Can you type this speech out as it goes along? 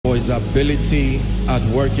his ability at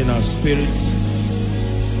work in our spirits.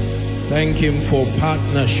 Thank him for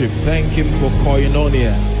partnership. Thank him for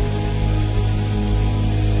koinonia.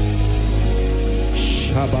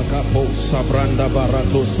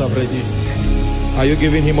 Are you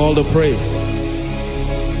giving him all the praise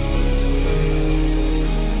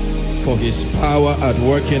for his power at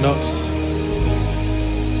work in us,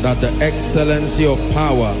 that the excellency of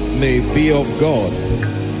power may be of God?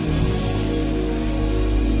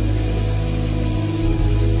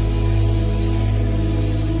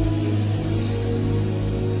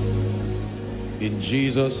 In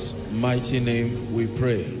Jesus' mighty name we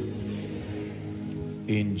pray.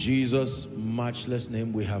 In Jesus' matchless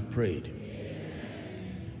name we have prayed.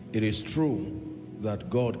 It is true that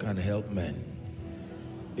God can help men.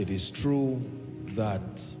 It is true that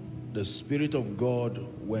the Spirit of God,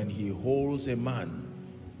 when he holds a man,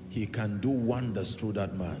 he can do wonders through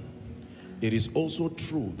that man. It is also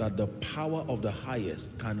true that the power of the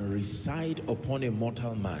highest can reside upon a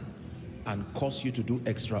mortal man and cause you to do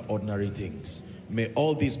extraordinary things. May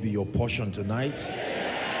all this be your portion tonight,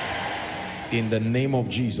 in the name of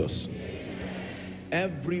Jesus.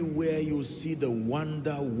 Everywhere you see the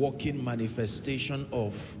wonder-working manifestation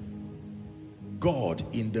of God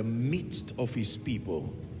in the midst of his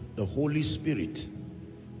people, the Holy Spirit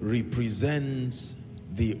represents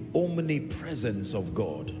the omnipresence of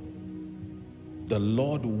God, the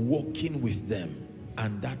Lord walking with them,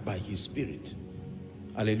 and that by his Spirit.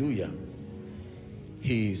 Hallelujah.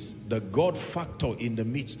 He is the God factor in the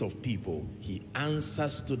midst of people. He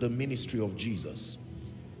answers to the ministry of Jesus,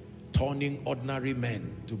 turning ordinary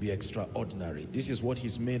men to be extraordinary. This is what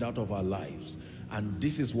he's made out of our lives, and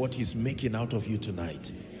this is what he's making out of you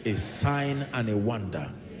tonight. A sign and a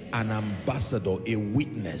wonder, an ambassador, a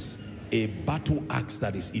witness, a battle axe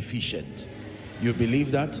that is efficient. You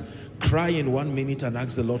believe that? Cry in 1 minute and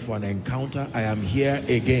ask the Lord for an encounter. I am here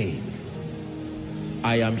again.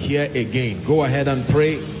 I am here again. Go ahead and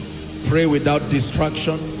pray. Pray without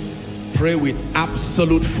distraction. Pray with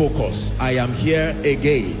absolute focus. I am here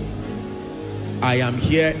again. I am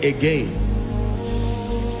here again.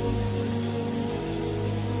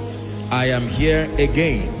 I am here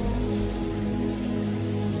again.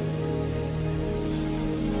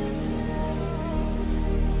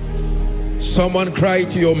 Someone cry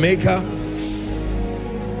to your maker.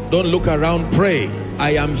 Don't look around, pray.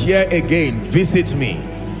 I am here again. Visit me.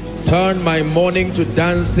 Turn my mourning to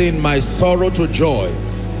dancing, my sorrow to joy.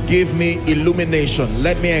 Give me illumination.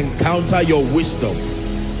 Let me encounter your wisdom.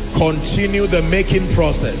 Continue the making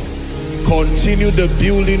process. Continue the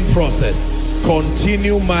building process.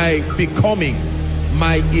 Continue my becoming,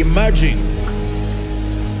 my emerging.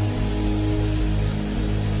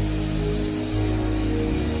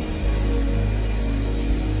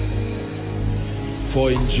 For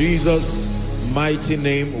in Jesus' mighty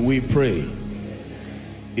name we pray.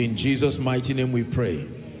 In Jesus' mighty name we pray.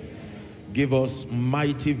 Give us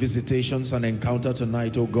mighty visitations and encounter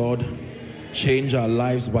tonight, oh God. Change our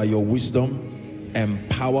lives by your wisdom.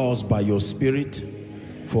 Empower us by your Spirit.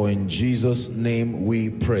 For in Jesus' name we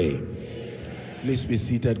pray. Please be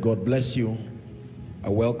seated. God bless you. I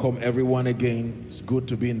welcome everyone again. It's good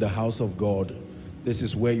to be in the house of God. This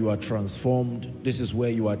is where you are transformed. This is where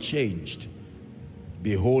you are changed.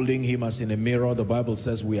 Beholding him as in a mirror, the Bible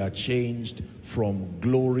says we are changed from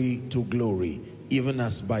glory to glory, even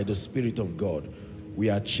as by the Spirit of God. We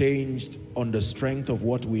are changed on the strength of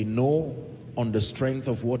what we know, on the strength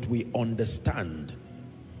of what we understand,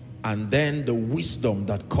 and then the wisdom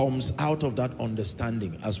that comes out of that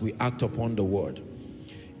understanding as we act upon the word.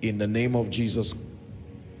 In the name of Jesus.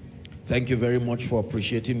 Thank you very much for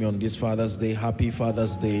appreciating me on this Father's Day. Happy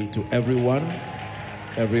Father's Day to everyone,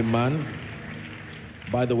 every man.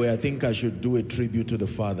 By the way, I think I should do a tribute to the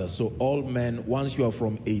father. So all men, once you are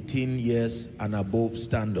from 18 years and above,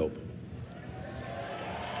 stand up.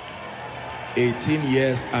 18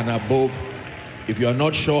 years and above. If you are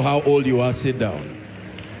not sure how old you are, sit down.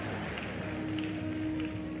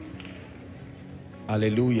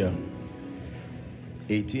 Hallelujah.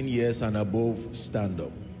 18 years and above, stand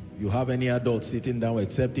up. You have any adult sitting down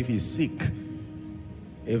except if he's sick?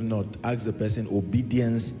 If not, ask the person.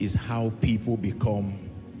 Obedience is how people become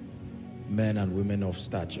men and women of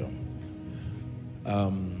stature.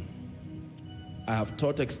 I have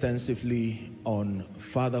taught extensively on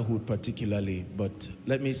fatherhood particularly, but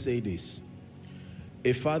let me say this.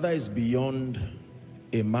 A father is beyond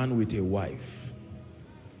a man with a wife.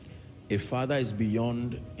 A father is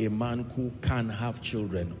beyond a man who can have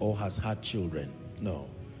children or has had children. No.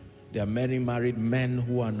 There are many married men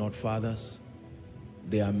who are not fathers.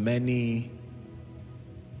 There are many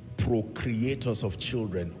procreators of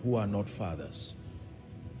children who are not fathers.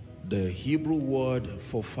 The Hebrew word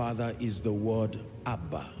for father is the word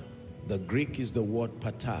Abba. The Greek is the word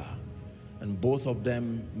Pater. And both of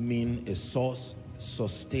them mean a source,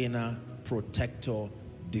 sustainer, protector,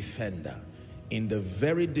 defender. In the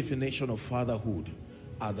very definition of fatherhood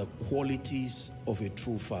are the qualities of a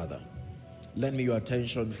true father. Lend me your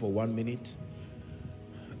attention for 1 minute.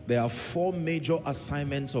 There are 4 major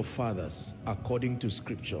assignments of fathers according to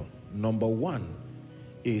scripture. Number 1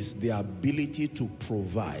 is the ability to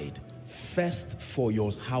provide first for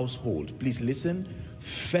your household. Please listen,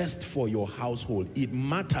 first for your household. It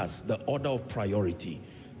matters the order of priority.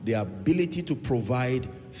 The ability to provide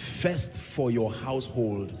first for your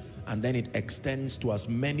household, and then it extends to as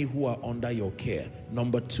many who are under your care.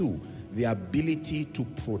 Number 2, the ability to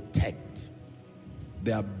protect.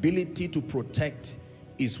 The ability to protect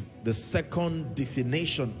is the second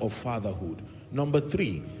definition of fatherhood. Number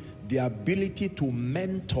 3, the ability to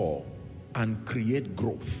mentor and create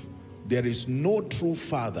growth. There is no true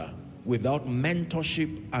father without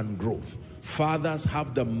mentorship and growth. Fathers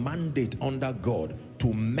have the mandate under God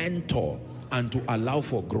to mentor and to allow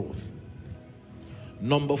for growth.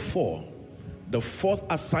 Number 4, the 4th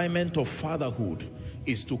assignment of fatherhood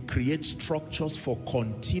is to create structures for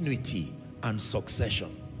continuity and succession.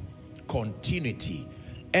 Continuity.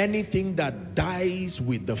 Anything that dies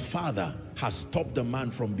with the father has stopped the man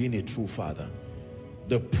from being a true father.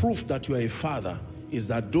 The proof that you are a father is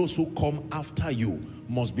that those who come after you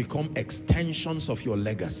must become extensions of your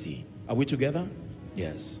legacy. Are we together?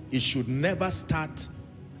 Yes. It should never start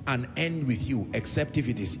and end with you except if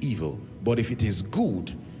it is evil. But if it is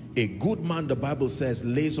good, a good man, the Bible says,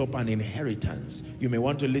 lays up an inheritance. You may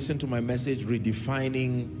want to listen to my message,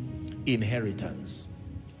 Redefining Inheritance.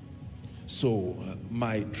 So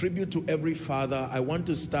my tribute to every father, I want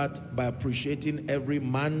to start by appreciating every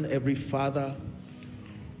man, every father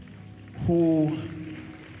who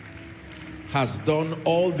has done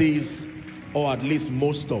all these, or at least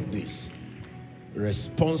most of this.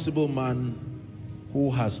 Responsible man who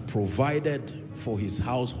has provided for his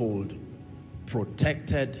household,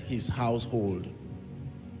 protected his household,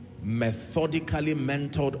 methodically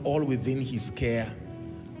mentored all within his care,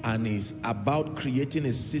 and is about creating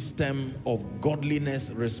a system of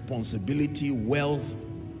godliness, responsibility, wealth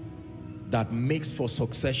that makes for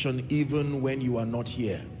succession even when you are not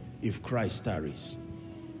here, if Christ tarries.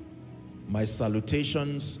 My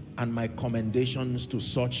salutations and my commendations to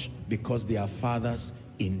such, because they are fathers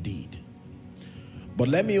indeed. But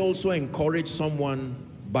let me also encourage someone.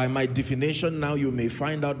 By my definition now, you may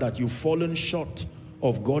find out that you've fallen short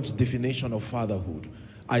of God's definition of fatherhood.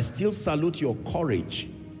 I still salute your courage,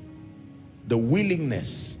 the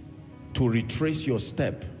willingness to retrace your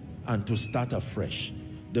step and to start afresh.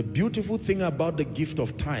 The beautiful thing about the gift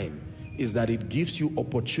of time is that it gives you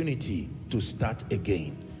opportunity to start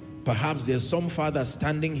again. Perhaps there's some father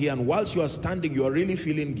standing here, and whilst you are standing, you are really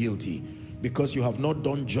feeling guilty because you have not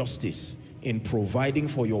done justice in providing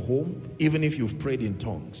for your home, even if you've prayed in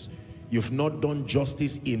tongues. You've not done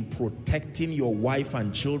justice in protecting your wife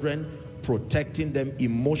and children, protecting them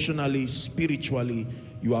emotionally, spiritually.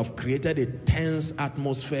 You have created a tense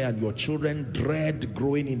atmosphere, and your children dread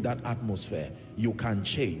growing in that atmosphere. You can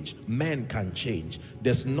change. Men can change.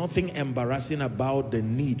 There's nothing embarrassing about the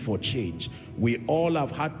need for change. We all have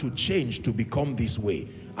had to change to become this way,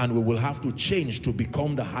 and we will have to change to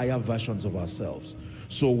become the higher versions of ourselves.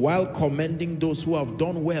 So while commending those who have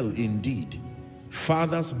done well indeed,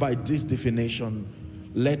 fathers by this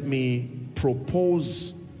definition, let me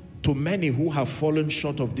propose to many who have fallen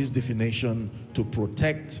short of this definition to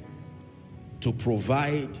protect, to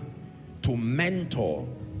provide, to mentor,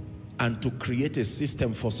 and to create a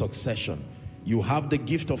system for succession. You have the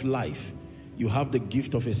gift of life. You have the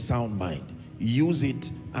gift of a sound mind. Use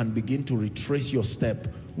it and begin to retrace your step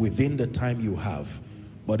within the time you have.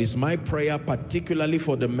 But it's my prayer, particularly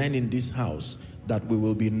for the men in this house, that we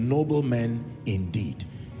will be noble men indeed.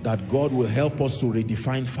 That God will help us to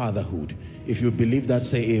redefine fatherhood. If you believe that,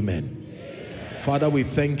 say amen. Amen. Father, we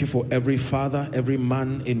thank you for every father, every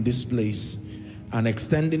man in this place, and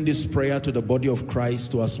extending this prayer to the body of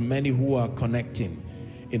Christ, to as many who are connecting.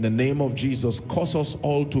 In the name of Jesus, cause us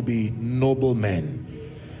all to be noble men.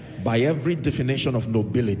 By every definition of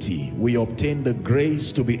nobility, we obtain the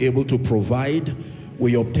grace to be able to provide.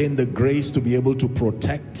 We obtain the grace to be able to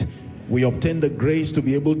protect. We obtain the grace to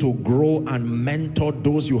be able to grow and mentor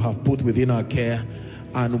those you have put within our care.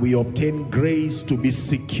 and we obtain grace to be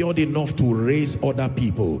secured enough to raise other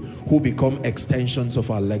people who become extensions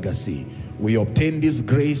of our legacy. We obtain this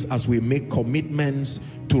grace as we make commitments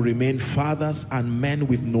to remain fathers and men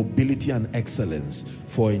with nobility and excellence.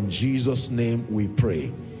 For in Jesus' name we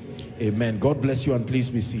pray. Amen. God bless you, and please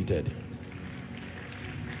be seated.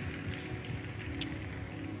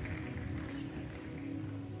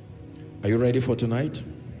 Are you ready for tonight?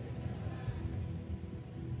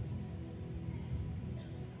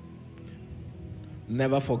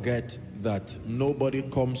 Never forget that nobody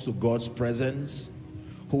comes to God's presence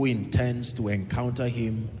who intends to encounter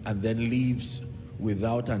him and then leaves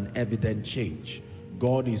without an evident change.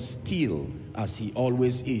 God is still, as he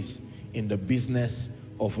always is, in the business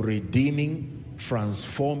of redeeming,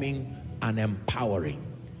 transforming, and empowering.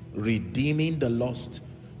 Redeeming the lost,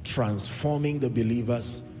 transforming the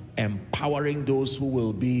believers, empowering those who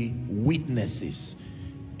will be witnesses.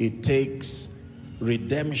 It takes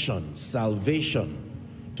redemption, salvation,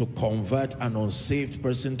 to convert an unsaved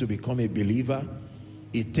person to become a believer.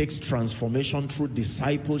 It takes transformation through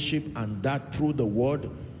discipleship, and that through the word,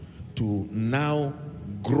 to now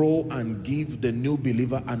grow and give the new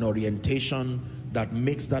believer an orientation that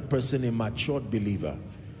makes that person a matured believer.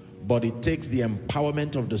 But it takes the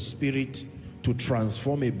empowerment of the Spirit to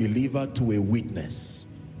transform a believer to a witness.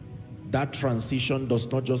 That transition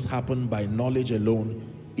does not just happen by knowledge alone,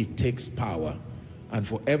 it takes power. And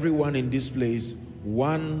for everyone in this place,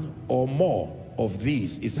 one or more of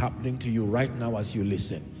these is happening to you right now as you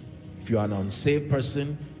listen. If you are an unsaved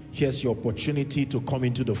person, here's your opportunity to come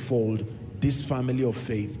into the fold, this family of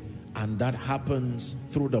faith, and that happens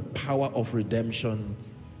through the power of redemption.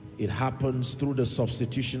 It happens through the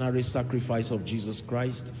substitutionary sacrifice of Jesus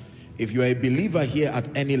Christ. If you are a believer here at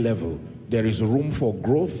any level, there is room for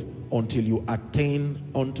growth until you attain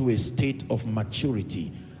unto a state of maturity.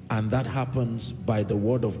 And that happens by the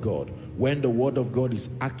word of God. When the word of God is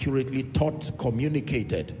accurately taught,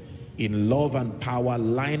 communicated in love and power,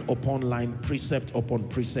 line upon line, precept upon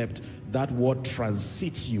precept, that word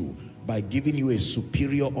transits you by giving you a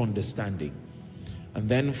superior understanding. And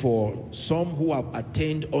then for some who have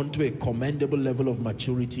attained unto a commendable level of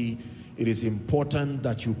maturity, it is important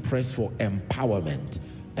that you press for empowerment.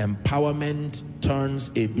 Empowerment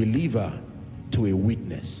turns a believer to a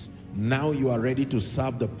witness. Now you are ready to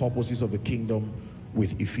serve the purposes of the kingdom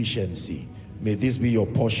with efficiency. May this be your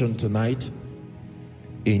portion tonight,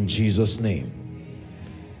 in Jesus' name.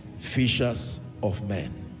 Fishers of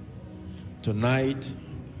men. Tonight,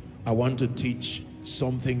 I want to teach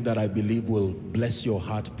something that I believe will bless your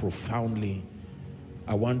heart profoundly.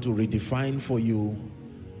 I want to redefine for you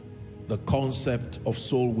the concept of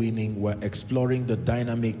soul winning. We're exploring the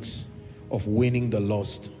dynamics of winning the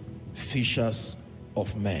lost. Fishers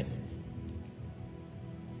of men.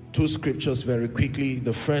 Two scriptures very quickly.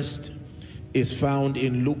 The first is found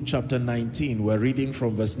in Luke chapter 19. We're reading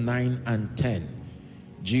from verse 9 and 10.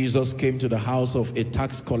 Jesus came to the house of a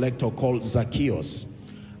tax collector called Zacchaeus,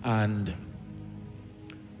 and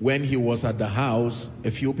when he was at the house,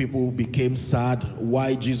 a few people became sad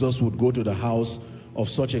why Jesus would go to the house of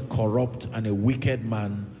such a corrupt and a wicked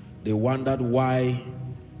man. They wondered why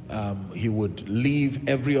he would leave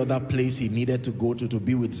every other place he needed to go to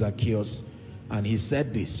be with Zacchaeus. And he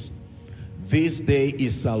said this: "This day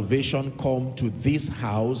is salvation come to this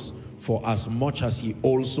house, for as much as he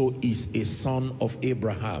also is a son of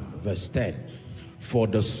Abraham." Verse 10. "For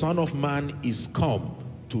the Son of Man is come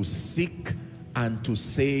to seek and to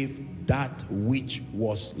save that which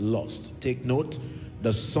was lost." Take note,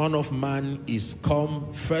 the Son of Man is come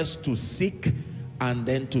first to seek and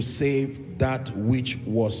then to save that which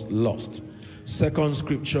was lost. Second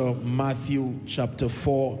scripture, Matthew chapter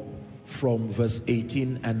 4 from verse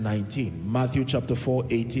 18 and 19. Matthew chapter 4,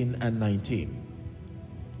 18 and 19.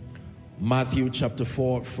 Matthew chapter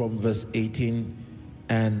 4 from verse 18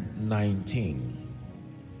 and 19.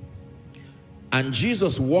 "And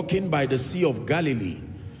Jesus, walking by the Sea of Galilee,"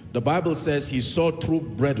 the Bible says he saw two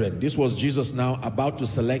brethren. This was Jesus now about to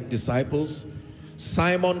select disciples.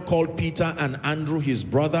 "Simon called Peter and Andrew his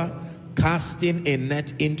brother, casting a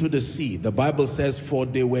net into the sea." The Bible says, "For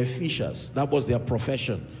they were fishers." That was their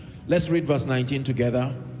profession. Let's read verse 19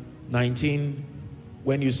 together. 19,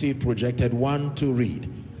 when you see it projected. 1, 2, read.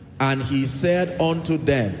 "And he said unto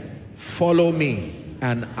them, Follow me,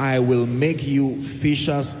 and I will make you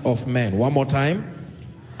fishers of men." One more time.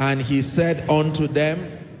 "And he said unto them,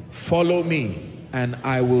 Follow me, and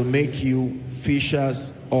I will make you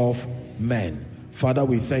fishers of men." Father,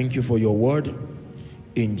 we thank you for your word.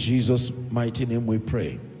 In Jesus' mighty name we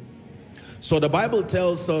pray. So the Bible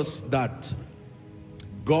tells us that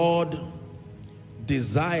God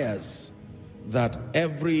desires that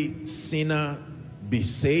every sinner be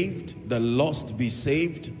saved, the lost be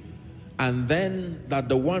saved, and then that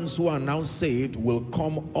the ones who are now saved will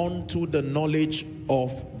come unto the knowledge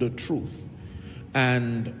of the truth.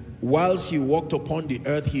 And whilst he walked upon the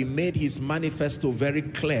earth, he made his manifesto very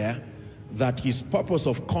clear that his purpose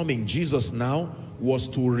of coming, Jesus now, was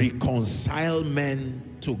to reconcile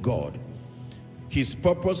men to God. His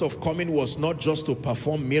purpose of coming was not just to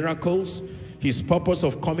perform miracles. His purpose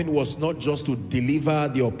of coming was not just to deliver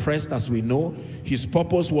the oppressed, as we know. His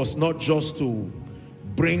purpose was not just to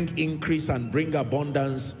bring increase and bring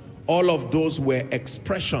abundance. All of those were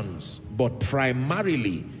expressions, but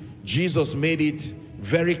primarily Jesus made it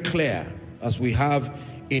very clear, as we have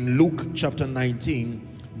in Luke chapter 19,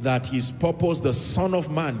 that his purpose, the Son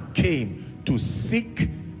of Man, came to seek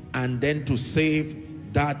and then to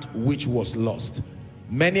save that which was lost.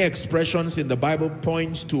 Many expressions in the Bible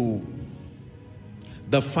point to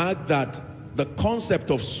the fact that the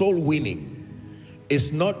concept of soul winning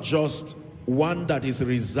is not just one that is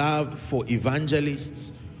reserved for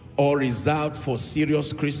evangelists or reserved for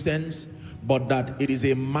serious Christians, but that it is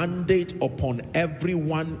a mandate upon every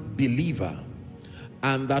one believer,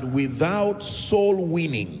 and that without soul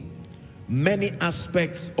winning, many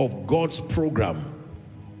aspects of God's program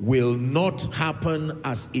will not happen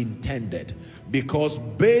as intended. Because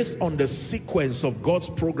based on the sequence of God's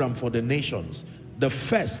program for the nations, the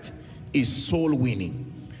first is soul winning.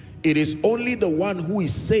 It is only the one who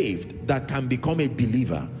is saved that can become a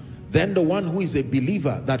believer. Then the one who is a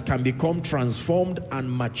believer that can become transformed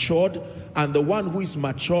and matured, and the one who is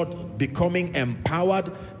matured becoming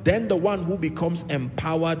empowered. Then the one who becomes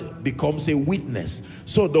empowered becomes a witness.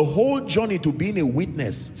 So the whole journey to being a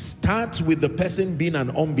witness starts with the person being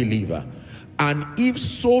an unbeliever. And if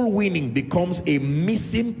soul winning becomes a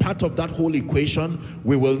missing part of that whole equation,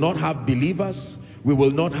 we will not have believers, we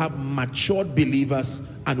will not have matured believers,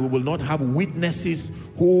 and we will not have witnesses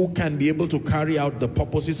who can be able to carry out the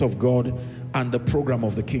purposes of God and the program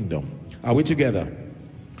of the kingdom. Are we together?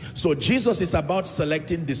 So Jesus is about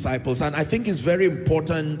selecting disciples, and I think it's very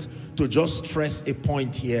important to just stress a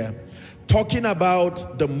point here. Talking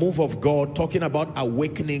about the move of God, talking about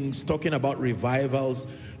awakenings, talking about revivals,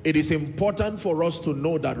 it is important for us to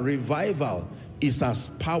know that revival is as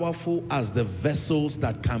powerful as the vessels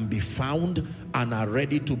that can be found and are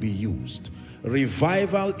ready to be used.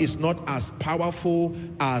 Revival is not as powerful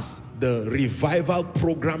as the revival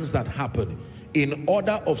programs that happen. In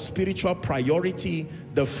order of spiritual priority,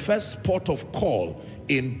 the first port of call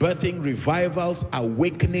in birthing revivals,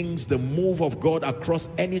 awakenings, the move of God across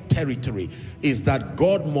any territory is that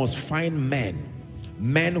God must find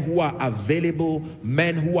men who are available,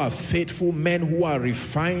 men who are faithful, men who are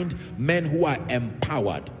refined, men who are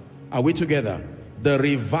empowered. Are we together? The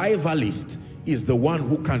revivalist is the one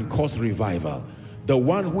who can cause revival. The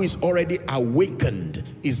one who is already awakened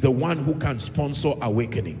is the one who can sponsor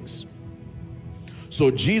awakenings. So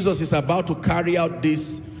Jesus is about to carry out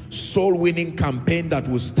this soul-winning campaign that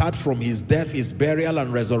will start from his death, his burial,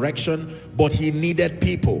 and resurrection, but he needed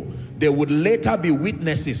people. They would later be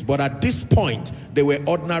witnesses, but at this point, they were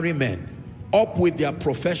ordinary men, up with their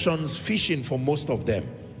professions, fishing for most of them.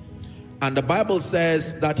 And the Bible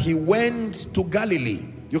says that he went to Galilee.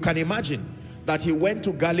 You can imagine that he went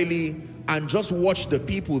to Galilee and just watched the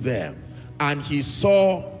people there. And he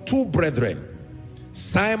saw two brethren,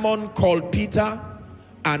 Simon called Peter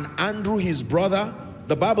and Andrew his brother.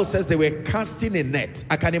 The Bible says they were casting a net.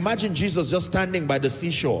 I can imagine Jesus just standing by the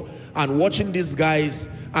seashore and watching these guys,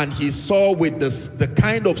 and he saw with the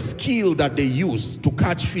kind of skill that they used to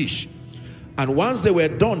catch fish. And once they were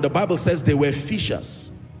done, the Bible says they were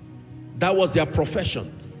fishers. That was their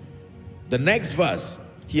profession. The next verse,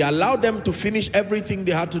 he allowed them to finish everything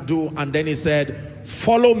they had to do, and then he said,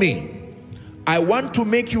 "Follow me. I want to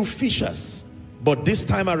make you fishers, but this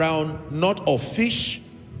time around, not of fish,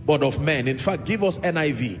 but of men." In fact, give us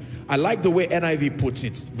NIV. I like the way NIV puts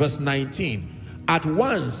it. Verse 19. At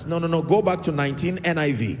once, no, go back to 19,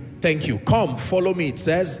 NIV. Thank you. Come, follow me. It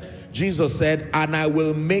says, Jesus said, "And I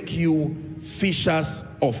will make you fishers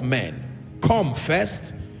of men." Come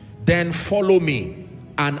first, then follow me,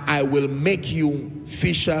 and I will make you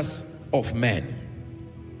fishers of men.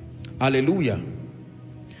 Hallelujah.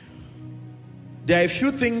 There are a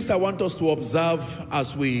few things I want us to observe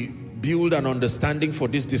as we build an understanding for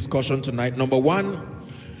this discussion tonight. Number one,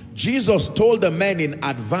 Jesus told the men in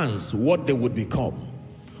advance what they would become.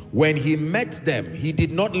 When he met them, he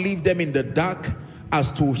did not leave them in the dark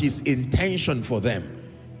as to his intention for them.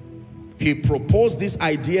 He proposed this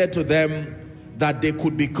idea to them that they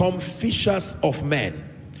could become fishers of men.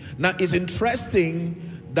 Now, it's interesting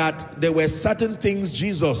that there were certain things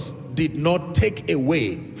Jesus did not take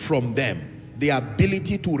away from them. The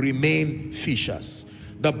ability to remain fishers.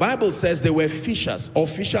 The Bible says they were fishers, or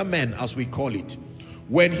fishermen as we call it.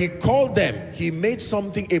 When he called them, he made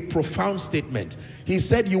something, a profound statement. He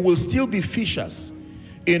said, you will still be fishers.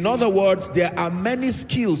 In other words, there are many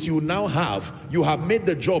skills you now have. You have made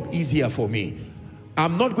the job easier for me.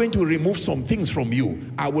 I'm not going to remove some things from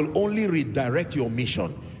you. I will only redirect your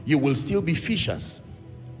mission. You will still be fishers.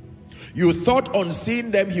 You thought on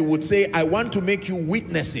seeing them, he would say, I want to make you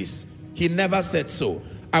witnesses. He never said so.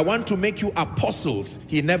 I want to make you apostles.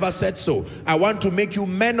 He never said so. I want to make you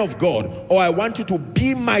men of God, or I want you to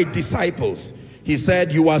be my disciples. He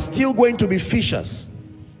said, you are still going to be fishers,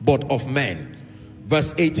 but of men.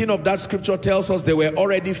 Verse 18 of that scripture tells us they were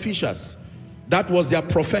already fishers. That was their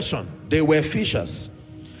profession. They were fishers.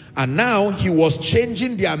 And now he was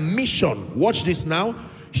changing their mission. Watch this now.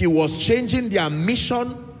 He was changing their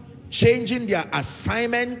mission, changing their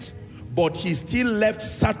assignment, but he still left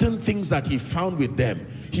certain things that he found with them.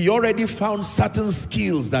 He already found certain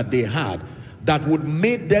skills that they had that would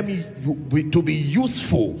make them to be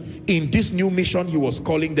useful in this new mission he was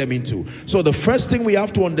calling them into. So the first thing we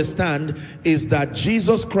have to understand is that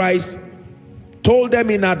Jesus Christ told them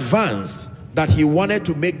in advance that he wanted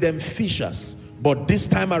to make them fishers, but this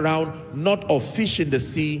time around, not of fish in the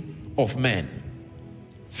sea, of men.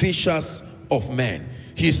 Fishers of men.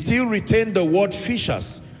 He still retained the word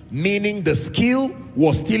fishers, meaning the skill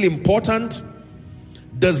was still important.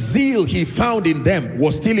 The zeal he found in them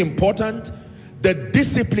was still important. The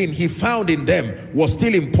discipline he found in them was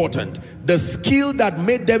still important. The skill that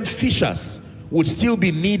made them fishers would still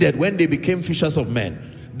be needed when they became fishers of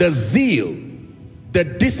men. The zeal, the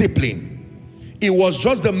discipline, it was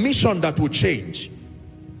just the mission that would change.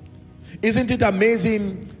 Isn't it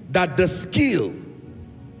amazing that the skill,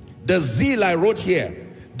 the zeal I wrote here,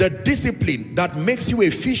 the discipline that makes you a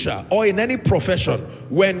fisher or in any profession,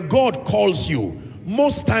 when God calls you,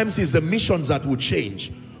 most times is the missions that will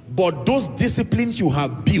change. But those disciplines you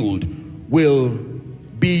have built will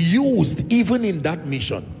be used even in that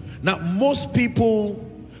mission. Now, most people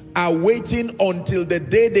are waiting until the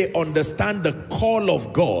day they understand the call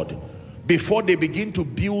of God before they begin to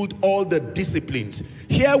build all the disciplines.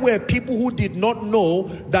 Here were people who did not know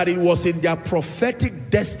that it was in their prophetic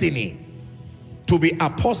destiny to be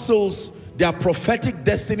apostles, their prophetic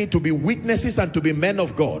destiny to be witnesses and to be men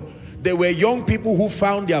of God. There were young people who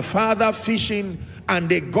found their father fishing and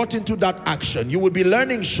they got into that action. You will be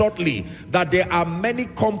learning shortly that there are many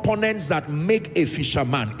components that make a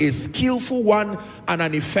fisherman, a skillful one and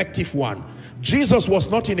an effective one. Jesus was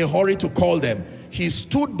not in a hurry to call them. He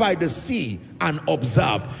stood by the sea and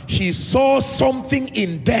observed. He saw something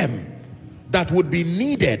in them that would be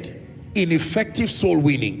needed in effective soul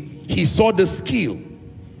winning. He saw the skill.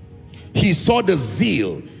 He saw the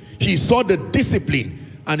zeal. He saw the discipline.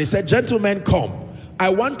 And he said, gentlemen, come. I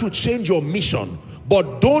want to change your mission,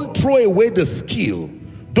 but don't throw away the skill.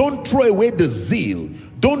 Don't throw away the zeal.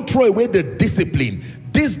 Don't throw away the discipline.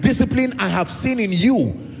 This discipline I have seen in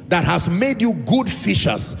you that has made you good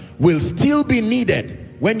fishers will still be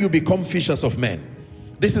needed when you become fishers of men.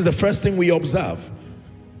 This is the first thing we observe.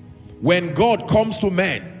 When God comes to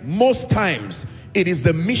men, most times it is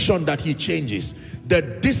the mission that he changes. The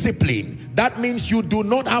discipline, that means you do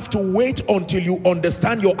not have to wait until you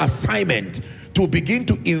understand your assignment to begin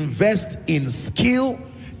to invest in skill,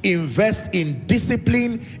 invest in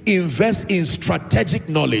discipline, invest in strategic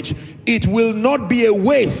knowledge. It will not be a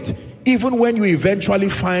waste even when you eventually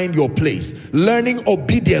find your place. Learning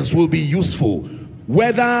obedience will be useful.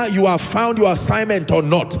 Whether you have found your assignment or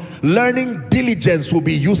not, learning diligence will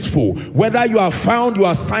be useful. Whether you have found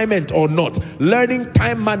your assignment or not, learning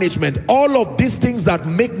time management, all of these things that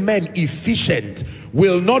make men efficient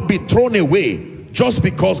will not be thrown away just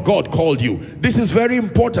because God called you. This is very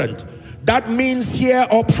important. That means here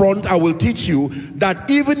up front, I will teach you that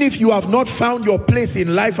even if you have not found your place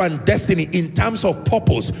in life and destiny in terms of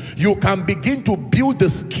purpose, you can begin to build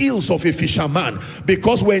the skills of a fisherman,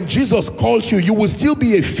 because when Jesus calls you, you will still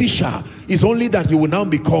be a fisher. It's only that you will now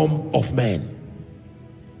become of men.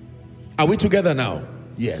 Are we together now?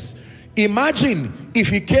 Yes. Imagine if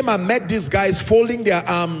he came and met these guys folding their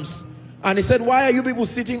arms and he said, why are you people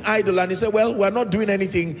sitting idle? And he said, well, we're not doing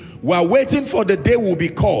anything. We're waiting for the day we'll be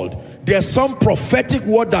called. There's some prophetic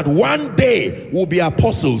word that one day will be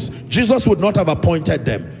apostles. Jesus would not have appointed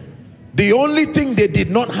them. The only thing they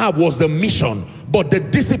did not have was the mission, but the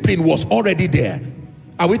discipline was already there.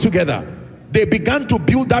 Are we together? They began to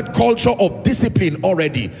build that culture of discipline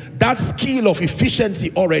already, that skill of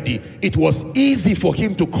efficiency already. It was easy for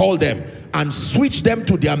him to call them and switch them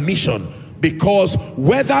to their mission. Because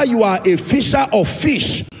whether you are a fisher of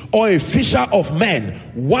fish or a fisher of men,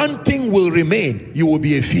 one thing will remain: you will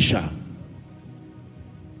be a fisher.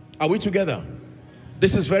 Are we together?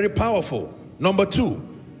 This is very powerful. Number two,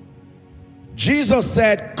 Jesus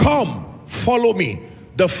said, come, follow me.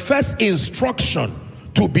 The first instruction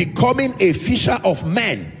to becoming a fisher of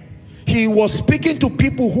men, he was speaking to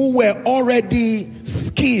people who were already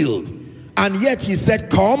skilled, and yet he said,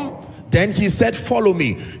 come. Then he said, follow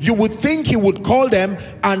me. You would think he would call them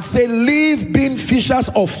and say, leave being fishers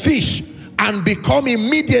of fish and become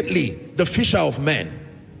immediately the fisher of men.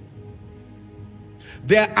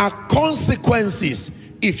 There are consequences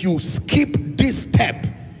if you skip this step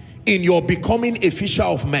in your becoming a fisher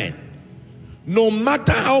of men. No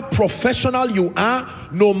matter how professional you are,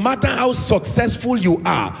 no matter how successful you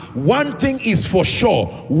are, one thing is for sure: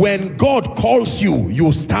 when God calls you,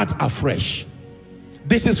 you start afresh.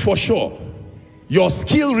 This is for sure. Your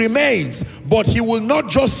skill remains, but he will not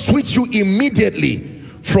just switch you immediately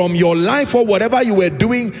from your life or whatever you were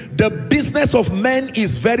doing. The business of men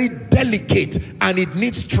is very delicate and it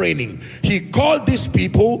needs training. He called these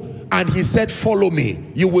people and he said, follow me.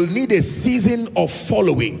 You will need a season of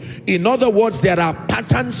following. In other words, there are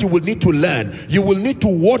patterns you will need to learn. You will need to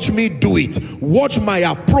watch me do it. Watch my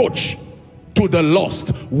approach to the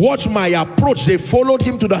lost. Watch my approach. They followed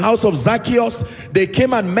him to the house of Zacchaeus. They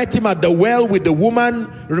came and met him at the well with the woman.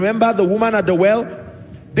 Remember the woman at the well?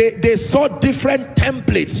 They saw different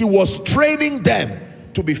templates. He was training them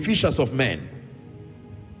to be fishers of men.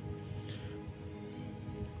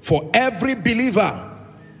 For every believer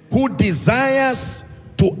who desires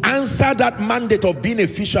to answer that mandate of being a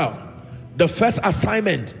fisher, the first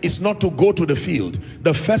assignment is not to go to the field.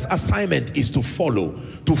 The first assignment is to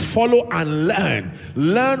follow and learn.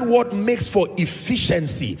 Learn what makes for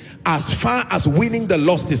efficiency as far as winning the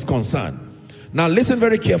lost is concerned. Now listen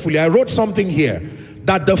very carefully. I wrote something here,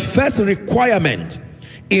 that the first requirement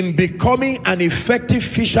in becoming an effective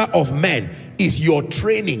fisher of men is your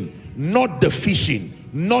training, not the fishing,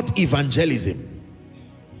 not evangelism.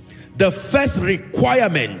 The first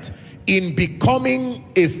requirement in becoming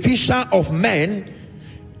a fisher of men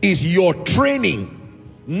is your training,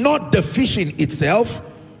 not the fishing itself,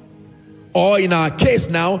 or in our case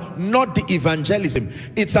now, not the evangelism.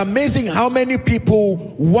 It's amazing how many people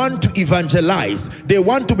want to evangelize. They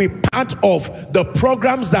want to be part of the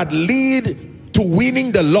programs that lead to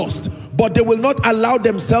winning the lost, but they will not allow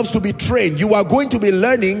themselves to be trained. You are going to be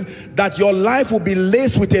learning that your life will be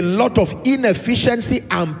laced with a lot of inefficiency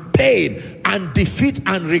and pain and defeat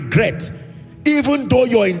and regret, even though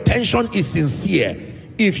your intention is sincere.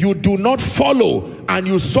 If you do not follow and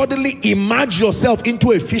you suddenly immerse yourself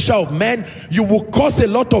into a fisher of men, you will cause a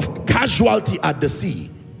lot of casualty at the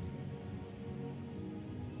sea.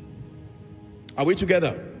 Are we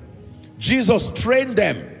together? Jesus trained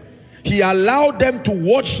them. He allowed them to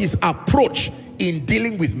watch his approach in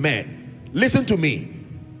dealing with men. Listen to me.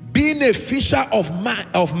 Being a fisher of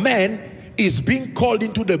men is being called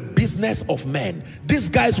into the business of men. These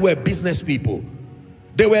guys were business people.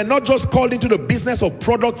 They were not just called into the business of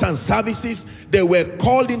products and services. They were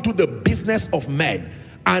called into the business of men.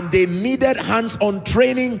 And they needed hands-on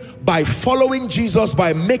training by following Jesus,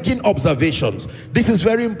 by making observations. This is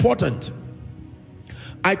very important.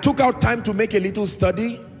 I took out time to make a little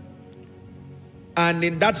study. And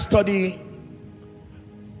in that study,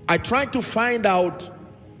 I tried to find out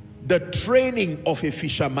the training of a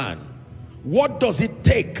fisherman. What does it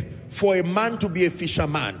take for a man to be a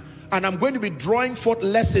fisherman? And I'm going to be drawing forth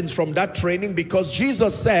lessons from that training, because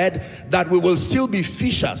Jesus said that we will still be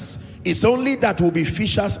fishers. It's only that we'll be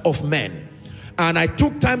fishers of men. And I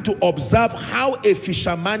took time to observe how a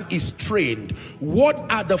fisherman is trained. What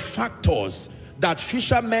are the factors that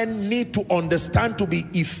fishermen need to understand to be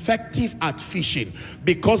effective at fishing?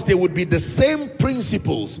 Because they would be the same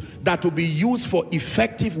principles that will be used for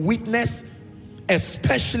effective witness,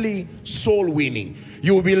 especially soul winning.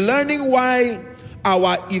 You will be learning why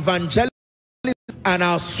our evangelism and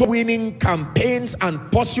our soul winning campaigns and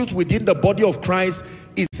pursuits within the body of Christ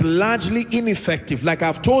is largely ineffective. Like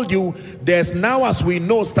I've told you, there's now, as we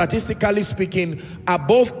know, statistically speaking,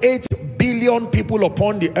 above 8 billion people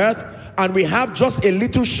upon the earth, and we have just a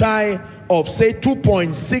little shy of, say,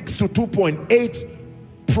 2.6 to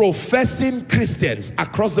 2.8 professing Christians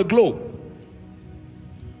across the globe.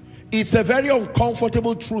 It's a very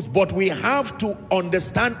uncomfortable truth, but we have to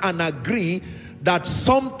understand and agree that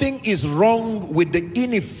something is wrong with the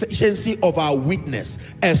inefficiency of our witness,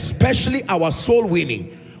 especially our soul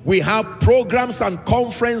winning. We have programs and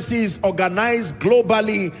conferences organized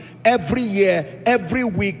globally every year, every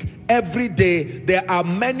week, every day. There are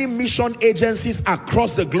many mission agencies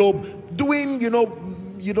across the globe doing,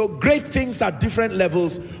 great things at different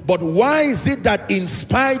levels. But why is it that in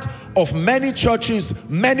spite of many churches,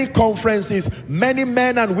 many conferences, many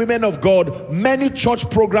men and women of God, many church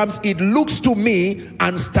programs, it looks to me,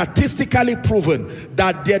 and statistically proven,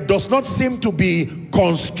 that there does not seem to be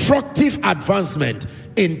constructive advancement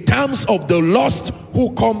in terms of the lost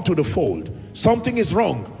who come to the fold? Something is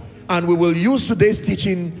wrong, and we will use today's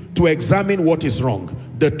teaching to examine what is wrong.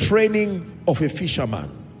 The training of a fisherman.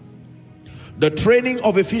 The training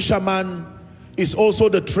of a fisherman is also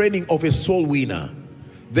the training of a soul winner.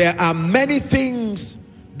 There are many things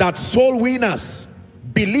that soul winners,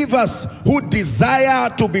 believers who desire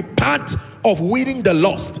to be part of winning the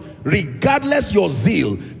lost, regardless your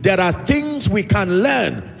zeal, there are things we can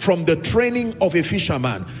learn from the training of a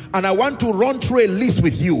fisherman. And I want to run through a list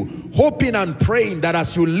with you, hoping and praying that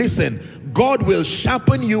as you listen, God will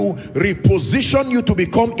sharpen you, reposition you to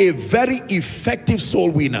become a very effective soul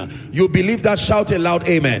winner. You believe that? Shout aloud,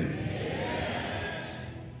 amen.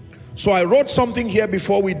 So I wrote something here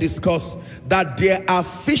before we discuss that there are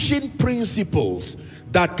fishing principles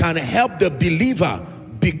that can help the believer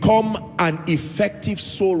become an effective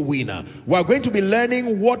soul winner. We're going to be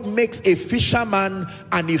learning what makes a fisherman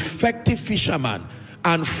an effective fisherman.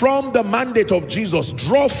 And from the mandate of Jesus,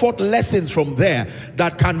 draw forth lessons from there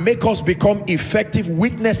that can make us become effective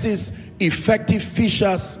witnesses, effective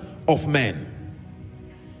fishers of men.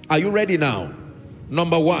 Are you ready now?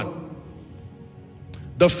 Number one.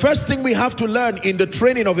 The first thing we have to learn in the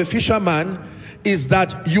training of a fisherman is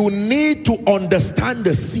that you need to understand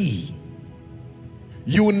the sea.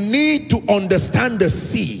 You need to understand the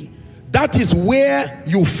sea. That is where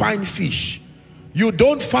you find fish. You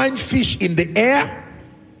don't find fish in the air.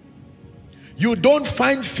 You don't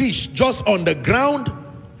find fish just on the ground.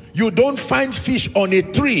 You don't find fish on a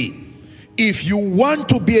tree. If you want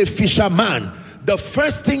to be a fisherman, the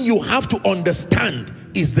first thing you have to understand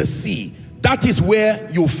is the sea. That is where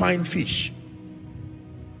you find fish.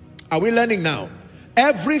 Are we learning now?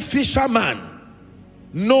 Every fisherman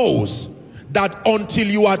knows that until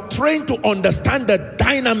you are trained to understand the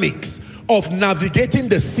dynamics of navigating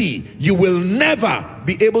the sea, you will never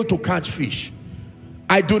be able to catch fish.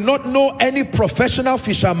 I do not know any professional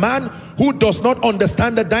fisherman who does not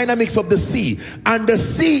understand the dynamics of the sea. And the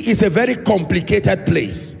sea is a very complicated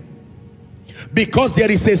place, because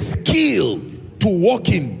there is a skill to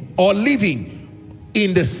walking or living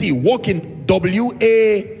in the sea. Walking,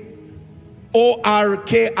 W-A-O-R-K-I-N-G,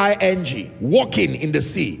 walking in the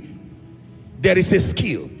sea. There is a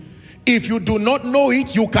skill. If you do not know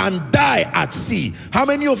it, you can die at sea. How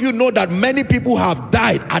many of you know that many people have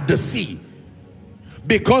died at the sea?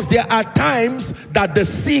 Because there are times that the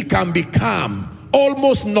sea can be calm,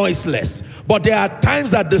 almost noiseless. But there are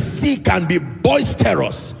times that the sea can be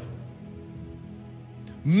boisterous.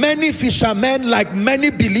 Many fishermen, like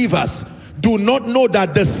many believers, do not know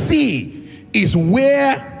that the sea is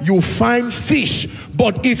where you find fish.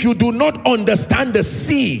 But if you do not understand the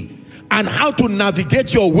sea and how to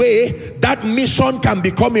navigate your way, that mission can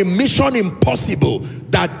become a mission impossible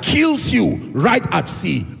that kills you right at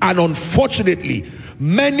sea. And unfortunately,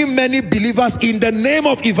 many believers in the name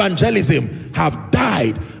of evangelism have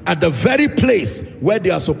died at the very place where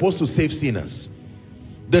they are supposed to save sinners.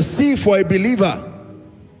 The sea for a believer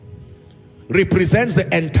represents the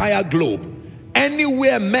entire globe.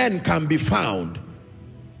 Anywhere men can be found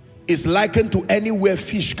is likened to anywhere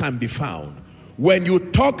fish can be found. When you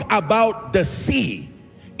talk about the sea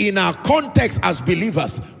in our context as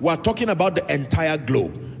believers, we're talking about the entire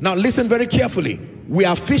globe. Now listen very carefully. We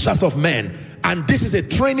are fishers of men, and this is a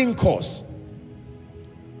training course.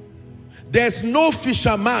 There's no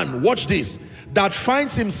fisherman, watch this, that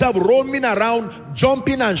finds himself roaming around,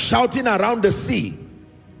 jumping and shouting around the sea.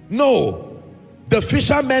 No. The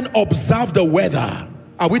fishermen observe the weather.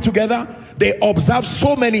 Are we together? They observe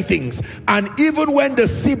so many things. And even when the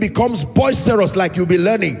sea becomes boisterous, like you'll be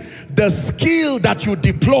learning, the skill that you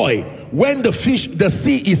deploy when the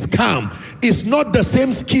sea is calm is not the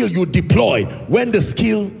same skill you deploy when the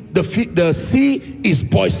sea is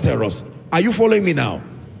boisterous. Are you following me now?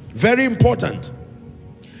 Very important.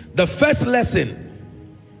 The first lesson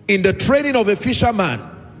in the training of a fisherman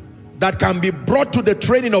that can be brought to the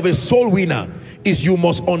training of a soul winner is you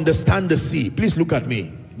must understand the sea. Please look at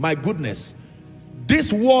me. My goodness.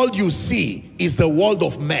 This world you see is the world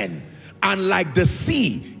of men. And like the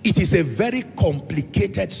sea, it is a very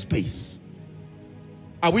complicated space.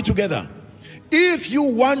 Are we together? If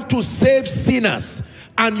you want to save sinners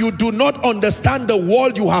and you do not understand the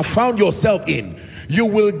world you have found yourself in, you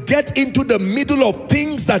will get into the middle of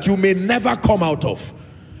things that you may never come out of.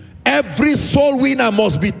 Every soul winner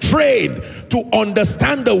must be trained to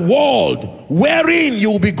understand the world wherein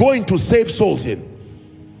you will be going to save souls in.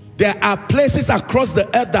 There are places across the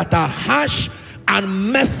earth that are harsh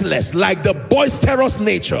and merciless, like the boisterous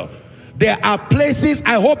nature. There are places,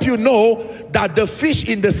 I hope you know, that the fish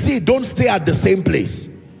in the sea don't stay at the same place.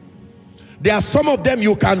 There are some of them,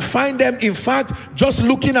 you can find them, in fact, just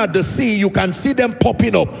looking at the sea, you can see them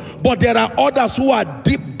popping up. But there are others who are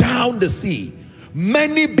deep down the sea.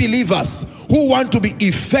 Many believers who want to be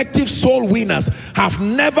effective soul winners have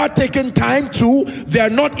never taken time to, they're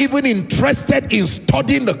not even interested in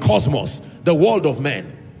studying the cosmos, the world of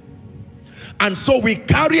men. And so we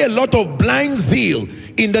carry a lot of blind zeal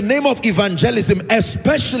in the name of evangelism,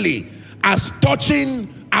 especially as touching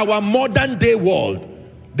our modern day world.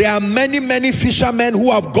 There are many fishermen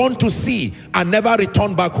who have gone to sea and never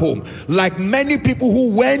returned back home. Like many people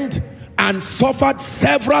who went and suffered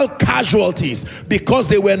several casualties because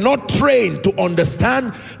they were not trained to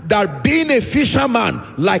understand that being a fisherman,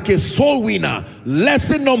 like a soul winner,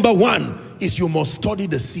 lesson number one is you must study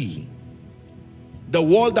the sea. The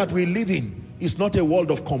world that we live in is not a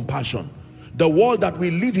world of compassion. The world that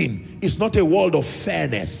we live in is not a world of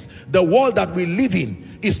fairness. The world that we live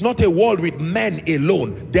in is not a world with men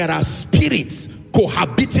alone. There are spirits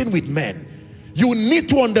cohabiting with men. You need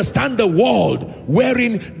to understand the world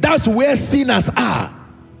wherein that's where sinners are.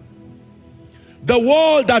 The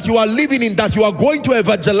world that you are living in, that you are going to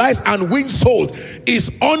evangelize and win souls,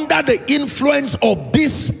 is under the influence of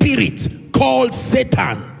this spirit called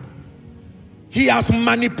Satan. He has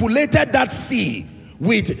manipulated that sea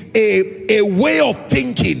with a way of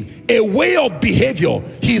thinking, a way of behavior.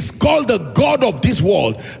 He's called the God of this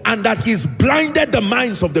world, and that he's blinded the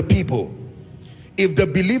minds of the people. If the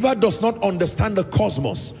believer does not understand the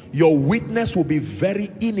cosmos, your witness will be very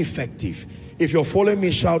ineffective. If you're following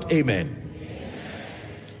me, shout amen.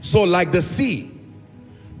 So like the sea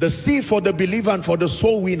for the believer and for the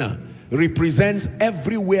soul winner represents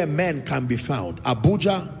everywhere men can be found.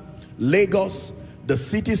 Abuja, Lagos, the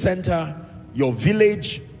city center, your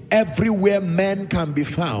village, everywhere men can be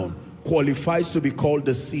found qualifies to be called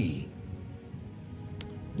the sea.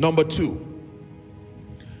 Number two,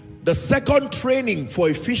 the second training for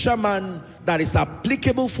a fisherman that is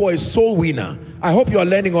applicable for a soul winner. I hope you are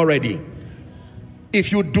learning already.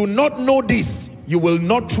 If you do not know this, you will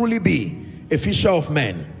not truly be a fisher of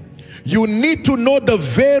men. You need to know the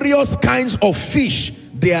various kinds of fish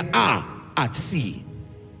there are at sea.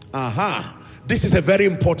 This is a very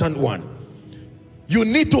important one. You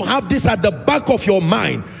need to have this at the back of your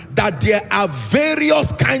mind, that there are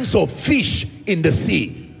various kinds of fish in the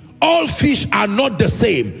sea. All fish are not the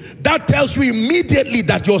same. That tells you immediately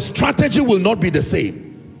that your strategy will not be the same.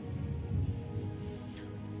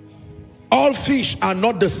 All fish are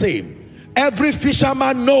not the same. Every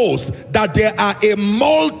fisherman knows that there are a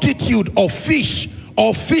multitude of fish,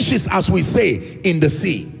 or fishes as we say, in the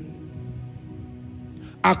sea.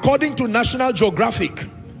 According to National Geographic,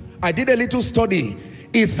 I did a little study.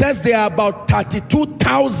 It says there are about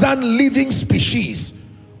 32,000 living species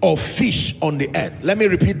of fish on the earth. Let me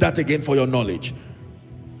repeat that again for your knowledge.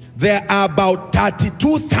 There are about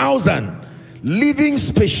 32,000 living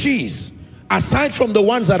species, aside from the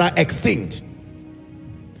ones that are extinct.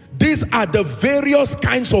 These are the various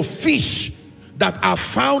kinds of fish that are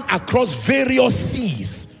found across various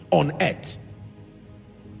seas on earth.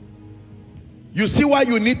 You see why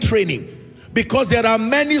you need training? Because there are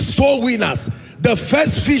many soul winners. The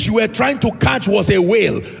first fish you were trying to catch was a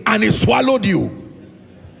whale, and it swallowed you.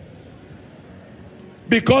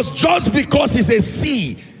 Because just because it's a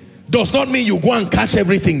sea does not mean you go and catch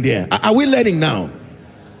everything there. Are we learning now?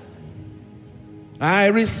 I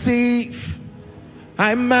receive,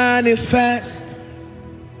 I manifest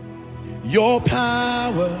your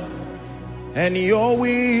power and your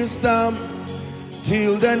wisdom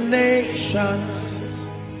till the nations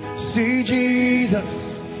see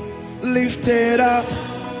Jesus lifted up,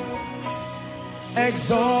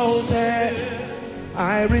 exalted.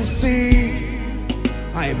 I receive,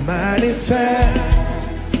 I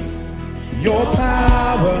manifest your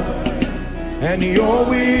power and your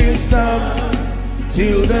wisdom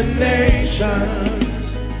till the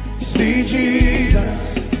nations see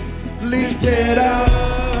Jesus lifted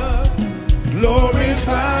up,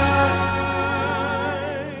 glorified.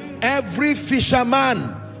 Every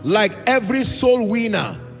fisherman, like every soul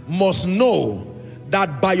winner, must know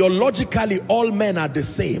that biologically all men are the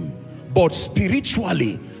same, but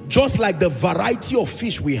spiritually, just like the variety of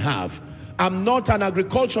fish we have. I'm not an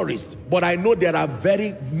agriculturist, but I know there are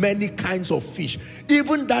very many kinds of fish.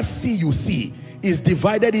 Even that sea you see is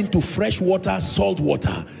divided into fresh water, salt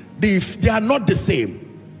water. They are not the same.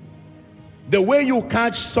 The way you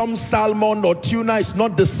catch some salmon or tuna is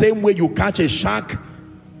not the same way you catch a shark.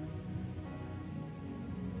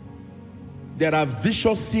 There are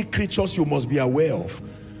vicious sea creatures you must be aware of,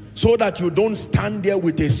 so that you don't stand there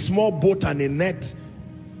with a small boat and a net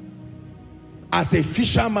as a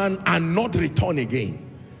fisherman and not return again.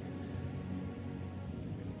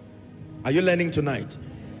 Are you learning tonight?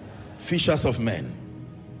 Fishers of men.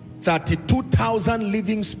 32,000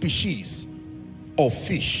 living species of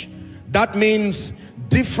fish. That means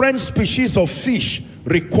different species of fish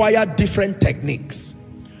require different techniques.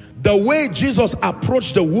 The way Jesus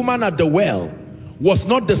approached the woman at the well was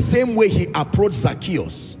not the same way he approached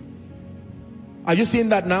Zacchaeus. Are you seeing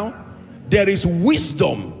that now? There is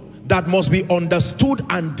wisdom that must be understood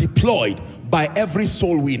and deployed by every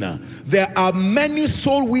soul winner. There are many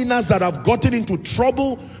soul winners that have gotten into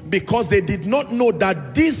trouble because they did not know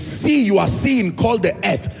that this sea you are seeing called the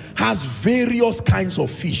earth has various kinds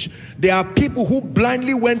of fish. There are people who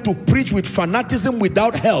blindly went to preach with fanaticism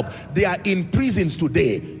without help. They are in prisons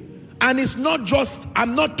today. And it's not just,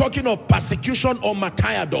 I'm not talking of persecution or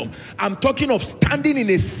martyrdom. I'm talking of standing in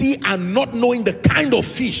a sea and not knowing the kind of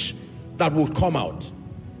fish that will come out.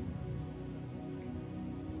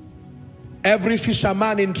 Every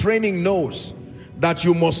fisherman in training knows that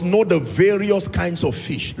you must know the various kinds of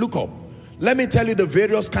fish. Look up. Let me tell you the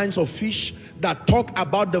various kinds of fish that talk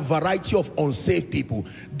about the variety of unsaved people.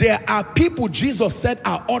 There are people Jesus said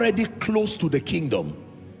are already close to the kingdom.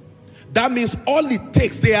 That means all it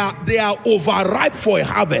takes, they are overripe for a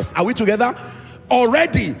harvest. Are we together?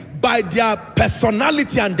 Already, by their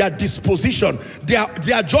personality and their disposition, they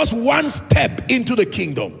are just one step into the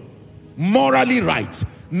kingdom. Morally right,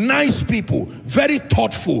 nice people, very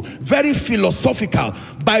thoughtful, very philosophical.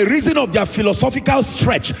 By reason of their philosophical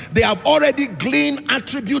stretch, they have already gleaned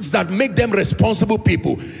attributes that make them responsible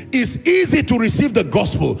people. It's easy to receive the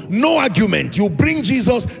gospel, no argument. You bring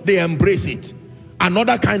Jesus, they embrace it.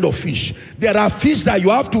 Another kind of fish. There are fish that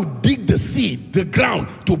you have to dig the sea, the ground,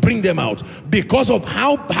 to bring them out because of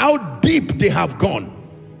how deep they have gone.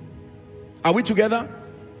 Are we together?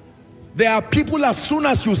 There are people, as soon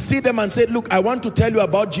as you see them and say, look, I want to tell you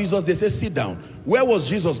about Jesus, they say, sit down. Where was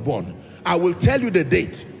Jesus born? I will tell you the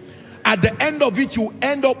date. At the end of it, you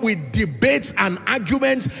end up with debates and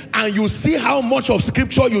arguments, and you see how much of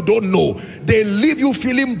scripture you don't know. They leave you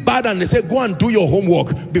feeling bad and they say, go and do your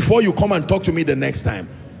homework before you come and talk to me the next time.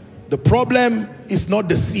 The problem is not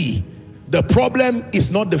the sea. The problem is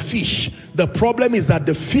not the fish. The problem is that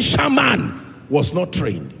the fisherman was not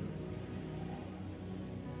trained.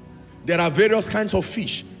 There are various kinds of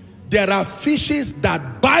fish. There are fishes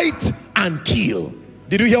that bite and kill.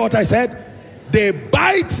 Did you hear what I said? They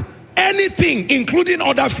bite anything, including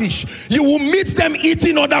other fish. You will meet them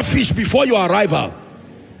eating other fish before your arrival.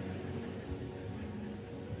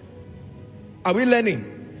 Are we learning?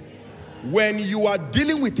 When you are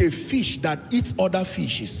dealing with a fish that eats other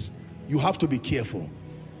fishes, you have to be careful.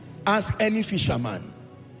 Ask any fisherman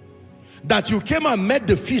that you came and met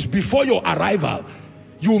the fish before your arrival.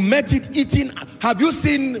 You met it eating. Have you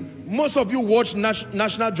seen, most of you watch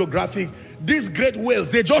National Geographic, these great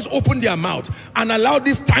whales, they just open their mouth and allow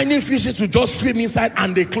these tiny fishes to just swim inside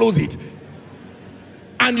and they close it.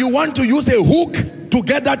 And you want to use a hook to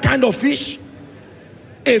get that kind of fish?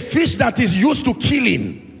 A fish that is used to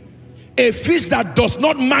killing. A fish that does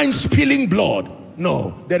not mind spilling blood.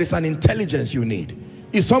 No, there is an intelligence you need.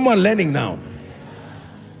 Is someone learning now?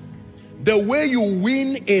 The way you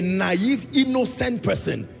win a naive, innocent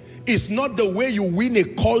person is not the way you win a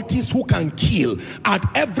cultist who can kill. At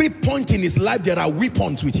every point in his life, there are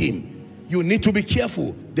weapons with him. You need to be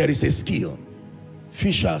careful. There is a skill.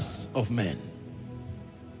 Fishers of men.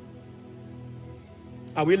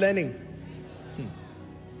 Are we learning?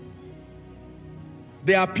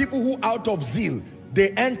 There are people who, out of zeal,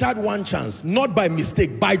 they entered one chance, not by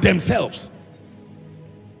mistake, by themselves.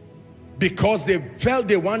 Because they felt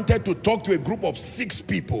they wanted to talk to a group of 6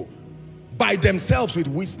 people by themselves with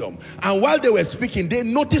wisdom. And while they were speaking, they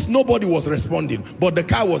noticed nobody was responding, but the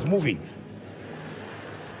car was moving.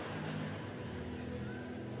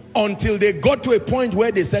 Until they got to a point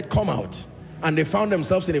where they said, come out. And they found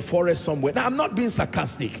themselves in a forest somewhere. Now, I'm not being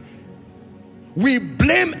sarcastic. We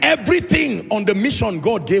blame everything on the mission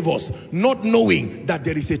God gave us, not knowing that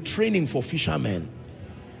there is a training for fishermen.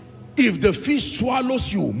 If the fish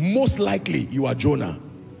swallows you, most likely you are Jonah.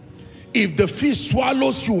 If the fish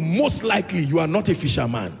swallows you, most likely you are not a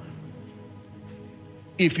fisherman.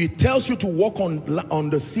 If he tells you to walk on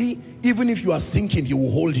the sea, even if you are sinking, he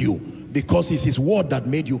will hold you, because it's his word that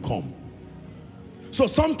made you come. So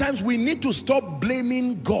sometimes we need to stop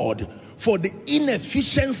blaming God for the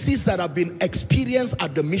inefficiencies that have been experienced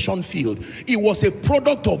at the mission field. It was a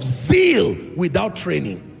product of zeal without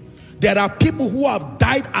training. There are people who have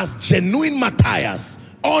died as genuine martyrs,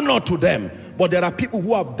 honor to them. But there are people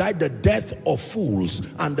who have died the death of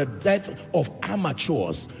fools and the death of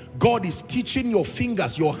amateurs. God is teaching your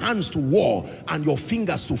fingers, your hands to war and your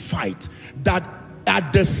fingers to fight. That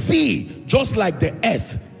at the sea, just like the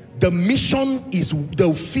earth, the mission is,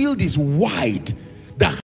 the field is wide, the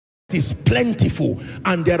heart is plentiful,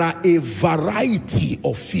 and there are a variety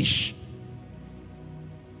of fish.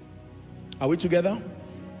 Are we together?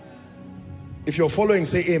 If you're following,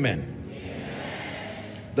 say amen.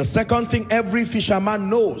 The second thing every fisherman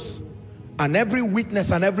knows, and every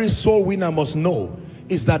witness and every soul winner must know,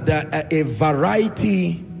 is that there are a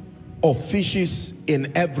variety of fishes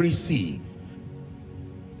in every sea.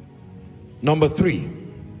 Number 3.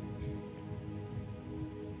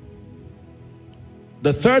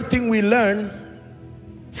 The third thing we learn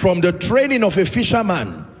from the training of a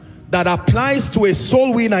fisherman that applies to a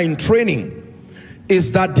soul winner in training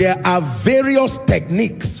is that there are various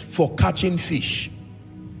techniques for catching fish.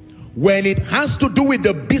 When it has to do with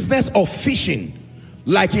the business of fishing,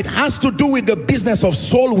 like it has to do with the business of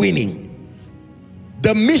soul winning,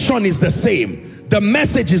 the mission is the same, the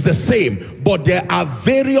message is the same, but there are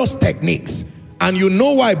various techniques. And you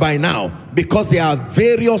know why by now? Because there are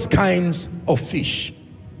various kinds of fish.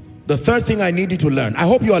 The third thing I need you to learn, I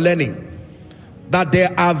hope you are learning, that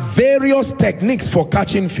there are various techniques for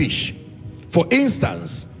catching fish. For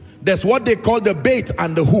instance, there's what they call the bait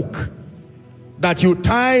and the hook. That you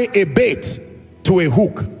tie a bait to a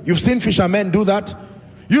hook. You've seen fishermen do that.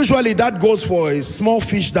 Usually that goes for a small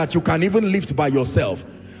fish that you can even lift by yourself.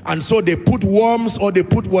 And so they put worms or they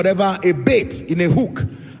put whatever, a bait in a hook,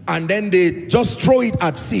 and then they just throw it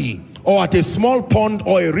at sea or at a small pond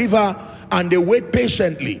or a river, and they wait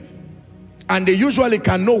patiently. And they usually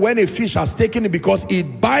can know when a fish has taken it because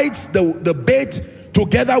it bites the bait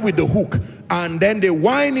together with the hook, and then they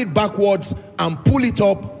wind it backwards and pull it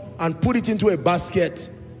up and put it into a basket.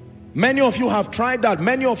 Many of you have tried that.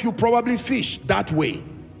 Many of you probably fish that way.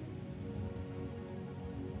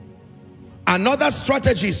 Another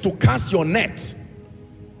strategy is to cast your net.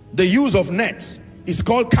 The use of nets is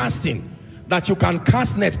called casting. That you can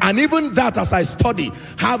cast nets, and even that, as I study,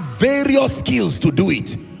 have various skills to do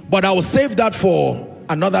it. But I will save that for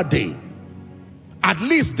another day. At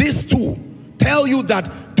least these two tell you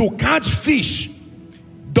that to catch fish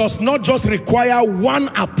does not just require one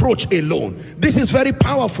approach alone. This is very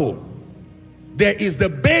powerful. There is the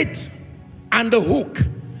bait and the hook,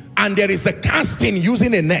 and there is the casting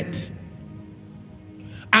using a net.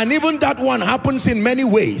 And even that one happens in many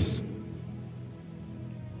ways.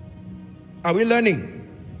 Are we learning?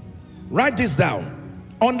 Write this down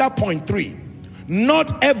under point 3.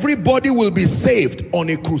 Not everybody will be saved on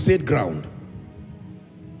a crusade ground.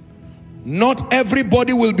 Not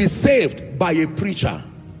everybody will be saved by a preacher.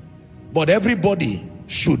 But everybody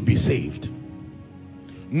should be saved.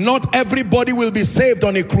 Not everybody will be saved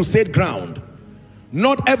on a crusade ground.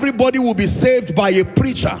 Not everybody will be saved by a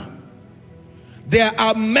preacher. There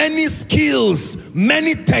are many skills,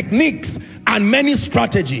 many techniques, and many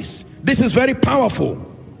strategies. This is very powerful.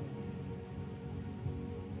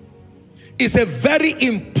 It's a very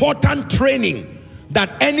important training that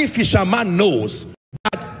any fisherman knows,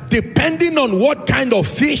 that depending on what kind of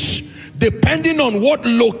fish, depending on what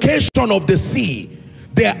location of the sea,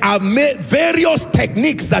 there are various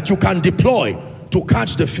techniques that you can deploy to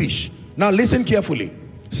catch the fish. Now listen carefully.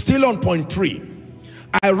 Still on point 3.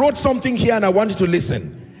 I wrote something here and I want you to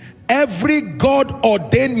listen. Every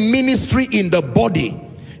God-ordained ministry in the body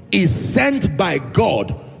is sent by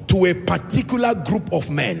God to a particular group of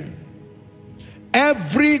men.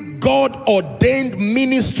 Every God-ordained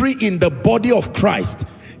ministry in the body of Christ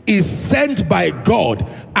is sent by God,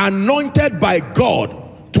 anointed by God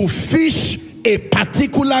to fish a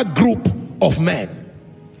particular group of men.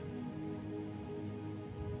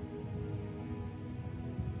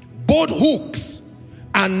 Both hooks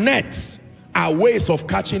and nets are ways of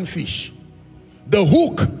catching fish. The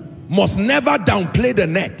hook must never downplay the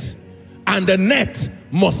net, and the net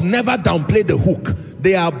must never downplay the hook.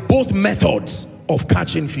 They are both methods of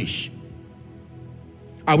catching fish.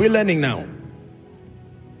 Are we learning now?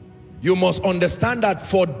 You must understand that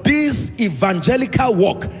for this evangelical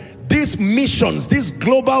work, these missions, these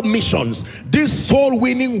global missions, this soul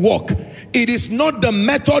winning work, it is not the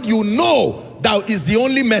method you know that is the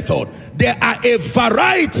only method. There are a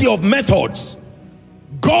variety of methods,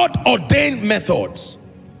 God ordained methods.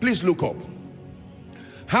 Please look up.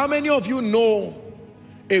 How many of you know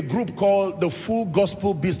a group called the Full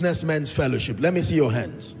Gospel Businessmen's Fellowship. Let me see your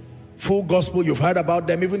hands. Full Gospel, you've heard about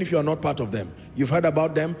them, even if you are not part of them. You've heard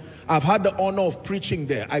about them. I've had the honor of preaching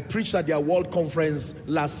there. I preached at their world conference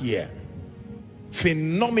last year.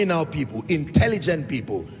 Phenomenal people, intelligent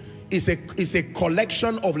people. It's a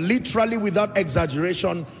collection of, literally without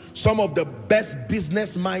exaggeration, some of the best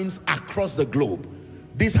business minds across the globe.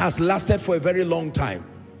 This has lasted for a very long time.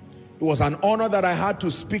 It was an honor that I had to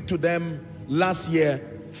speak to them last year.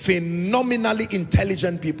 Phenomenally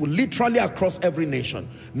intelligent people, literally across every nation.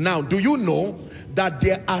 Now, do you know that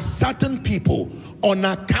there are certain people, on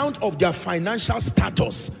account of their financial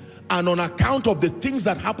status and on account of the things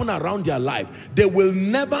that happen around their life, they will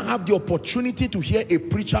never have the opportunity to hear a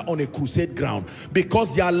preacher on a crusade ground,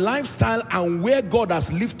 because their lifestyle and where God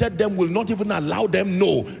has lifted them will not even allow them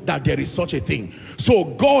know that there is such a thing. So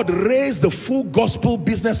God raised the Full Gospel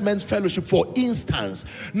Businessmen's Fellowship, for instance.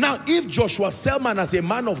 Now, if Joshua Selman, as a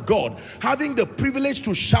man of God, having the privilege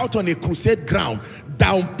to shout on a crusade ground,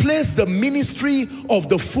 downplays the ministry of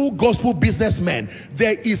the Full Gospel Businessmen,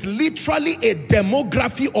 there is literally a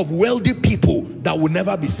demography of wealthy people that will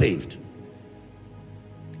never be saved.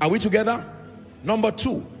 Are we together? Number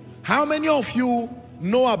two, how many of you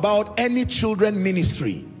know about any children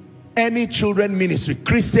ministry? Any children ministry,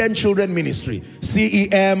 Christian children ministry,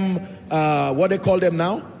 CEM, what they call them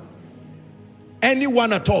now?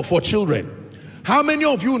 Anyone at all for children. How many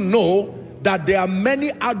of you know that there are many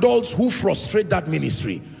adults who frustrate that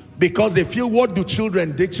ministry because they feel, what do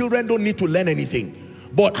children? The children don't need to learn anything.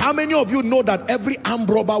 But how many of you know that every armed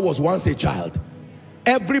robber was once a child?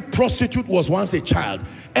 Every prostitute was once a child.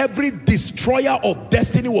 Every destroyer of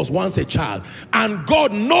destiny was once a child. And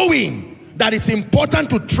God, knowing that it's important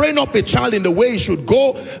to train up a child in the way he should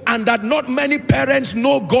go, and that not many parents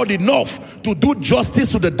know God enough to do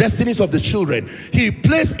justice to the destinies of the children, he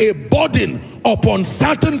placed a burden upon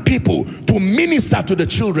certain people to minister to the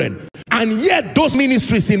children. And yet those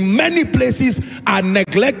ministries in many places are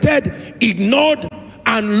neglected, ignored,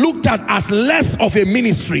 and looked at as less of a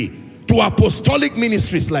ministry to apostolic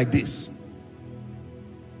ministries like this.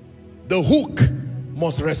 The hook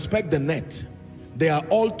must respect the net. They are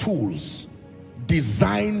all tools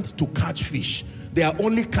designed to catch fish. They are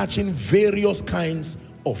only catching various kinds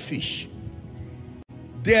of fish.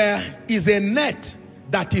 There is a net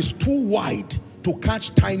that is too wide to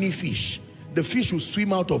catch tiny fish. The fish will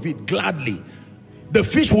swim out of it gladly. The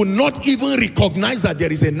fish will not even recognize that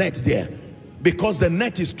there is a net there, because the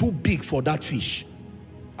net is too big for that fish.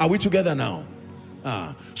 Are we together now?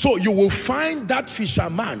 So you will find that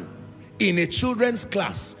fisherman in a children's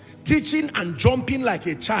class teaching and jumping like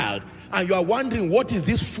a child, and you are wondering, what is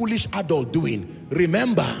this foolish adult doing?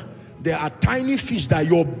 Remember, there are tiny fish that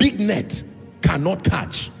your big net cannot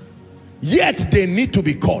catch, yet they need to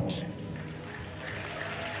be caught.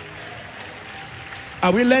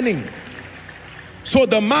 Are we learning? So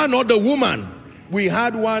the man or the woman, we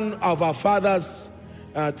had one of our fathers,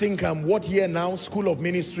 I think what year now, School of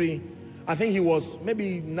Ministry. I think he was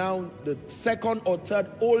maybe now the second or third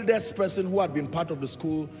oldest person who had been part of the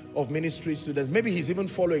School of Ministry students. Maybe he's even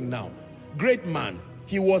following now. Great man.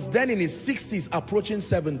 He was then in his 60s, approaching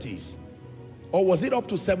 70s. Or was it up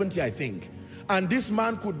to 70, I think. And this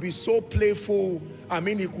man could be so playful. I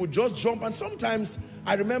mean, he could just jump. And sometimes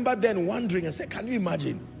I remember then wondering and say, can you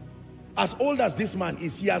imagine? As old as this man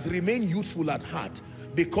is, he has remained youthful at heart,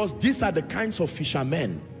 because these are the kinds of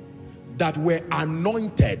fishermen that were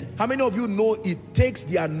anointed. How many of you know it takes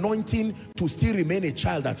the anointing to still remain a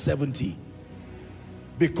child at 70?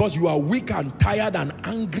 Because you are weak and tired and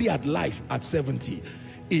angry at life at 70.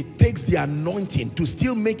 It takes the anointing to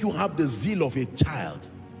still make you have the zeal of a child.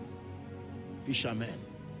 Fishermen.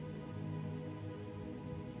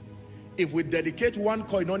 If we dedicate one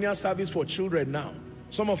koinonia service for children now,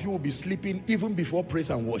 some of you will be sleeping even before praise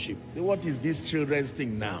and worship. Say, what is this children's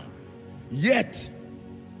thing now? Yet,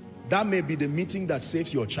 that may be the meeting that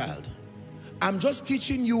saves your child. I'm just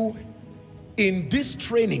teaching you in this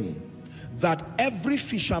training that every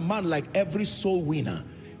fisherman, like every soul winner,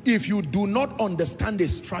 if you do not understand a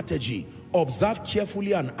strategy, observe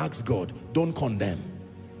carefully and ask God, don't condemn.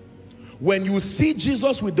 When you see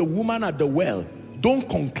Jesus with the woman at the well, don't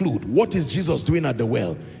conclude, what is Jesus doing at the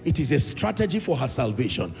well? It is a strategy for her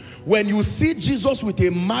salvation. When you see Jesus with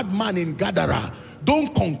a madman in Gadara,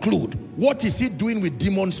 don't conclude, what is he doing with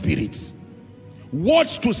demon spirits?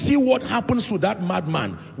 Watch to see what happens to that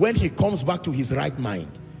madman when he comes back to his right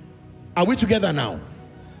mind. Are we together now?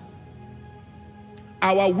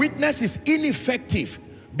 Our witness is ineffective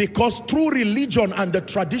because through religion and the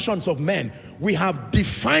traditions of men, we have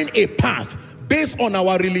defined a path based on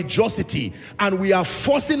our religiosity, and we are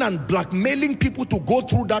forcing and blackmailing people to go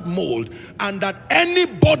through that mold, and that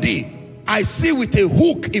anybody I see with a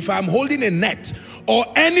hook if I'm holding a net, or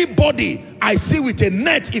anybody I see with a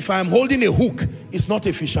net if I'm holding a hook, is not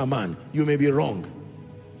a fisherman. You may be wrong.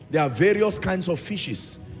 There are various kinds of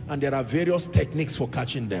fishes, and there are various techniques for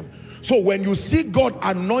catching them. So when you see God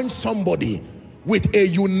anoint somebody with a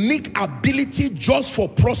unique ability just for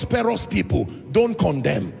prosperous people, don't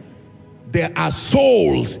condemn. There are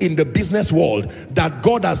souls in the business world that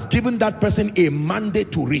God has given that person a mandate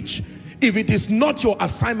to reach. If it is not your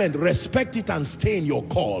assignment, respect it and stay in your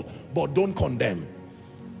call, but don't condemn.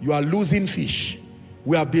 You are losing fish.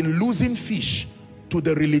 We have been losing fish to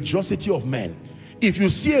the religiosity of men. If you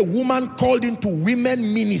see a woman called into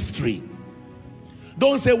women ministry,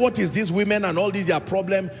 don't say, what is this women and all these their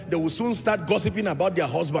problem? They will soon start gossiping about their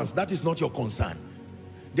husbands. That is not your concern.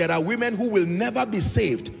 There are women who will never be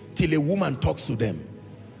saved till a woman talks to them.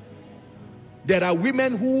 There are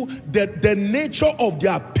women who the nature of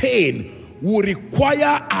their pain will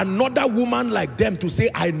require another woman like them to say,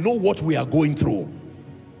 I know what we are going through.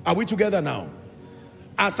 Are we together now?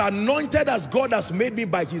 As anointed as God has made me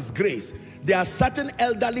by his grace, there are certain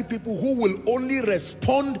elderly people who will only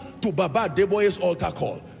respond to Baba Deboye's altar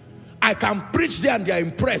call. I can preach there and they are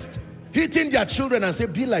impressed, hitting their children and say,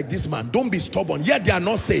 be like this man, don't be stubborn. Yet they are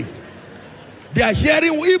not saved. They are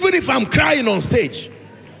hearing, even if I'm crying on stage.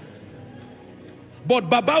 But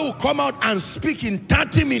Baba will come out and speak in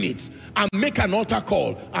 30 minutes and make an altar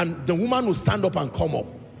call, and the woman will stand up and come up.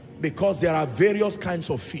 Because there are various kinds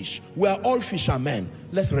of fish. We are all fishermen.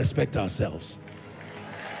 Let's respect ourselves.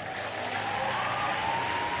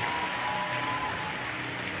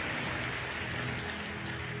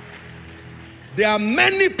 There are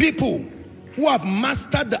many people who have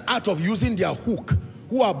mastered the art of using their hook,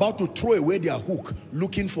 who are about to throw away their hook,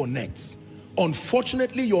 looking for nets.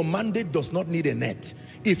 Unfortunately, your mandate does not need a net.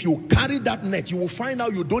 If you carry that net, you will find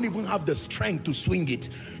out you don't even have the strength to swing it.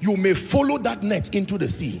 You may follow that net into the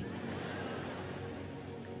sea.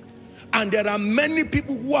 And there are many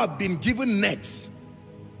people who have been given nets,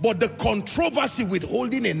 but the controversy with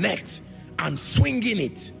holding a net and swinging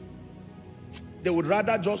it, they would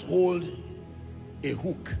rather just hold a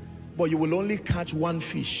hook, but you will only catch one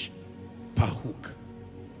fish per hook.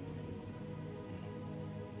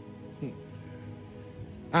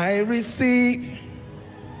 I receive,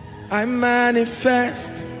 I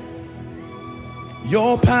manifest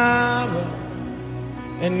your power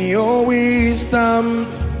and your wisdom,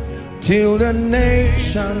 till the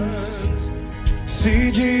nations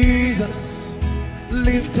see Jesus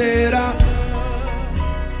lifted up,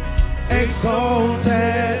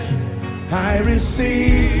 exalted. I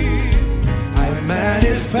receive, I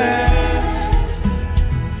manifest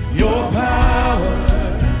your power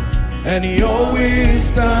and your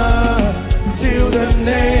wisdom, till the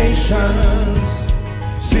nations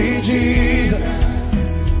see Jesus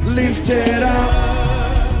lifted up.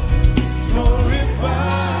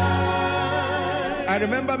 I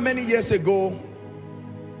remember many years ago,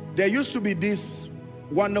 there used to be this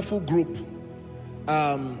wonderful group.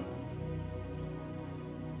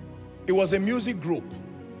 It was a music group,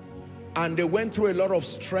 and they went through a lot of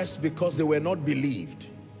stress because they were not believed.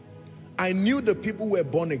 I knew the people were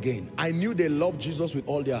born again. I knew they loved Jesus with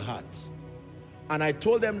all their hearts. And I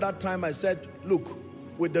told them that time, I said, look,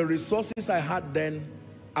 with the resources I had then,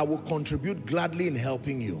 I will contribute gladly in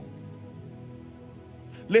helping you.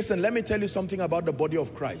 Listen, let me tell you something about the body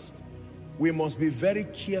of Christ. We must be very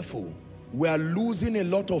careful. We are losing a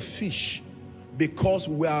lot of fish because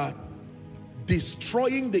we are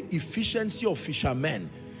destroying the efficiency of fishermen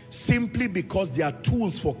simply because their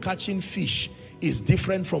tools for catching fish is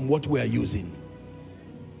different from what we are using.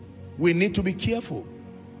 We need to be careful.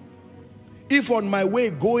 If on my way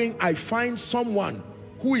going, I find someone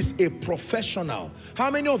who is a professional. How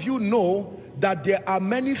many of you know that there are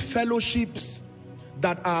many fellowships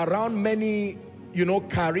that are around many,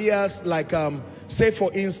 careers, like say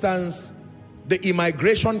for instance, the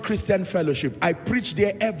Immigration Christian Fellowship. I preach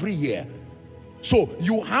there every year. So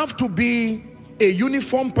you have to be a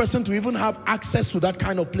uniform person to even have access to that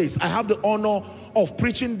kind of place. I have the honor of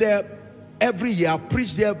preaching there every year. I've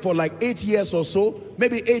preached there for like 8 years or so,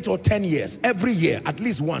 maybe 8 or 10 years. Every year, at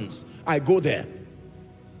least once, I go there.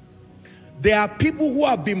 There are people who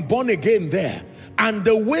have been born again there. And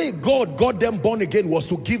the way God got them born again was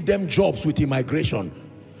to give them jobs with immigration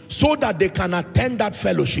so that they can attend that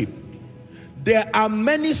fellowship. There are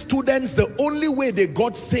many students, the only way they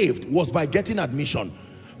got saved was by getting admission,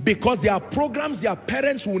 because there are programs their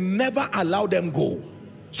parents will never allow them go.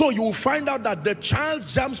 So you will find out that the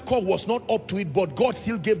child's jam score was not up to it, but God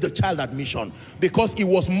still gave the child admission because it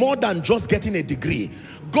was more than just getting a degree.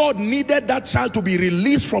 God needed that child to be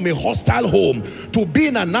released from a hostile home, to be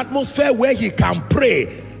in an atmosphere where he can pray.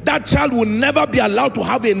 That child will never be allowed to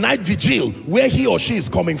have a night vigil where he or she is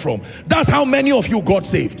coming from. That's how many of you got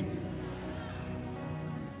saved.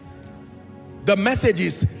 The message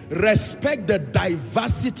is, respect the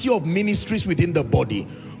diversity of ministries within the body,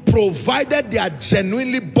 provided they are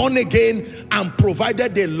genuinely born again and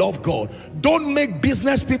provided they love God. Don't make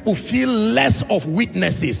business people feel less of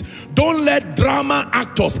witnesses. Don't let drama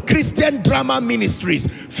actors, Christian drama ministries,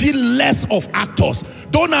 feel less of actors.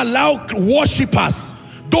 Don't allow worshipers,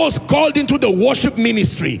 those called into the worship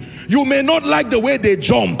ministry, you may not like the way they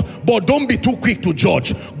jump, but don't be too quick to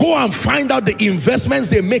judge. Go and find out the investments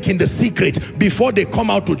they make in the secret before they come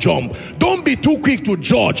out to jump. Don't be too quick to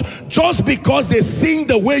judge. Just because they sing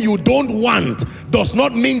the way you don't want does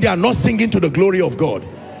not mean they are not singing to the glory of God.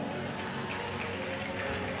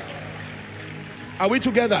 Are we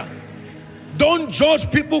together? Don't judge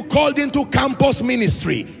people called into campus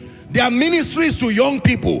ministry. Their ministries to young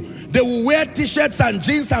people. They will wear t-shirts and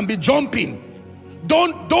jeans and be jumping.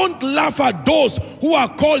 Don't laugh at those who are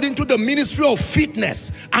called into the ministry of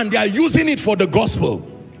fitness and they are using it for the gospel.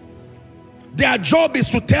 Their job is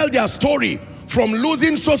to tell their story from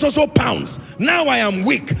losing so pounds. Now I am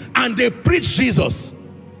weak, and they preach Jesus.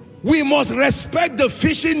 We must respect the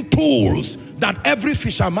fishing tools that every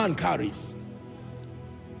fisherman carries.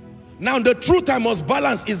 Now the truth I must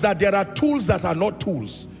balance is that there are tools that are not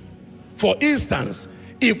tools. For instance,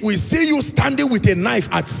 if we see you standing with a knife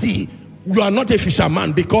at sea, you are not a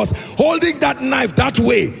fisherman, because holding that knife that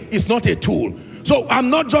way is not a tool. So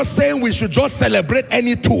I'm not just saying we should just celebrate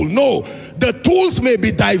any tool. No, the tools may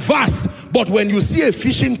be diverse, but when you see a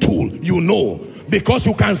fishing tool, you know, because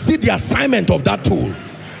you can see the assignment of that tool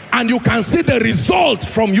and you can see the result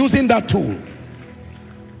from using that tool.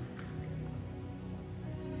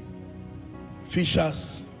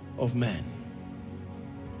 Fishers of men.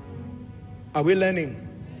 Are we learning?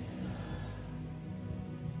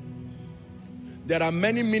 There are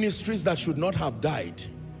many ministries that should not have died.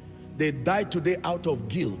 They died today out of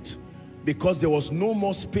guilt because there was no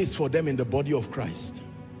more space for them in the body of Christ.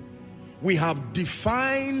 We have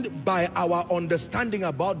defined by our understanding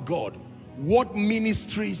about God what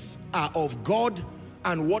ministries are of God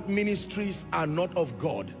and what ministries are not of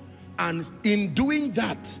God. And in doing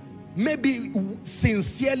that, maybe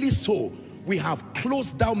sincerely so, we have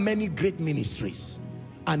closed down many great ministries,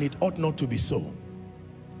 and it ought not to be so.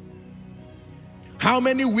 How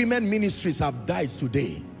many women ministries have died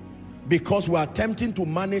today because we are attempting to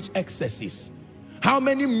manage excesses? How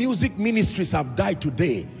many music ministries have died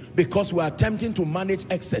today because we are attempting to manage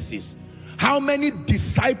excesses? How many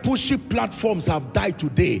discipleship platforms have died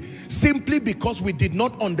today simply because we did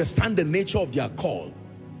not understand the nature of their call?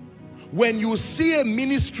 When you see a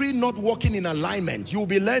ministry not working in alignment, you'll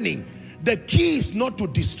be learning the key is not to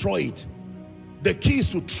destroy it. The key is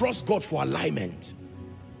to trust God for alignment.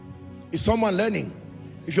 Is someone learning?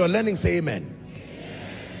 If you're learning, say amen.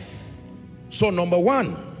 So number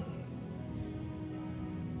one,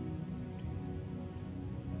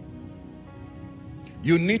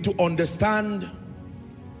 you need to understand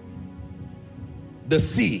the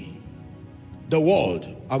sea, the world.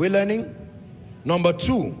 Are we learning? Number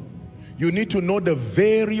two, you need to know the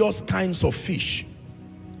various kinds of fish.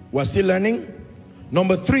 We're still learning.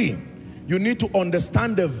 Number three, you need to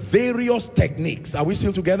understand the various techniques. Are we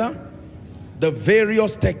still together? The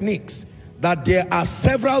various techniques. That there are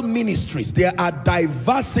several ministries. There are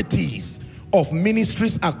diversities of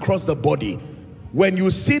ministries across the body. When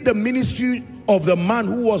you see the ministry of the man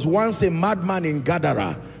who was once a madman in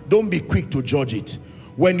Gadara, don't be quick to judge it.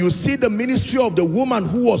 When you see the ministry of the woman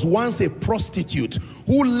who was once a prostitute,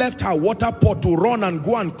 who left her water pot to run and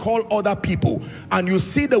go and call other people, and you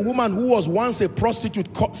see the woman who was once a prostitute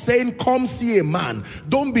saying, come see a man,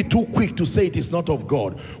 don't be too quick to say it is not of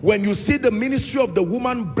God. When you see the ministry of the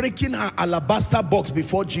woman breaking her alabaster box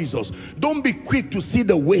before Jesus, don't be quick to see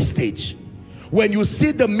the wastage. When you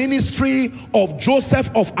see the ministry of Joseph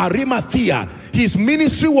of Arimathea, his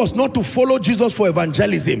ministry was not to follow Jesus for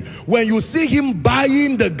evangelism. When you see him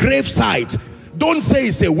buying the gravesite, don't say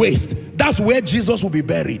it's a waste. That's where Jesus will be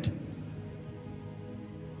buried.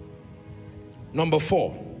 Number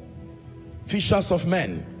four, fishers of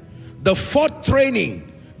men. The fourth training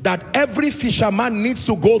that every fisherman needs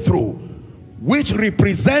to go through, which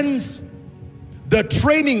represents the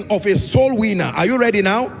training of a soul winner. Are you ready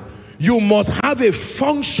now? You must have a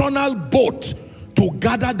functional boat to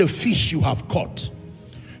gather the fish you have caught.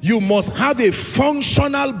 You must have a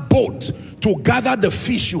functional boat to gather the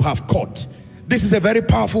fish you have caught. This is a very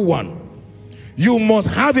powerful one. You must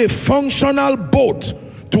have a functional boat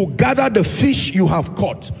to gather the fish you have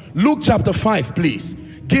caught. Luke chapter 5, please.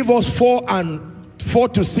 Give us 4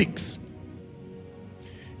 to 6.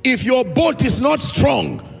 If your boat is not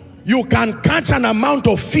strong, you can catch an amount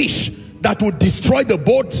of fish that would destroy the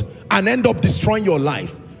boat and end up destroying your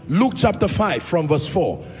life. Luke chapter 5 from verse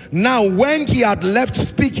 4. Now when he had left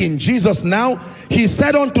speaking, Jesus now, he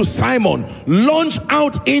said unto Simon, launch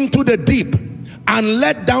out into the deep and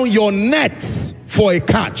let down your nets for a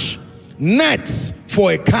catch. Nets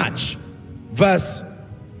for a catch. Verse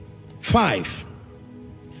 5.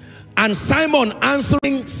 And Simon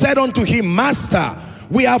answering said unto him, Master,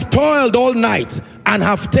 we have toiled all night and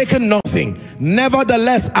have taken nothing.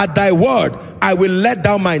 Nevertheless, at thy word, I will let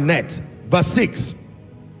down my net. Verse 6.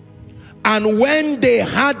 And when they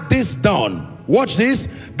had this done, watch this,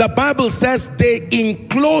 the Bible says they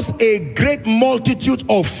enclosed a great multitude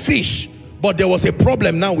of fish. But there was a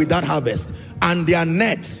problem now with that harvest, and their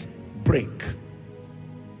nets break.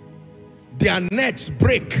 Their nets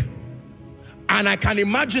break. And I can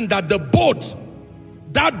imagine that the boat,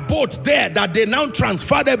 that boat there that they now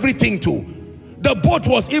transferred everything to, the boat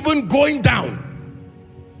was even going down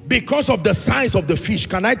because of the size of the fish.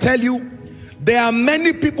 Can I tell you, there are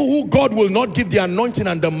many people who God will not give the anointing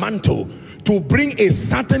and the mantle to bring a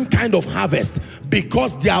certain kind of harvest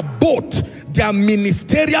because their boat, their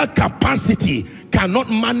ministerial capacity cannot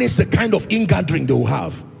manage the kind of ingathering they will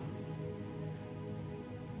have.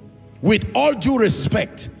 With all due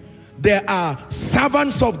respect, there are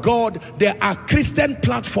servants of God, there are Christian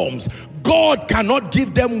platforms. God cannot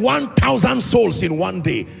give them 1,000 souls in one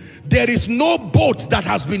day. There is no boat that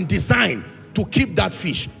has been designed to keep that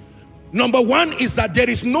fish. Number one is that there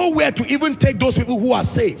is nowhere to even take those people who are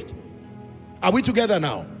saved. Are we together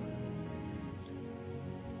now?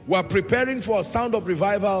 We're preparing for a sound of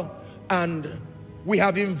revival, and we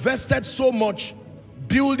have invested so much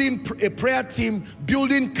building a prayer team,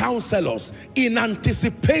 building counselors in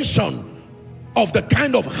anticipation of the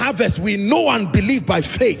kind of harvest we know and believe by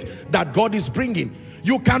faith that God is bringing.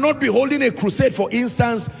 You cannot be holding a crusade, for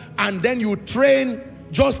instance, and then you train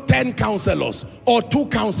just 10 counselors or 2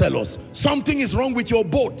 counselors. Something is wrong with your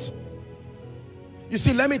boat. You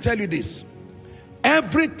see, let me tell you this.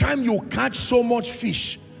 Every time you catch so much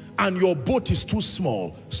fish and your boat is too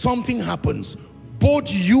small, something happens.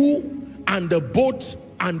 Both you and the boat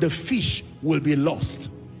and the fish will be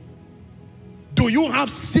lost. Do you have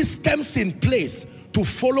systems in place to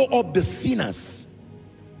follow up the sinners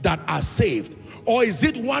that are saved? Or is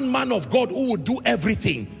it one man of God who will do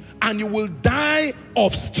everything and you will die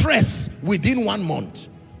of stress within 1 month?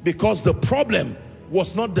 Because the problem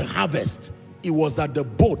was not the harvest, it was that the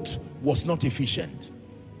boat was not efficient.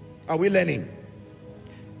 Are we learning?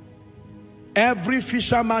 Every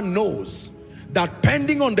fisherman knows that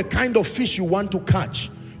depending on the kind of fish you want to catch,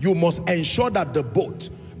 you must ensure that the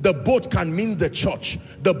boat can mean the church,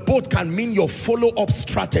 the boat can mean your follow-up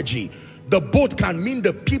strategy, the boat can mean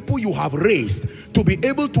the people you have raised to be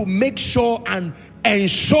able to make sure and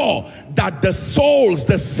ensure that the souls,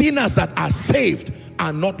 the sinners that are saved,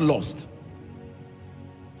 are not lost.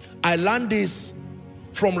 I learned this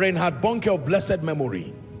from Reinhard Bonnke of blessed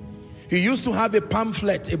memory. He used to have a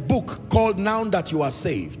pamphlet, a book called Now That You Are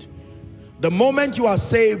Saved. The moment you are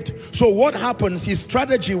saved, so what happens, his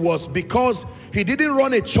strategy was, because he didn't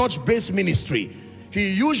run a church-based ministry,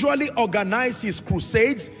 he usually organized his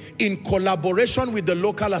crusades in collaboration with the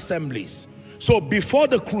local assemblies. So before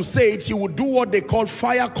the crusades, he would do what they call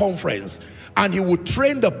fire conference, and he would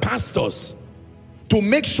train the pastors to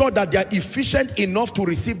make sure that they are efficient enough to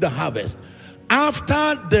receive the harvest.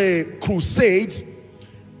 After the crusades,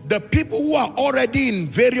 the people who are already in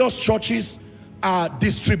various churches are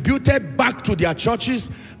distributed back to their churches,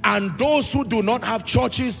 and those who do not have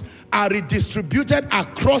churches are redistributed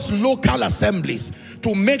across local assemblies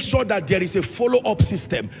to make sure that there is a follow-up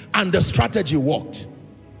system, and the strategy worked.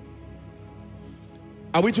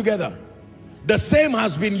 Are we together? The same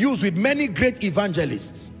has been used with many great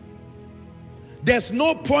evangelists. There's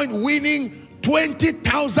no point winning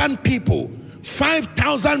 20,000 people,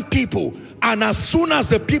 5,000 people, and as soon as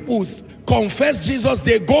the people confess Jesus,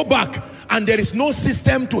 they go back and there is no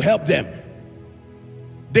system to help them.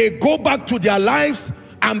 They go back to their lives,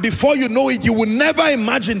 and before you know it, you will never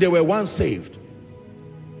imagine they were once saved.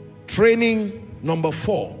 Training number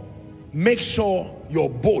 4, make sure your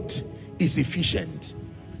boat is efficient.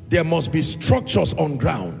 There must be structures on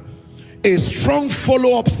ground, a strong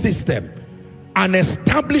follow-up system, an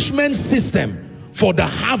establishment system for the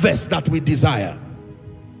harvest that we desire.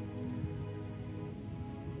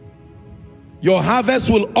 Your harvest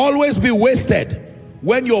will always be wasted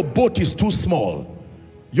when your boat is too small.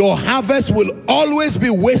 Your harvest will always be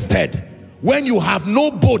wasted when you have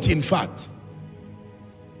no boat, in fact.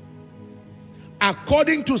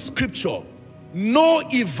 According to scripture, no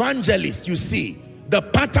evangelist, you see, the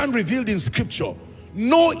pattern revealed in scripture,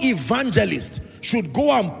 no evangelist should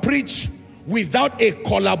go and preach without a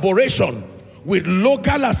collaboration with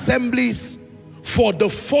local assemblies for the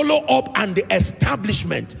follow-up and the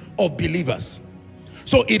establishment of believers.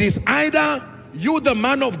 So it is either you, the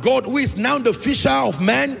man of God, who is now the fisher of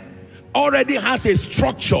men, already has a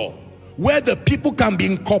structure where the people can be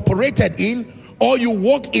incorporated in, or you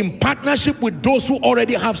work in partnership with those who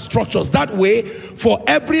already have structures. That way, for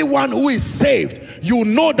everyone who is saved, you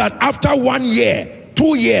know that after 1 year,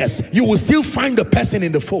 2 years, you will still find the person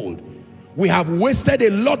in the fold. We have wasted a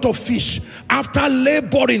lot of fish after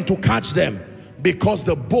laboring to catch them because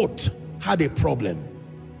the boat had a problem.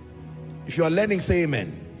 If you are learning, say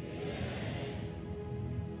amen.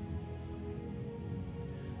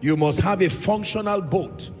 You must have a functional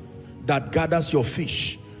boat that gathers your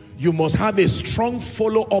fish. You must have a strong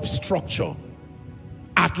follow-up structure.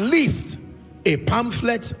 At least a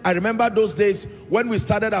pamphlet. I remember those days when we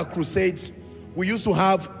started our crusades, we used to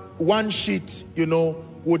have one sheet, you know,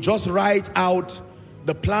 we'll just write out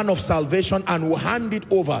the plan of salvation and we'll hand it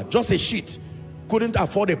over, just a sheet. Couldn't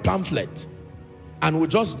afford a pamphlet. And we'll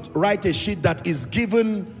just write a sheet that is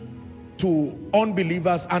given to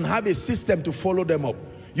unbelievers and have a system to follow them up.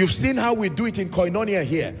 You've seen how we do it in Koinonia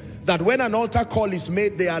here, that when an altar call is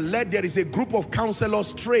made, they are led, there is a group of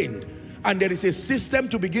counselors trained, and there is a system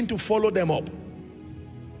to begin to follow them up.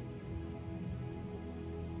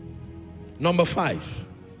 Number 5,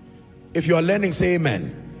 if you are learning, say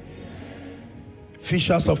amen.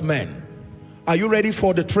 Fishers of men. Are you ready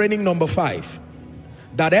for the training number 5?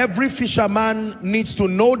 That every fisherman needs to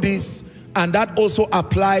know this, and that also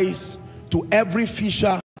applies to every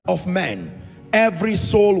fisher of men, every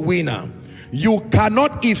soul winner. You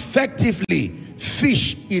cannot effectively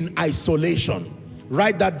fish in isolation.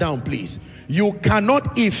 Write that down, please. You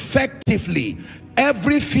cannot effectively.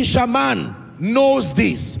 Every fisherman knows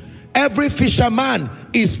this. Every fisherman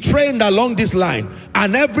is trained along this line,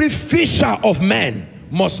 and every fisher of men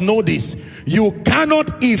must know this. You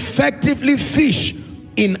cannot effectively fish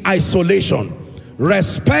in isolation.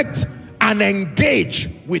 Respect and engage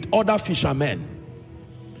with other fishermen.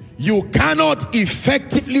 You cannot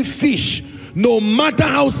effectively fish, no matter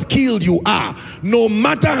how skilled you are, no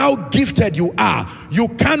matter how gifted you are. You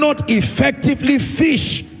cannot effectively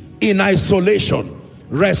fish in isolation.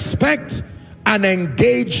 Respect and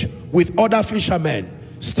engage with other fishermen.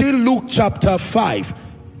 Still Luke chapter 5.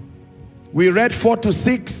 We read 4 to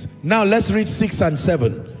 6. Now let's read 6 and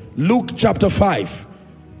 7. Luke chapter 5,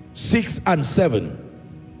 6 and 7.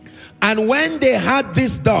 And when they had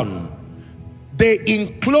this done, they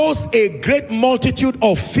enclosed a great multitude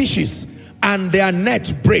of fishes, and their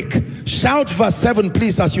net brake. Shout verse 7,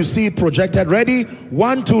 please, as you see it projected. Ready?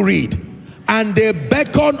 1, 2, read. And they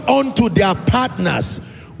beckoned unto their partners,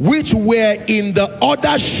 which were in the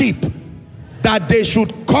other ship, that they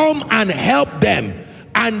should come and help them.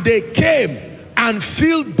 And they came and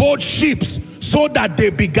filled both ships, so that they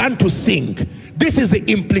began to sink. This is the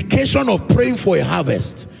implication of praying for a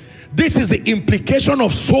harvest. This is the implication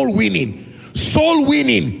of soul winning. Soul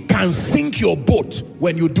winning can sink your boat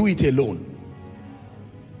when you do it alone.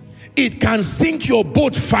 It can sink your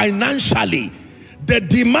boat financially. The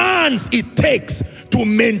demands it takes to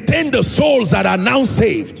maintain the souls that are now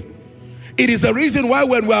saved. It is the reason why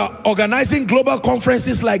when we are organizing global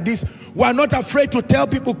conferences like this, we are not afraid to tell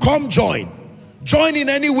people, come join. Join in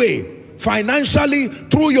any way, financially,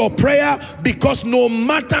 through your prayer, because no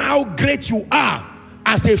matter how great you are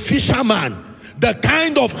as a fisherman, the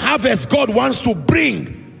kind of harvest God wants to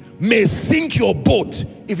bring may sink your boat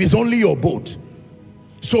if it's only your boat.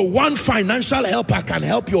 So one financial helper can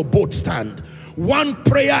help your boat stand. One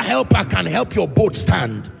prayer helper can help your boat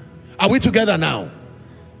stand. Are we together now?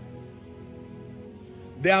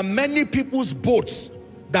 There are many people's boats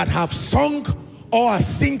that have sunk or are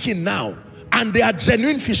sinking now, and they are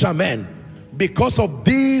genuine fishermen because of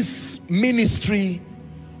this ministry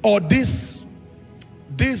or this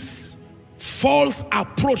false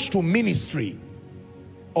approach to ministry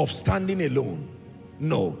of standing alone.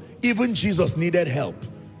 No, even Jesus needed help.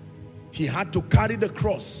 He had to carry the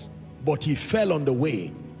cross, but he fell on the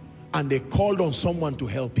way, and they called on someone to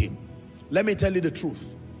help him. Let me tell you the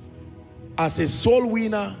truth. As a soul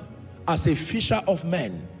winner, as a fisher of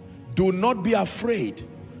men, do not be afraid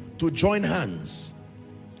to join hands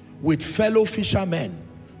with fellow fishermen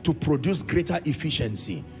to produce greater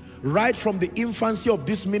efficiency. right from the infancy of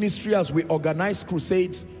this ministry, as we organize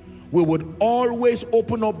crusades, we would always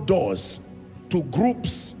open up doors to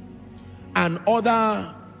groups and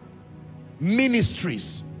other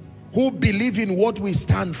ministries who believe in what we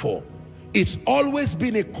stand for. It's always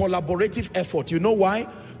been a collaborative effort. You know why?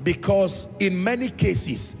 Because in many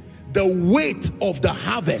cases, the weight of the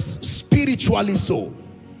harvest, spiritually so,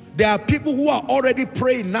 there are people who are already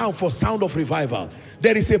praying now for sound of revival.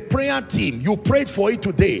 There is a prayer team. You prayed for it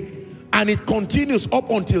today, and it continues up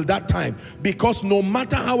until that time, because no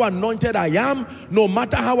matter how anointed I am, no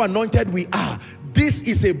matter how anointed we are, this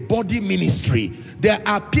is a body ministry. There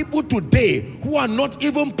are people today who are not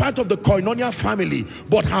even part of the Koinonia family,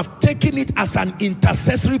 but have taken it as an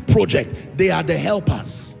intercessory project. They are the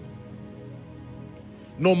helpers.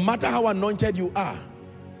 No matter how anointed you are,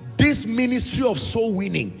 this ministry of soul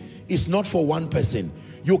winning is not for one person.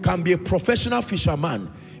 You can be a professional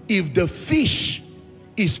fisherman. If the fish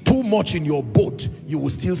is too much in your boat, you will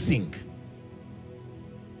still sink.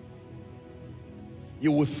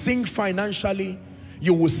 You will sink financially.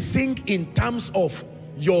 You will sink in terms of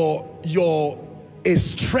a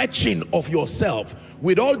stretching of yourself.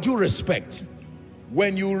 With all due respect,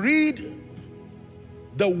 when you read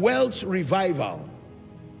the Welsh revival,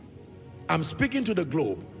 I'm speaking to the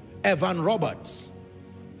globe, Evan Roberts,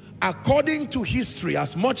 according to history,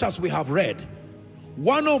 as much as we have read,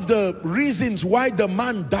 one of the reasons why the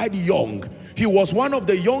man died young, he was one of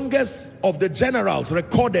the youngest of the generals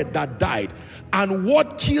recorded that died. And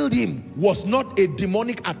what killed him was not a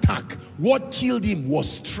demonic attack. What killed him was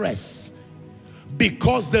stress.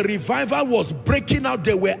 Because the revival was breaking out,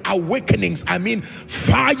 there were awakenings. I mean,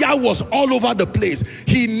 fire was all over the place.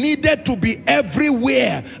 He needed to be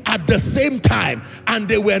everywhere at the same time, and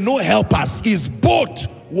there were no helpers. His boat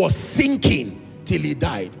was sinking till he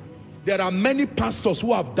died. There are many pastors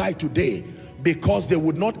who have died today because they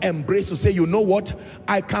would not embrace to say, you know what,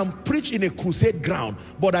 I can preach in a crusade ground,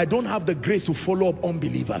 but I don't have the grace to follow up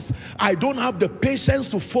unbelievers. I don't have the patience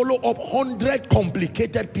to follow up 100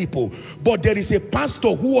 complicated people. But there is a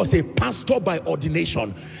pastor who was a pastor by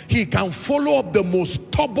ordination. He can follow up the most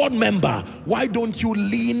stubborn member. Why don't you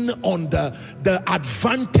lean on the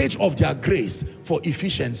advantage of their grace for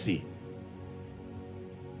efficiency?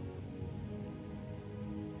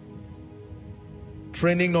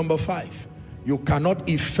 Training number 5. You cannot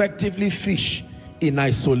effectively fish in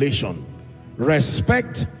isolation.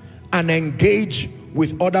 Respect and engage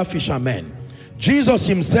with other fishermen. Jesus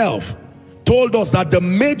himself told us that the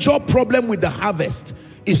major problem with the harvest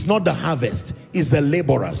is not the harvest, it's the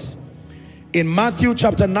laborers. In Matthew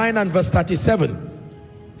chapter 9 and verse 37,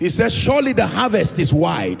 he says, surely the harvest is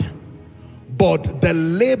wide, but the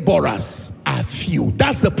laborers are few.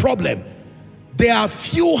 That's the problem. There are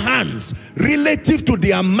few hands relative to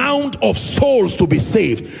the amount of souls to be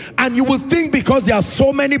saved. And you will think because there are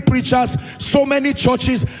so many preachers, so many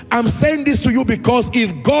churches. I'm saying this to you because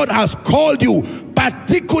if God has called you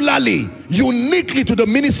particularly, uniquely to the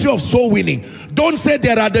ministry of soul winning, don't say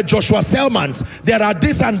there are the Joshua Selmans, there are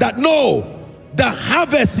this and that. No, the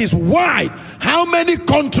harvest is wide. How many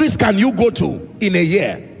countries can you go to in a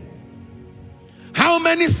year? How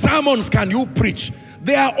many sermons can you preach?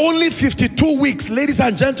 There are only 52 weeks, ladies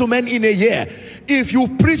and gentlemen, in a year. If you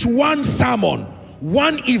preach one sermon,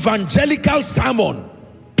 one evangelical sermon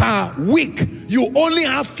per week, you only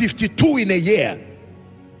have 52 in a year.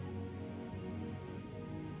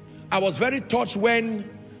 I was very touched when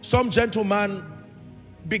some gentleman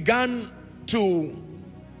began to,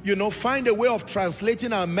 find a way of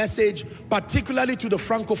translating our message, particularly to the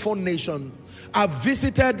Francophone nation. I've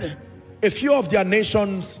visited a few of their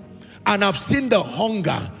nations, and I've seen the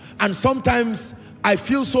hunger, and sometimes I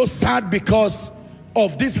feel so sad because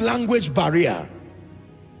of this language barrier.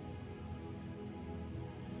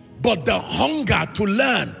 But the hunger to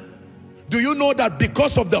learn. Do you know that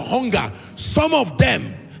because of the hunger, some of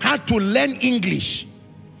them had to learn English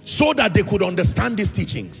so that they could understand these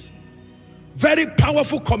teachings? Very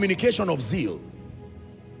powerful communication of zeal.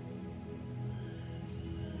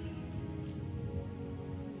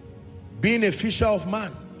 Being a fisher of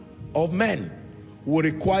men will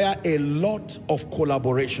require a lot of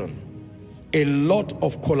collaboration. A lot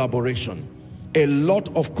of collaboration. A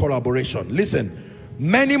lot of collaboration. Listen,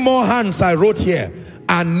 many more hands I wrote here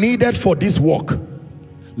are needed for this work.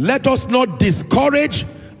 Let us not discourage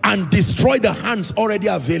and destroy the hands already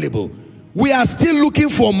available. We are still looking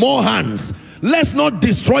for more hands. Let's not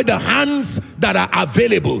destroy the hands that are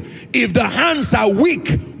available. If the hands are weak,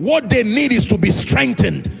 what they need is to be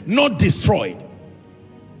strengthened, not destroyed.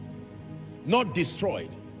 Not destroyed.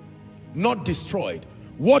 Not destroyed.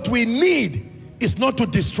 What we need is not to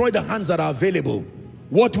destroy the hands that are available,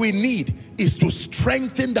 What we need is to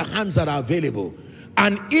strengthen the hands that are available.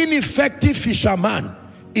 An ineffective fisherman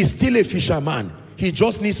is still a fisherman. He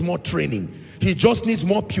just needs more training. He just needs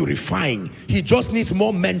more purifying. He just needs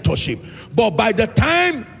more mentorship. But by the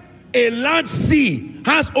time a large sea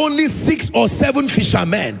has only 6 or 7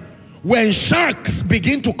 fishermen, when sharks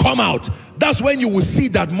begin to come out, that's when you will see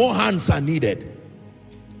that more hands are needed.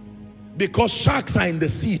 Because sharks are in the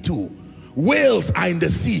sea too. Whales are in the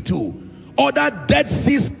sea too. Other dead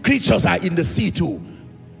sea creatures are in the sea too.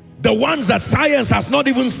 The ones that science has not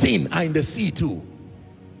even seen are in the sea too.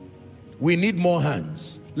 We need more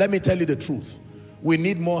hands. Let me tell you the truth. We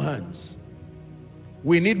need more hands.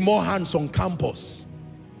 We need more hands on campus.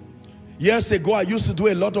 Years ago, I used to do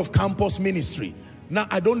a lot of campus ministry. Now,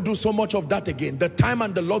 I don't do so much of that again. The time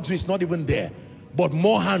and the luxury is not even there. But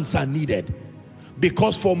more hands are needed.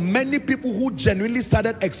 Because for many people who genuinely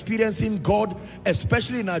started experiencing God,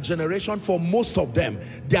 especially in our generation, for most of them,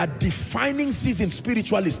 their defining season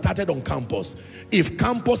spiritually started on campus. If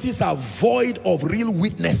campuses are void of real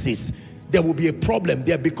witnesses, there will be a problem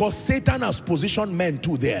there, because Satan has positioned men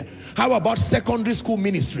too there. How about secondary school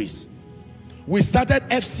ministries? We started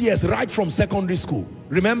FCS right from secondary school.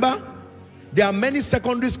 Remember? There are many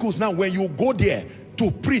secondary schools now. When you go there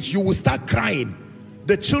to preach, you will start crying.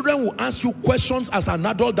 The children will ask you questions as an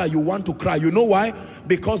adult that you want to cry. You know why?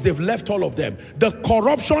 Because they've left all of them. The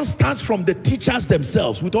corruption starts from the teachers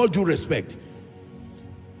themselves, with all due respect.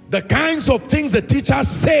 The kinds of things the teachers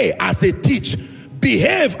say as they teach,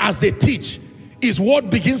 behave as they teach, is what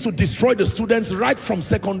begins to destroy the students right from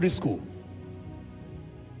secondary school.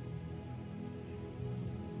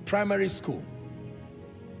 Primary school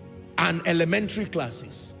and elementary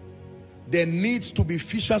classes. There needs to be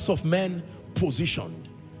fishers of men positioned.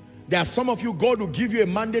 There are some of you, God will give you a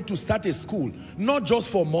mandate to start a school, not just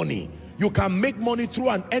for money. You can make money through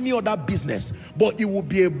any other business, but it will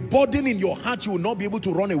be a burden in your heart you will not be able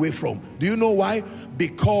to run away from. Do you know why?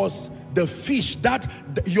 Because the fish,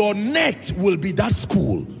 your net will be that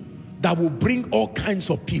school that will bring all kinds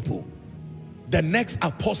of people. The next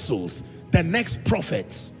apostles, the next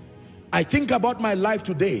prophets. I think about my life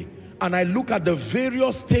today, and I look at the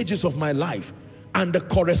various stages of my life and the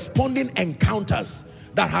corresponding encounters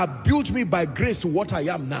that have built me by grace to what I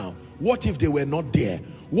am now. What if they were not there?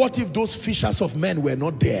 What if those fishers of men were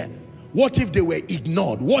not there? What if they were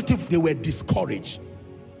ignored? What if they were discouraged?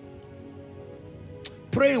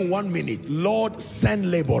 Pray in 1 minute. Lord,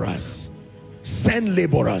 send laborers. Send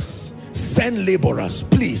laborers. Send laborers.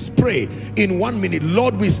 Please pray in 1 minute.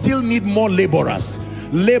 Lord, we still need more laborers.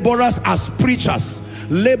 Laborers as preachers.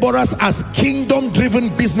 Laborers as kingdom-driven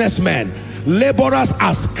businessmen. Laborers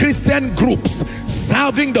as Christian groups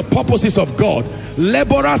serving the purposes of God.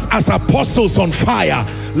 Laborers as apostles on fire.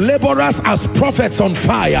 Laborers as prophets on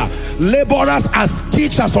fire. Laborers as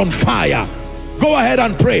teachers on fire. Go ahead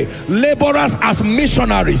and pray. Laborers as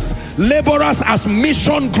missionaries. Laborers as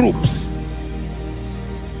mission groups.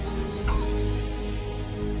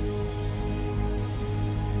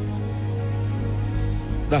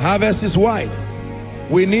 The harvest is wide.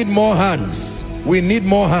 We need more hands. We need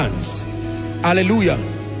more hands. Hallelujah.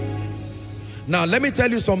 Now let me tell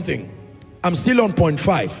you something. I'm still on point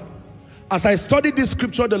 5. As I studied this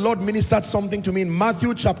scripture, the Lord ministered something to me in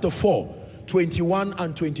Matthew chapter 4, 21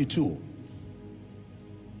 and 22.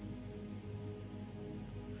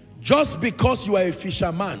 Just because you are a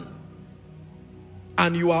fisherman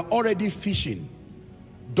and you are already fishing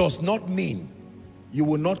does not mean you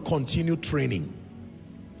will not continue training.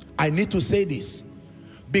 I need to say this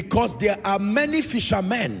because there are many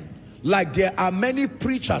fishermen, like there are many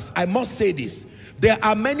preachers. I must say this. There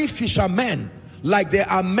are many fishermen, like there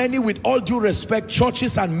are many, with all due respect,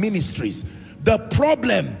 churches and ministries. The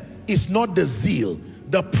problem is not the zeal.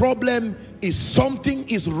 The problem is something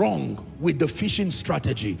is wrong with the fishing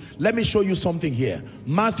strategy. Let me show you something here.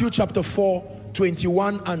 Matthew chapter 4,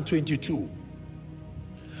 21 and 22.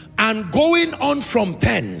 And going on from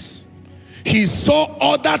thence, he saw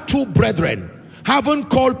other 2 brethren, having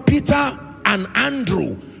called Peter and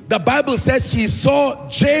Andrew. The Bible says he saw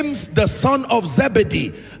James the son of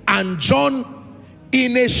Zebedee and John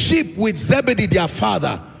in a ship with Zebedee their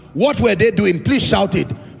father. What were they doing? Please shout it.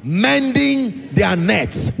 Mending their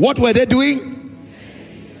nets. What were they doing?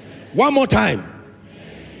 One more time.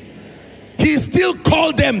 He still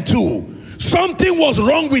called them too. Something was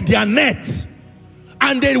wrong with their nets,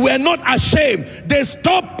 and they were not ashamed. They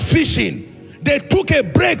stopped fishing. They took a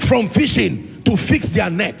break from fishing to fix their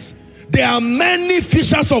nets. There are many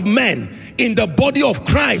fishers of men in the body of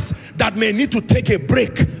Christ that may need to take a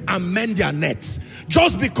break and mend their nets.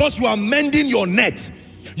 Just because you are mending your net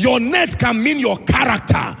can mean your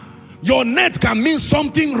character Your net can mean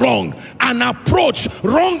something wrong, an approach,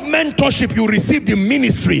 wrong mentorship you received in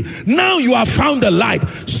ministry. Now you have found the light.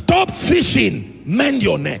 Stop fishing. Mend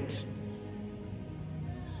your net.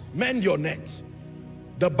 Mend your net.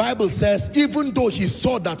 The Bible says, even though he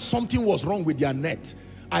saw that something was wrong with their net,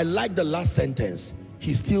 I like the last sentence,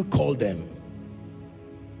 he still called them.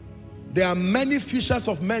 There are many fishers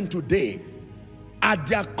of men today, at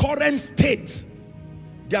their current state,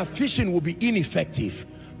 their fishing will be ineffective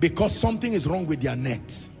because something is wrong with their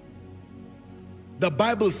net. The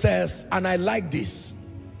Bible says, and I like this,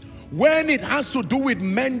 when it has to do with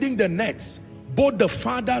mending the nets, both the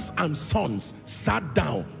fathers and sons sat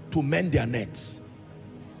down to mend their nets.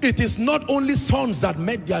 It is not only sons that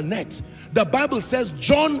mend their nets. The Bible says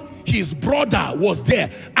John, his brother, was there,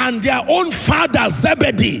 and their own father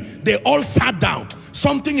Zebedee, they all sat down.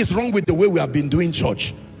 Something is wrong with the way we have been doing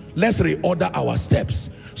church. Let's reorder our steps.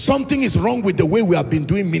 Something is wrong with the way we have been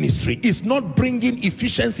doing ministry. It's not bringing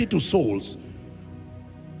efficiency to souls.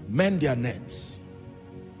 Mend their nets.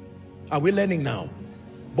 Are we learning now?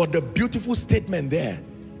 But the beautiful statement there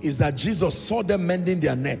is that Jesus saw them mending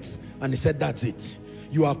their nets and he said, that's it.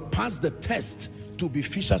 You have passed the test to be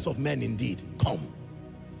fishers of men indeed. Come.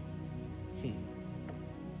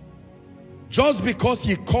 Just because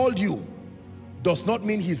he called you does not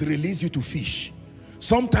mean he's released you to fish.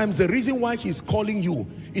 Sometimes the reason why he's calling you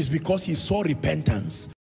is because he saw repentance,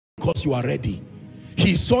 because you are ready.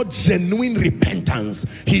 He saw genuine repentance.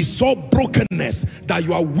 He saw brokenness, that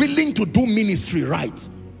you are willing to do ministry right.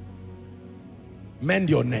 Mend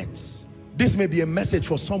your nets. This may be a message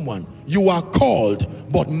for someone. You are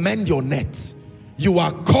called, but mend your nets. You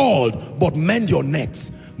are called, but mend your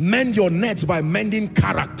nets. Mend your nets by mending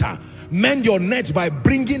character. Mend your nets by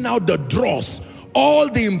bringing out the dross, all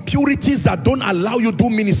the impurities that don't allow you to do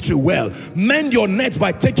ministry well. Mend your nets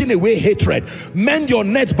by taking away hatred. Mend your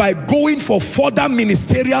nets by going for further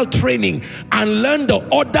ministerial training and learn the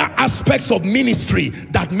other aspects of ministry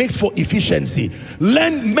that makes for efficiency.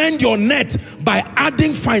 Mend your net by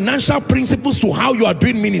adding financial principles to how you are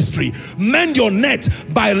doing ministry. Mend your net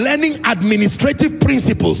by learning administrative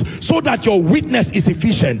principles so that your witness is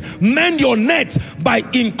efficient. Mend your net by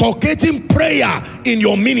inculcating prayer in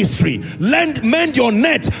your ministry. Mend your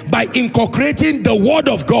net by inculcating the word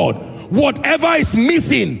of God. Whatever is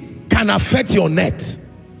missing can affect your net.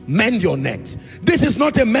 Mend your net. This is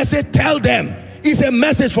not a message, tell them. It's a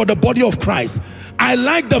message for the body of Christ. I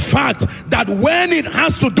like the fact that when it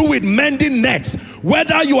has to do with mending nets,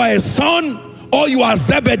 whether you are a son or you are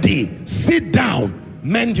Zebedee, sit down,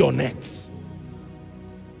 mend your nets.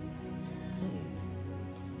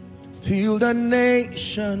 Till the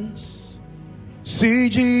nations see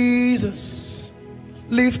Jesus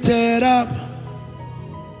lifted up,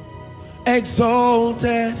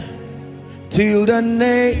 exalted, till the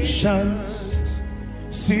nations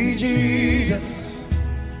see Jesus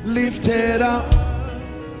lifted up.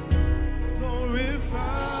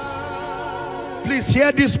 Please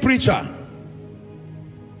hear this preacher.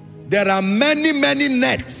 There are many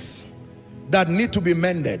nets that need to be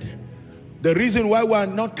mended. The reason why we are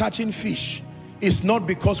not catching fish is not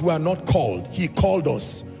because we are not called. He called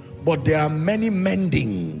us. But there are many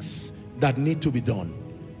mendings that need to be done.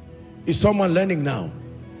 Is someone learning now?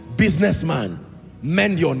 Businessman,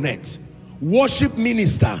 mend your net. Worship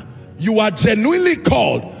minister, you are genuinely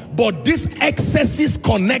called, but these excesses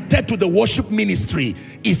connected to the worship ministry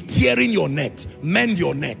is tearing your net. Mend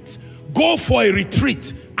your net. Go for a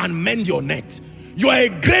retreat and mend your net. You are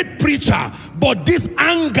a great preacher, but this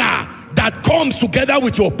anger that comes together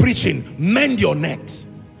with your preaching, mend your net.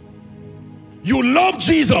 You love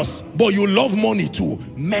Jesus, but you love money too.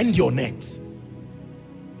 Mend your net.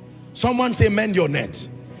 Someone say, mend your net.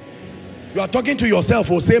 You are talking to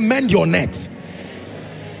yourself, or say, mend your net.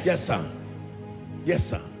 Yes, sir. Yes,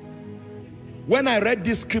 sir. When I read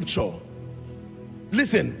this scripture,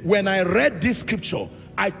 listen, when I read this scripture,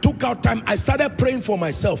 I took out time. I started praying for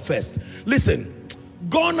myself first. Listen,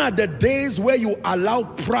 gone are the days where you allow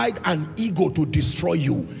pride and ego to destroy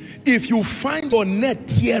you. If you find your net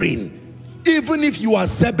tearing, even if you are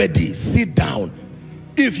Zebedee, sit down.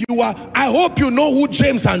 If you are, I hope you know who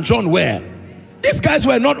James and John were. These guys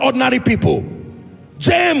were not ordinary people.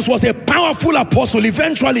 James was a powerful apostle.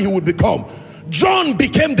 Eventually he would become. John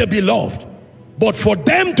became the beloved. But for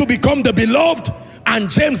them to become the beloved and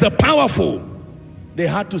James the powerful, they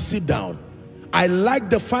had to sit down. I like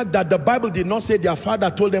the fact that the Bible did not say their father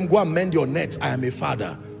told them, go and mend your nets. I am a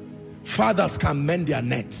father. Fathers can mend their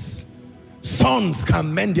nets. Sons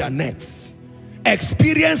can mend their nets.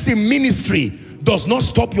 Experience in ministry does not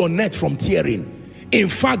stop your net from tearing. In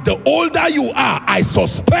fact, the older you are, I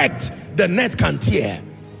suspect the net can tear.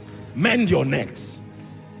 Mend your nets.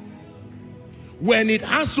 When it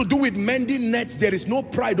has to do with mending nets, there is no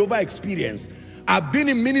pride over experience. I've been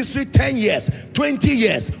in ministry 10 years, 20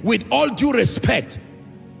 years, with all due respect.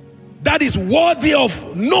 That is worthy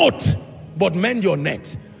of note, but mend your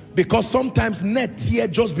net. Because sometimes nets tear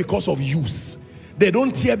just because of use. They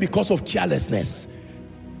don't tear because of carelessness.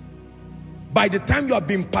 By the time you have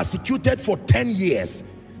been persecuted for 10 years,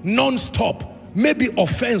 non-stop, maybe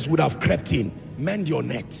offense would have crept in. Mend your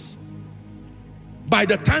nets. By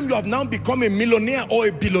the time you have now become a millionaire or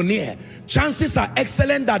a billionaire, chances are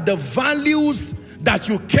excellent that the values that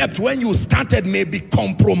you kept when you started may be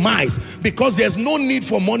compromised because there's no need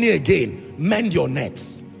for money again. Mend your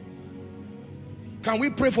nets. Can we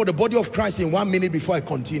pray for the body of Christ in 1 minute before I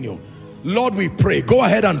continue? Lord, we pray. Go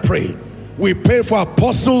ahead and pray. We pray for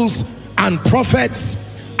apostles and prophets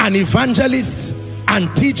and evangelists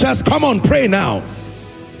and teachers. Come on, pray now.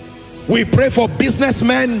 We pray for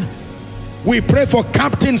businessmen. We pray for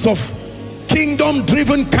captains of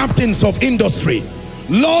kingdom-driven captains of industry.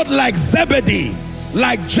 Lord, like Zebedee,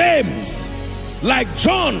 like James, like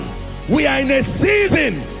John, we are in a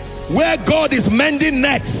season where God is mending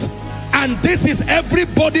nets, and this is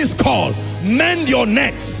everybody's call. Mend your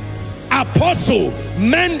nets. Apostle,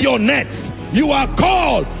 mend your nets. You are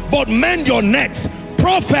called, but mend your nets.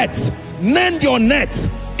 Prophets, mend your nets.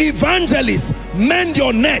 Evangelists, mend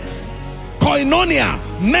your nets. Koinonia,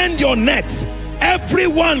 mend your nets.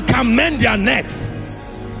 Everyone can mend their nets.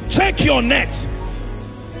 Check your net.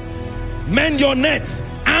 Mend your nets.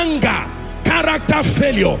 Anger, character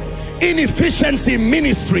failure, inefficiency in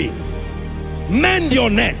ministry. Mend your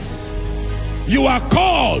nets. You are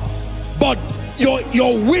called, but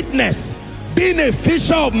your witness, being a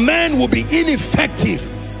fisher of men, will be ineffective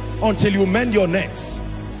until you mend your nets.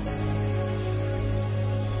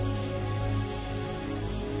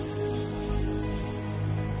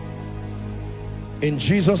 In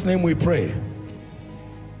Jesus' name we pray.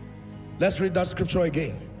 Let's read that scripture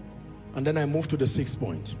again. And then I move to the 6th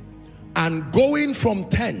point. And going from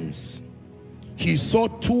thence, he saw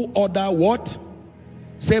 2 other what?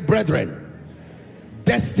 Say brethren.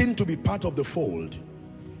 Destined to be part of the fold.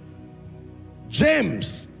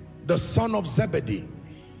 James, the son of Zebedee,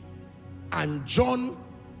 and John,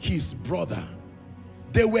 his brother.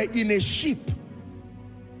 They were in a ship.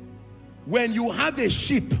 When you have a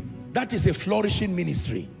ship, that is a flourishing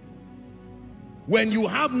ministry. When you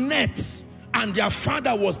have nets, and their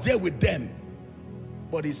father was there with them,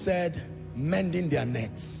 but he said, mending their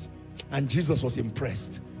nets. And Jesus was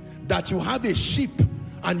impressed that you have a ship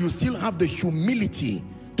and you still have the humility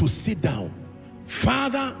to sit down.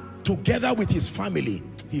 Father, together with his family,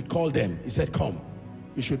 he called them. He said, come,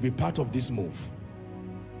 you should be part of this move.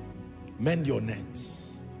 Mend your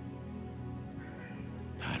nets.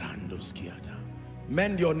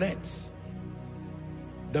 Mend your nets.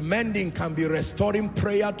 The mending can be restoring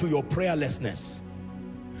prayer to your prayerlessness.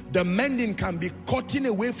 The mending can be cutting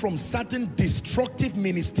away from certain destructive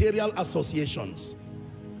ministerial associations.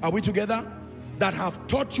 Are we together? That have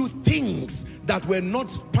taught you things that were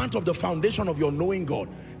not part of the foundation of your knowing God.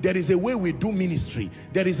 There is a way we do ministry.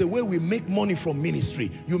 There is a way we make money from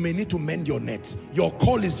ministry. You may need to mend your net. Your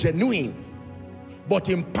call is genuine. But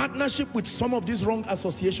in partnership with some of these wrong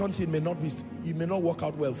associations, it may not work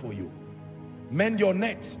out well for you. Mend your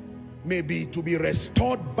net may be to be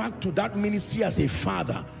restored back to that ministry as a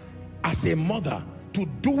father, as a mother, to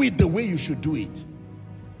do it the way you should do it.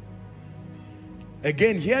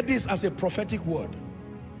 Again, hear this as a prophetic word.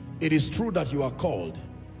 It is true that you are called,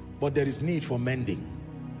 but there is need for mending.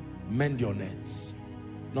 Mend your nets.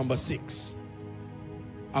 Number 6.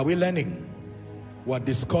 Are we learning? We're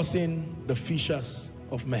discussing the fishers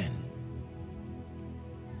of men.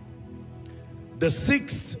 The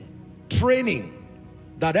 6th training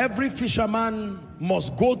that every fisherman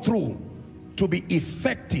must go through to be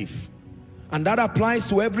effective, and that applies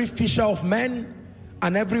to every fisher of men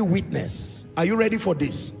and every witness. Are you ready for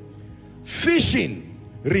this? Fishing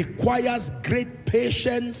requires great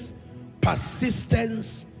patience,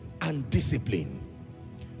 persistence, and discipline.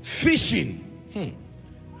 Fishing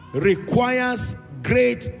requires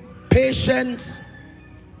great patience,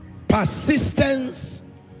 persistence,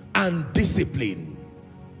 and discipline.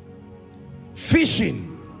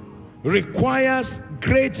 Fishing requires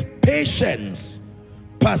great patience,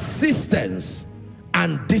 persistence,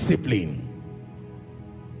 and discipline.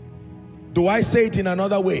 Do I say it in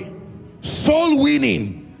another way? Soul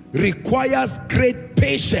winning requires great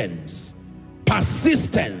patience,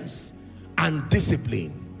 persistence, and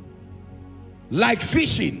discipline. Like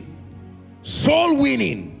fishing, soul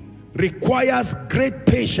winning requires great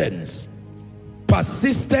patience,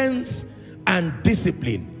 persistence, and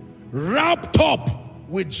discipline. wrapped up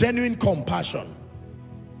with genuine compassion.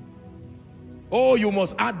 Oh, you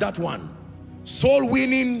must add that one. Soul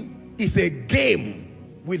winning is a game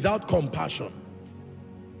without compassion.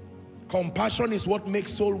 Compassion is what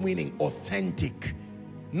makes soul winning authentic,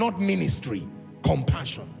 not ministry.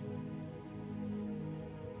 Compassion.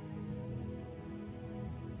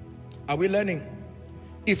 Are we learning?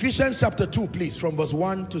 Ephesians chapter 2, please, from verse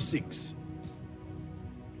 1 to 6.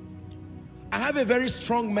 I have a very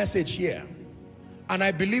strong message here, and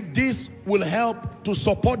I believe this will help to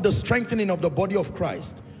support the strengthening of the body of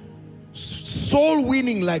Christ. Soul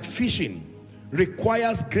winning, like fishing,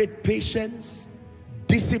 requires great patience,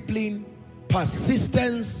 discipline,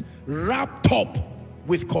 persistence, wrapped up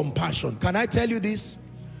with compassion. Can I tell you this?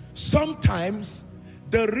 Sometimes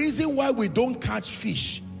the reason why we don't catch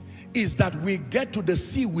fish is that we get to the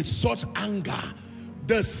sea with such anger.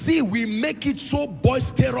 The sea, we make it so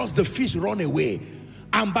boisterous, the fish run away.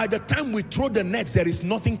 And by the time we throw the nets, there is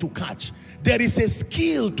nothing to catch. There is a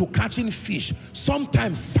skill to catching fish.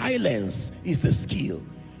 Sometimes silence is the skill.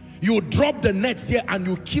 You drop the nets there and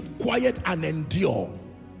you keep quiet and endure.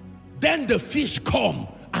 Then the fish come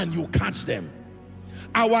and you catch them.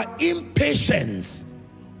 Our impatience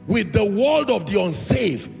with the world of the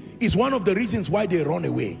unsaved is one of the reasons why they run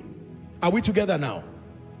away. Are we together now?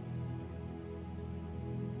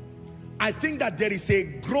 I think that there is a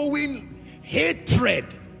growing hatred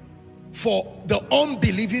for the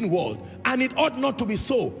unbelieving world, and it ought not to be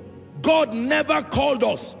so. God never called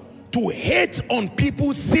us to hate on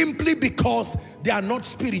people simply because they are not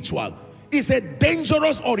spiritual. It's a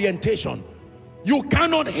dangerous orientation. You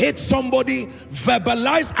cannot hate somebody,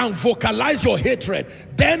 verbalize and vocalize your hatred,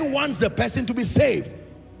 then wants the person to be saved.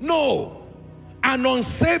 No. An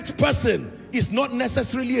unsaved person is not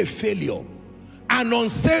necessarily a failure. An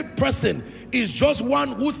unsaved person is just one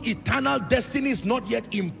whose eternal destiny is not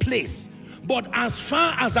yet in place. But as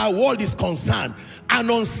far as our world is concerned, an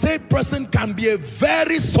unsaved person can be a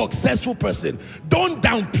very successful person. Don't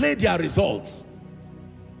downplay their results.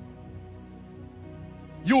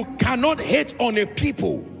 You cannot hate on a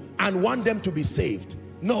people and want them to be saved.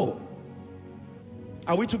 No.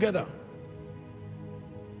 Are we together?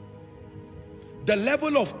 The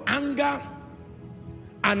level of anger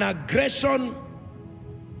and aggression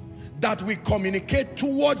that we communicate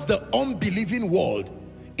towards the unbelieving world,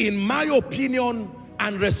 in my opinion,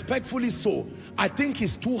 and respectfully so, I think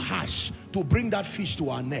is too harsh to bring that fish to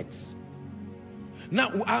our nets. Now,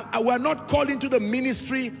 we're not called into the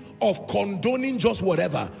ministry of condoning just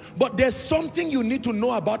whatever, but there's something you need to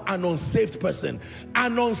know about an unsaved person.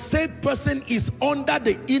 An unsaved person is under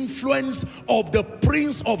the influence of the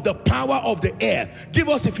prince of the power of the air. Give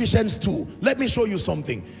us Ephesians 2. Let me show you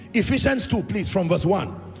something. Ephesians 2, please, from verse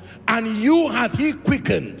 1. And you hath he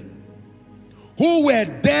quickened, who were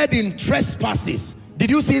dead in trespasses.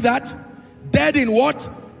 Did you see that? Dead in what?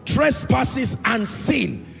 Trespasses and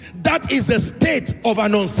sin. That is the state of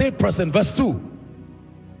an unsaved person. Verse 2.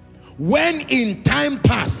 When in time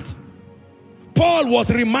past, Paul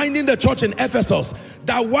was reminding the church in Ephesus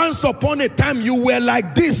that once upon a time you were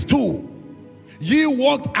like this too. Ye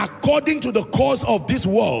walked according to the course of this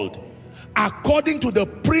world, according to the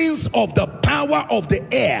prince of the power of the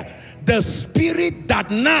air, the spirit that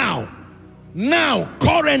now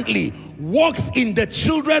currently walks in the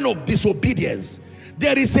children of disobedience.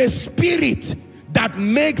 There is a spirit that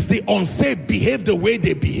makes the unsaved behave the way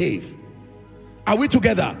they behave. Are we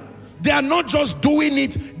together? They are not just doing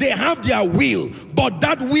it, they have their will, but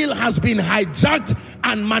that will has been hijacked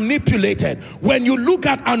and manipulated. When you look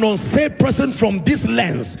at an unsaved person from this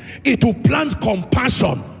lens, it will plant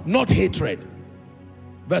compassion, not hatred.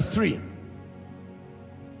 Verse 3.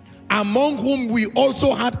 Among whom we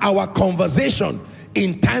also had our conversation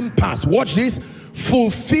in time past. Watch this.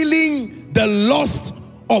 Fulfilling the lust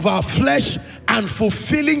of our flesh and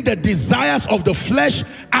fulfilling the desires of the flesh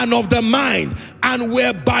and of the mind, and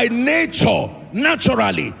were by nature,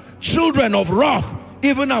 naturally, children of wrath,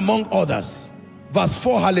 even among others. Verse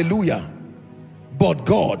 4, hallelujah. But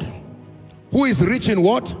God, who is rich in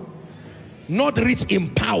what? Not rich in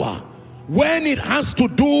power. When it has to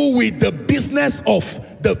do with the business of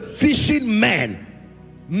the fishing man,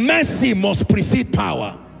 mercy must precede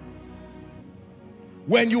power.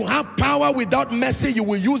 When you have power without mercy, you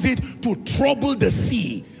will use it to trouble the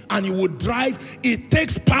sea, and you will drive. It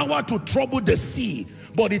takes power to trouble the sea,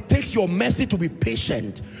 but it takes your mercy to be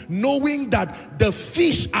patient, knowing that the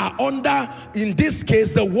fish are under, in this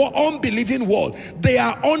case, the unbelieving world. They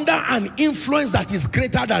are under an influence that is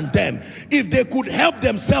greater than them. If they could help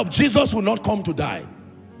themselves, Jesus will not come to die.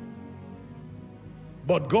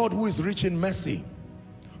 But God, who is rich in mercy,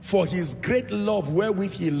 For his great love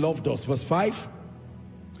wherewith he loved us. Verse 5.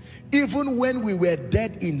 Even when we were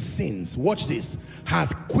dead in sins, watch this,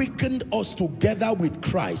 hath quickened us together with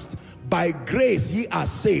Christ. By grace ye are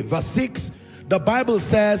saved. Verse 6. The Bible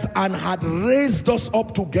says, and had raised us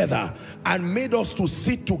up together and made us to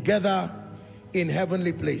sit together in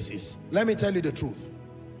heavenly places. Let me tell you the truth.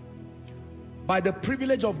 By the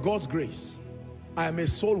privilege of God's grace, I am a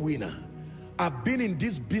soul winner. I've been in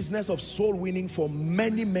this business of soul winning for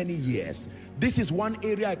many, many years. This is one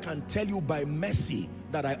area I can tell you by mercy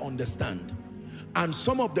that I understand. And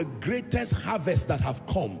some of the greatest harvests that have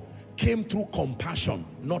come came through compassion,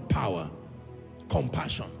 not power.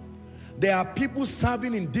 Compassion. There are people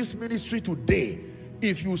serving in this ministry today.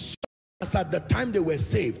 If you saw us at the time they were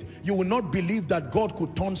saved, you will not believe that God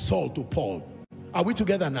could turn Saul to Paul. Are we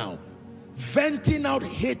together now? Venting out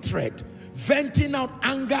hatred, venting out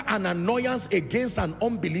anger and annoyance against an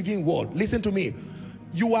unbelieving world. Listen to me.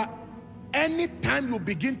 Anytime you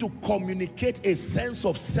begin to communicate a sense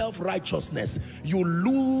of self-righteousness, you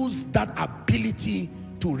lose that ability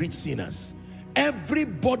to reach sinners.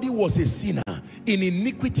 Everybody was a sinner. In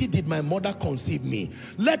iniquity did my mother conceive me.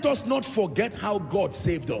 Let us not forget how God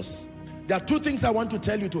saved us. There are two things I want to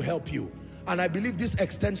tell you to help you, and I believe this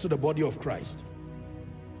extends to the body of Christ.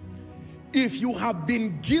 If you have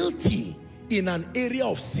been guilty in an area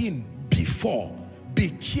of sin before, be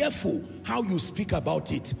careful how you speak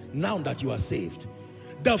about it now that you are saved.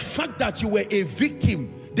 The fact that you were a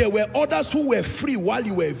victim, there were others who were free while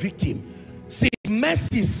you were a victim. Since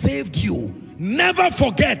mercy saved you, never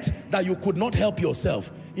forget that you could not help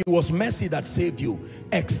yourself. It was mercy that saved you.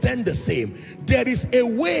 Extend the same. There is a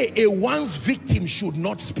way a once victim should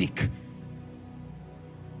not speak.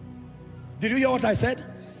 Did you hear what I said?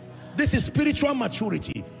 This is spiritual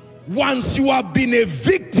maturity. Once you have been a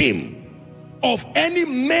victim of any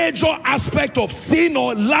major aspect of sin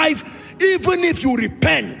or life, even if you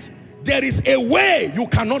repent, there is a way you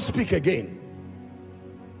cannot speak again.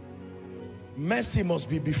 Mercy must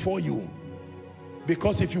be before you.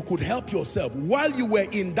 Because if you could help yourself, while you were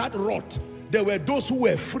in that rut, there were those who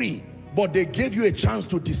were free, but they gave you a chance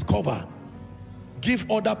to discover. Give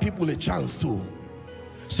other people a chance too.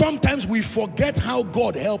 Sometimes we forget how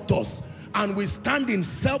God helped us, and we stand in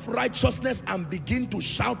self-righteousness and begin to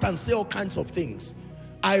shout and say all kinds of things.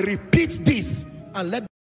 I repeat this, and let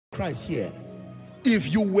Christ hear.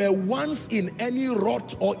 If you were once in any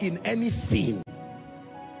rut or in any sin,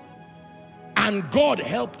 and God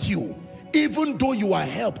helped you, even though you are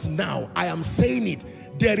helped now, I am saying it,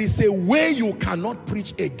 there is a way you cannot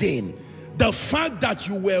preach again. The fact that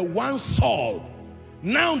you were once Saul,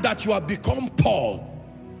 now that you have become Paul,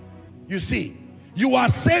 you see, you are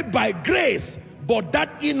saved by grace, but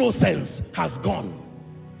that innocence has gone.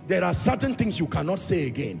 There are certain things you cannot say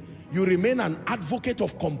again. You remain an advocate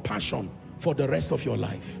of compassion for the rest of your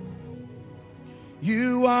life.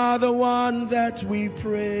 You are the one that we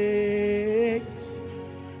praise.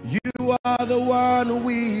 You are the one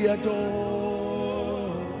we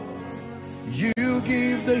adore. You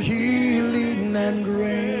give the healing and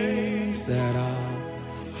grace that our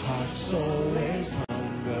hearts always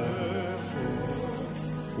hunger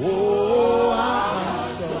for. Oh, our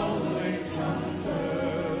hearts always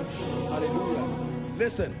hunger for. Hallelujah.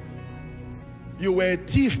 Listen, you were a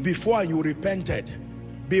thief before you repented.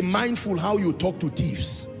 Be mindful how you talk to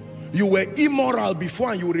thieves. You were immoral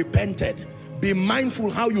before you repented. Be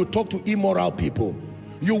mindful how you talk to immoral people.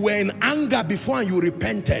 You were in anger before you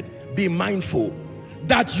repented. Be mindful.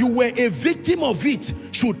 That you were a victim of it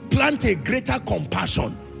should plant a greater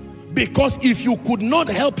compassion. Because if you could not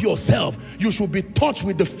help yourself, you should be touched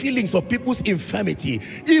with the feelings of people's infirmity,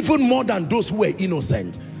 even more than those who were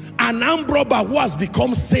innocent. An armed robber who has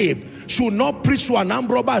become saved should not preach to an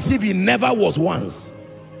armed robber as if he never was once.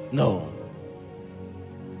 No.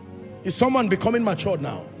 Is someone becoming matured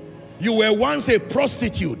now? You were once a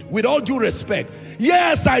prostitute, with all due respect.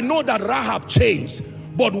 Yes, I know that Rahab changed,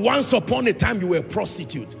 but once upon a time you were a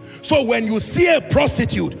prostitute. So when you see a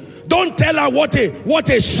prostitute, don't tell her what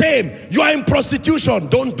a shame, you are in prostitution.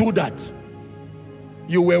 Don't do that.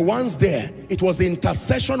 You were once there. It was the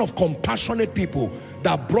intercession of compassionate people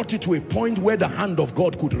that brought you to a point where the hand of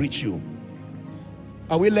God could reach you.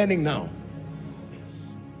 Are we learning now?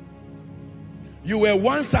 Yes. You were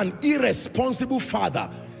once an irresponsible father,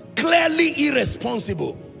 clearly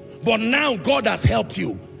irresponsible, but now God has helped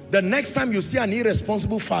you. The next time you see an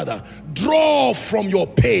irresponsible father, draw from your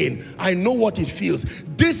pain. I know what it feels.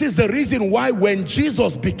 This is the reason why when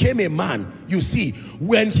Jesus became a man, you see,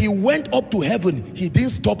 when he went up to heaven, he didn't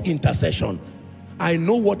stop intercession. I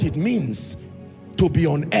know what it means to be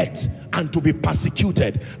on earth and to be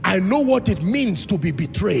persecuted. I know what it means to be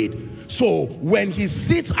betrayed. So when he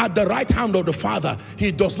sits at the right hand of the Father,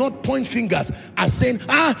 he does not point fingers as saying,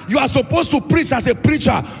 you are supposed to preach as a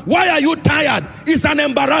preacher. Why are you tired? It's an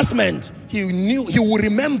embarrassment. He will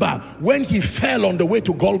remember when he fell on the way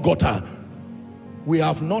to Golgotha. We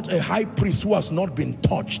have not a high priest who has not been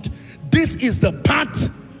touched. This is the part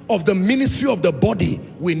of the ministry of the body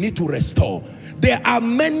we need to restore. There are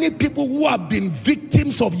many people who have been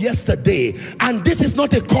victims of yesterday, and this is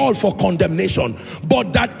not a call for condemnation,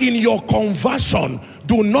 but that in your conversion,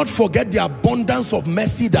 do not forget the abundance of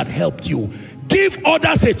mercy that helped you. Give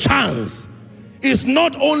others a chance. It's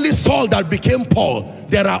not only Saul that became Paul.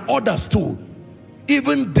 There are others too.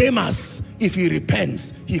 Even Demas, if he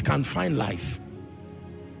repents, he can find life.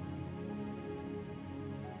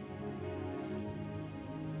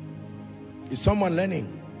 Is someone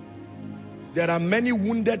learning? There are many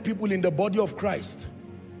wounded people in the body of Christ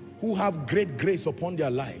who have great grace upon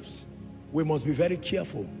their lives. We must be very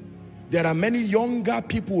careful. There are many younger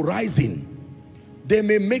people rising. They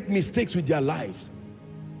may make mistakes with their lives.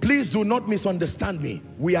 Please do not misunderstand me.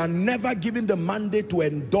 We are never given the mandate to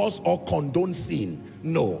endorse or condone sin.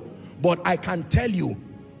 No. But I can tell you,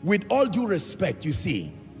 with all due respect, you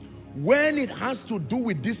see, when it has to do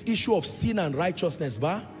with this issue of sin and righteousness,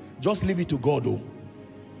 just leave it to God.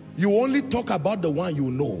 You only talk about the one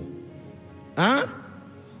you know.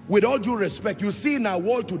 With all due respect, you see in our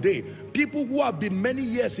world today, people who have been many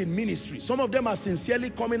years in ministry, some of them are sincerely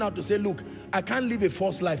coming out to say, look, I can't live a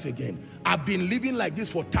false life again. I've been living like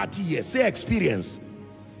this for 30 years. Say experience.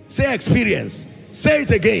 Say experience. Say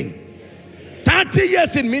it again. 30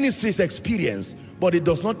 years in ministry is experience, but it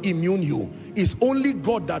does not immune you. It's only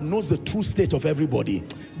God that knows the true state of everybody.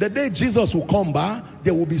 The day Jesus will come back,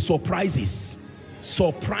 there will be surprises.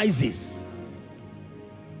 Surprises.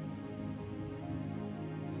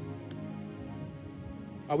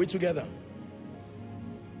 Are we together?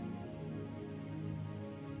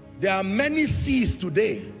 There are many seas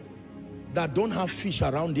today that don't have fish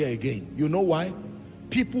around there again. You know why?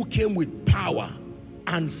 People came with power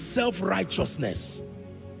and self-righteousness.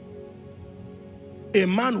 A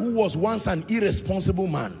man who was once an irresponsible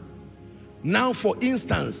man. Now, for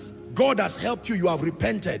instance, God has helped you, you have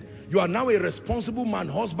repented. You are now a responsible man,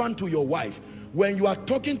 husband to your wife. When you are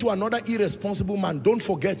talking to another irresponsible man, don't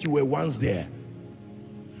forget you were once there.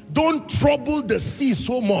 Don't trouble the sea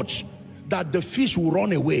so much that the fish will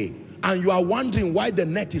run away and you are wondering why the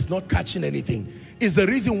net is not catching anything. It's the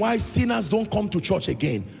reason why sinners don't come to church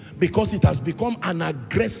again, because it has become an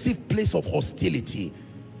aggressive place of hostility.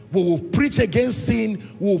 We will preach against sin,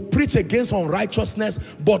 we will preach against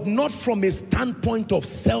unrighteousness, but not from a standpoint of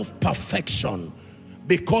self-perfection.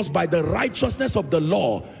 Because by the righteousness of the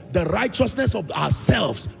law, the righteousness of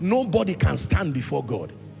ourselves, nobody can stand before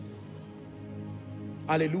God.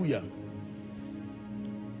 Hallelujah.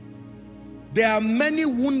 There are many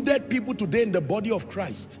wounded people today in the body of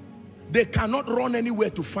Christ. They cannot run anywhere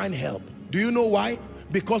to find help. Do you know why?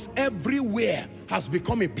 Because everywhere has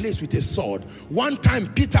become a place with a sword. One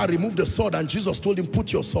time Peter removed the sword and Jesus told him,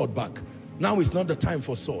 put your sword back. Now is not the time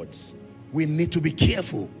for swords. We need to be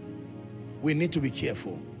careful. We need to be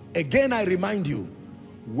careful. Again, I remind you,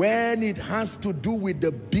 when it has to do with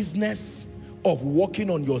the business of working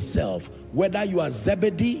on yourself, whether you are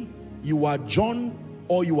Zebedee, you are John,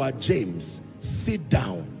 or you are James, sit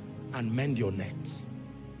down and mend your nets.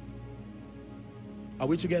 Are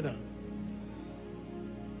we together?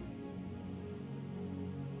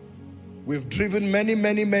 We've driven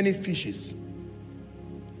many fishes.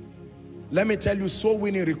 Let me tell you, soul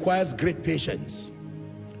winning requires great patience.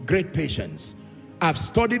 Great patience. I've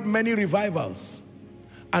studied many revivals,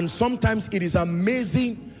 and sometimes it is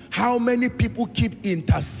amazing how many people keep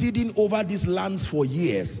interceding over these lands for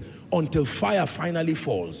years until fire finally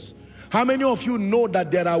falls. How many of you know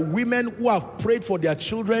that there are women who have prayed for their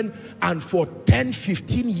children and for 10,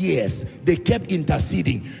 15 years they kept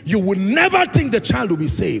interceding? You will never think the child will be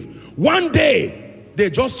saved. One day they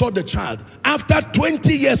just saw the child. After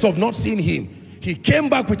 20 years of not seeing him, he came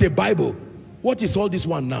back with a Bible. What is all this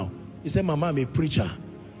one now? He said, Mama, I'm a preacher.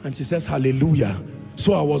 And she says, hallelujah.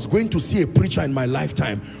 So I was going to see a preacher in my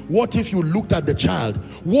lifetime. What if you looked at the child?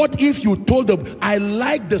 What if you told them? I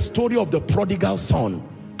like the story of the prodigal son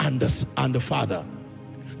and the father.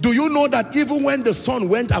 Do you know that even when the son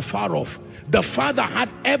went afar off, the father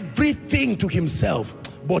had everything to himself,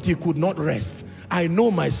 but he could not rest? I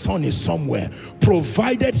know my son is somewhere.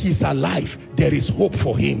 Provided he's alive, there is hope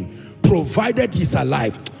for him. Provided he's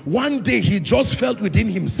alive. One day he just felt within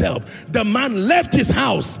himself. The man left his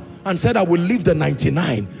house and said, I will leave the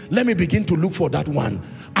 99. Let me begin to look for that one.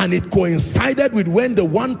 And it coincided with when the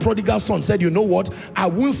one prodigal son said, you know what, I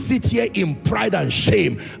won't sit here in pride and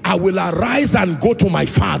shame. I will arise and go to my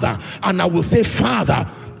father, and I will say, Father,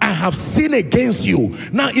 I have sinned against you.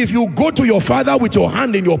 Now, if you go to your father with your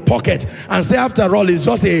hand in your pocket and say, after all, it's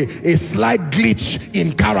just a slight glitch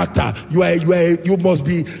in character, you must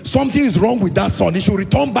be, something is wrong with that son. He should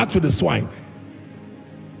return back to the swine.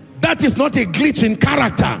 That is not a glitch in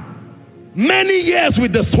character. Many years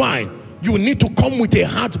with the swine, you need to come with a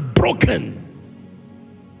heart broken.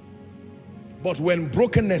 But when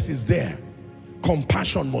brokenness is there,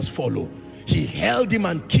 compassion must follow. He held him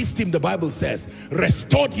and kissed him, the Bible says,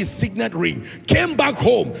 restored his signet ring, came back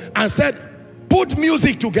home and said, put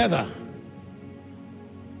music together.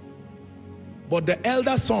 But the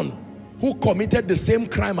elder son, who committed the same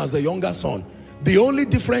crime as the younger son, the only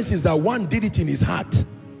difference is that one did it in his heart,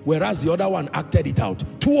 whereas the other one acted it out.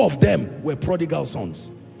 Two of them were prodigal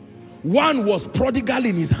sons. One was prodigal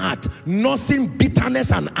in his heart, nursing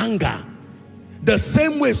bitterness and anger. The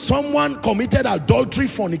same way someone committed adultery,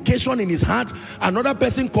 fornication in his heart, another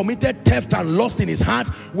person committed theft and lust in his heart,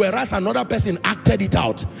 whereas another person acted it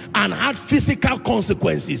out and had physical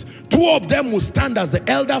consequences. Two of them will stand as the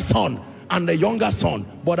elder son and the younger son.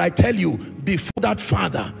 But I tell you, before that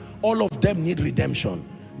father, all of them need redemption.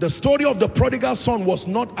 The story of the prodigal son was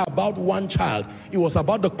not about one child. It was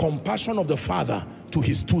about the compassion of the father to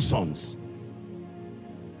his two sons.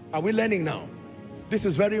 Are we learning now? This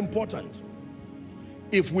is very important.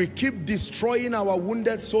 If we keep destroying our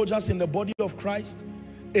wounded soldiers in the body of Christ,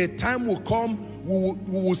 a time will come, we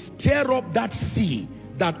will stir up that sea,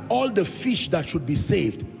 that all the fish that should be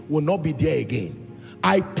saved will not be there again.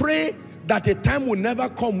 I pray that a time will never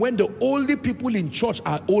come when the only people in church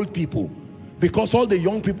are old people, because all the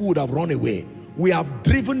young people would have run away. We have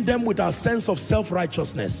driven them with our sense of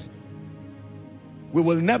self-righteousness. We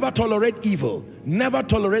will never tolerate evil, never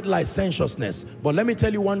tolerate licentiousness. But let me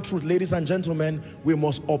tell you one truth, ladies and gentlemen, we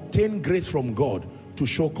must obtain grace from God to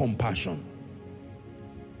show compassion.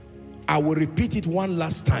 I will repeat it one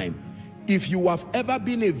last time. If you have ever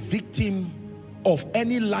been a victim of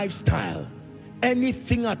any lifestyle,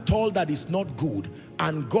 anything at all that is not good,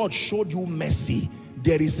 and God showed you mercy,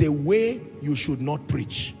 there is a way you should not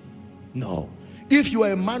preach. No. If you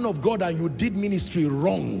are a man of God and you did ministry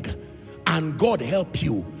wrong, and God help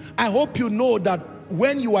you, I hope you know that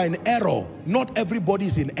when you are in error, not everybody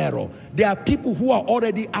is in error. There are people who are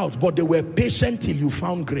already out, but they were patient till you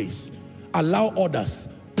found grace. Allow others,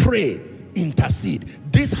 pray, intercede.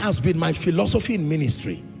 This has been my philosophy in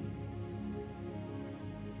ministry.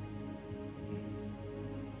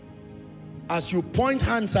 As you point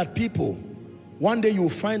hands at people, one day you will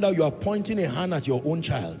find out you are pointing a hand at your own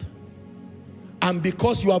child. And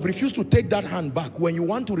because you have refused to take that hand back, when you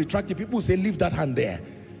want to retract it, people say, leave that hand there.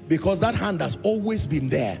 Because that hand has always been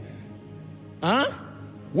there. Huh?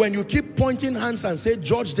 When you keep pointing hands and say,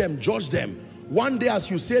 judge them, one day as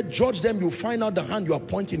you say, judge them, you find out the hand you are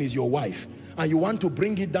pointing is your wife. And you want to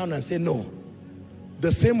bring it down and say, no.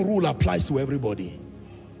 The same rule applies to everybody.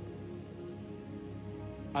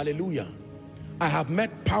 Hallelujah. I have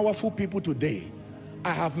met powerful people today. I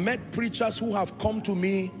have met preachers who have come to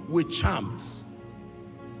me with charms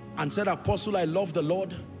and said, Apostle, I love the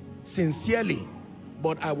Lord sincerely,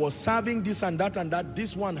 but I was serving this and that,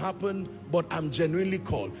 this one happened, but I'm genuinely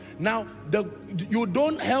called. Now, you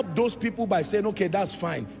don't help those people by saying, okay, that's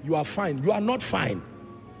fine, you are fine. You are not fine.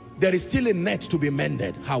 There is still a net to be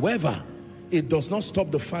mended. However, it does not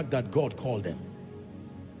stop the fact that God called them.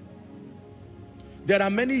 There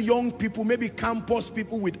are many young people, maybe campus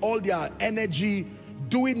people with all their energy,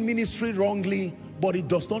 doing ministry wrongly, but it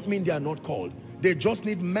does not mean they are not called. They just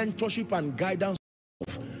need mentorship and guidance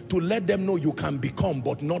to let them know you can become,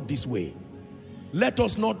 but not this way. Let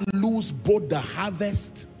us not lose both the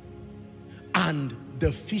harvest and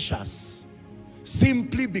the fishers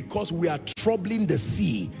simply because we are troubling the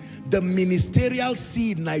sea. The ministerial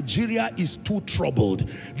sea in Nigeria is too troubled.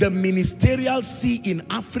 The ministerial sea in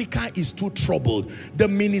Africa is too troubled. The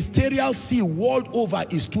ministerial sea world over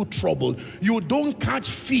is too troubled. You don't catch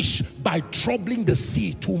fish by troubling the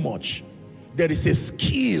sea too much. There is a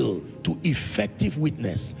skill to effective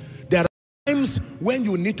witness. There are times when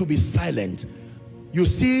you need to be silent. You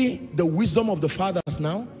see the wisdom of the fathers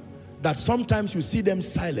now, that sometimes you see them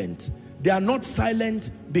silent. They are not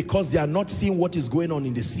silent because they are not seeing what is going on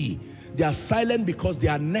in the sea. They are silent because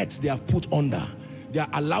their nets they have put under. They are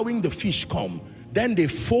allowing the fish come. Then they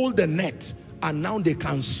fold the net and now they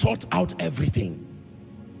can sort out everything.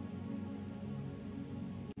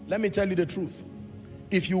 Let me tell you the truth.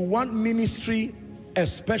 If you want ministry,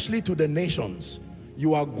 especially to the nations,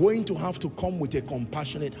 you are going to have to come with a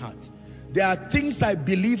compassionate heart. There are things I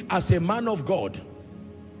believe as a man of God.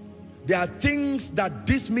 There are things that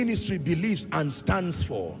this ministry believes and stands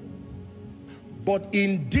for. But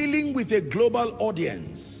in dealing with a global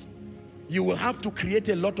audience, you will have to create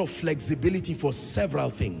a lot of flexibility for several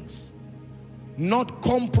things. Not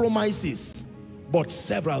compromises, but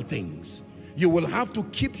several things. You will have to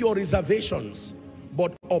keep your reservations,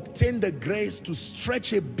 but obtain the grace to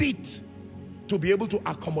stretch a bit to be able to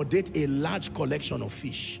accommodate a large collection of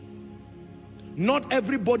fish. Not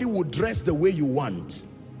everybody will dress the way you want.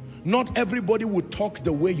 Not everybody will talk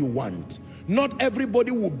the way you want. Not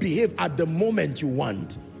everybody will behave at the moment you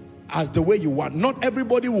want, as the way you want. Not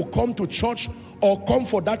everybody will come to church or come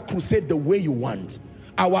for that crusade the way you want.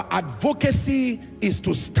 Our advocacy is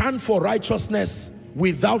to stand for righteousness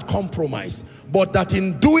without compromise, but that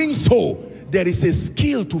in doing so, there is a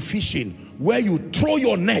skill to fishing where you throw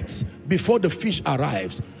your net before the fish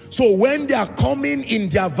arrives. So when they are coming in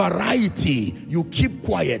their variety, you keep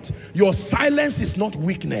quiet. Your silence is not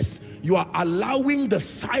weakness. You are allowing the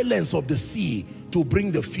silence of the sea to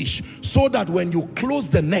bring the fish, so that when you close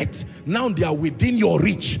the net, now they are within your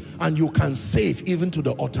reach and you can save even to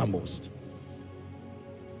the uttermost.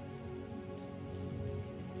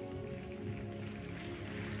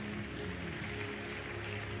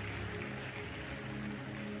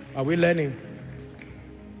 Are we learning?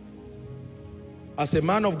 As a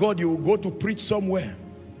man of God, you will go to preach somewhere.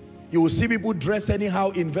 You will see people dress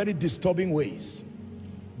anyhow in very disturbing ways.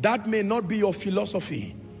 That may not be your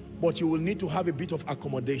philosophy, but you will need to have a bit of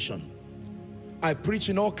accommodation. I preach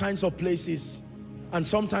in all kinds of places, and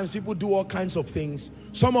sometimes people do all kinds of things.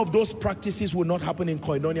 Some of those practices will not happen in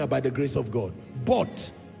Koinonia by the grace of God,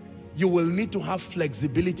 but you will need to have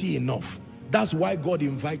flexibility enough. That's why God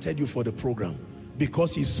invited you for the program,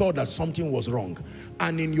 because he saw that something was wrong.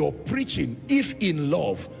 And in your preaching, if in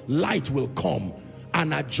love, light will come,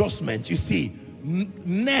 an adjustment. You see,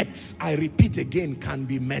 nets, I repeat again, can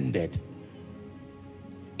be mended.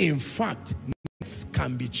 In fact, nets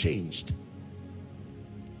can be changed.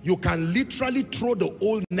 You can literally throw the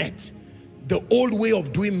old net, the old way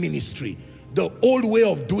of doing ministry, the old way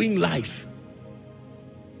of doing life,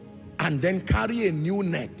 and then carry a new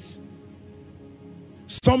net.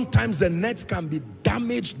 Sometimes the nets can be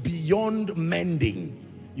damaged beyond mending.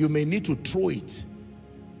 You may need to throw it.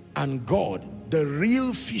 And God, the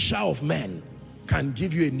real fisher of men, can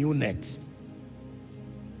give you a new net.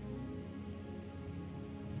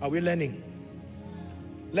 Are we learning?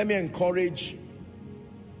 Let me encourage,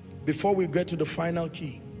 before we get to the final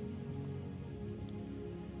key.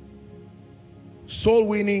 Soul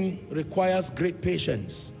winning requires great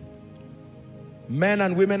patience. Men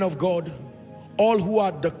and women of God, all who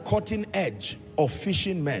are the cutting edge of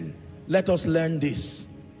fishing men, let us learn this.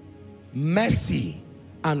 Mercy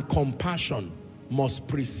and compassion must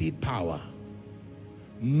precede power.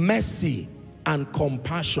 Mercy and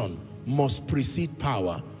compassion must precede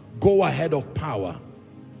power. Go ahead of power.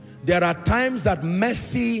 There are times that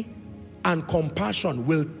mercy and compassion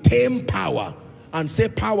will tame power and say,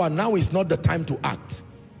 power, now is not the time to act.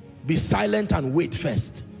 Be silent and wait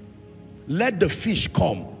first. Let the fish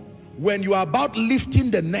come. When you are about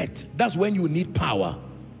lifting the net, that's when you need power.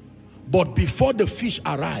 But before the fish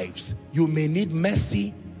arrives, you may need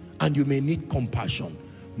mercy and you may need compassion.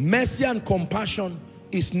 Mercy and compassion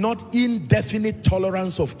is not indefinite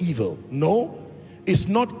tolerance of evil. No. It's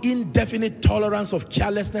not indefinite tolerance of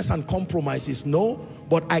carelessness and compromises. No.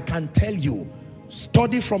 But I can tell you,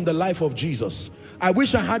 study from the life of Jesus. I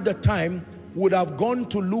wish I had the time, would have gone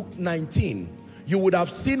to Luke 19. You would have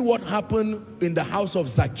seen what happened in the house of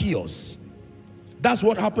Zacchaeus. That's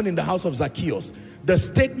what happened in the house of Zacchaeus. The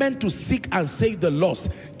statement to seek and save the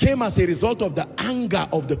lost came as a result of the anger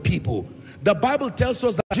of the people. The Bible tells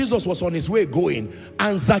us that Jesus was on his way going,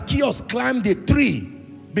 and Zacchaeus climbed a tree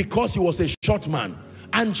because he was a short man.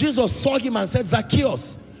 And Jesus saw him and said,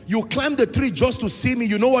 Zacchaeus, you climbed the tree just to see me.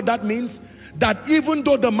 You know what that means? That even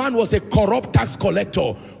though the man was a corrupt tax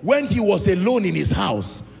collector, when he was alone in his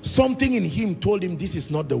house, something in him told him this is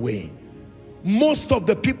not the way. Most of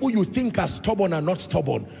the people you think are stubborn are not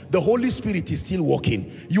stubborn. The Holy Spirit is still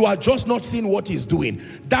working. You are just not seeing what he's doing.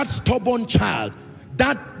 That stubborn child,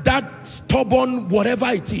 that stubborn whatever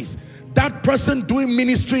it is, that person doing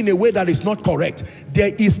ministry in a way that is not correct,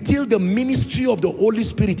 there is still the ministry of the Holy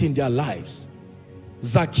Spirit in their lives.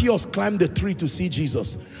 Zacchaeus climbed the tree to see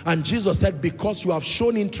Jesus, and Jesus said, because you have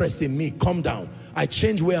shown interest in me, come down. I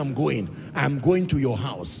change where I'm going. I'm going to your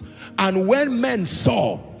house. And when men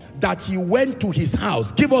saw that he went to his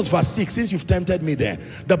house, give us verse 6 since you've tempted me there.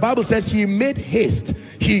 The Bible says he made haste.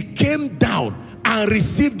 He came down and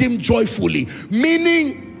received him joyfully.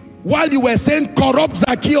 Meaning, while you were saying corrupt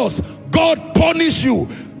Zacchaeus, God punish you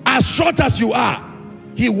as short as you are.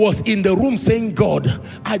 He was in the room saying, God,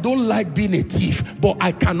 I don't like being a thief, but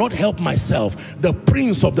I cannot help myself. The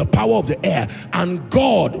prince of the power of the air. And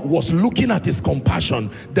God was looking at his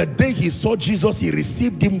compassion. The day he saw Jesus, he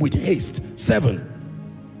received him with haste. 7.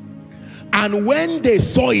 And when they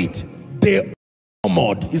saw it, they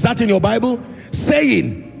murmured. Is that in your Bible?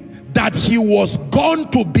 Saying that he was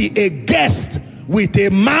gone to be a guest with a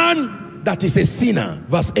man that is a sinner.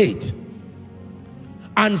 Verse 8.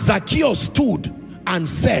 And Zacchaeus stood and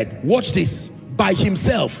said, watch this, by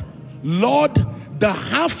himself, Lord, the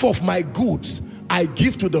half of my goods I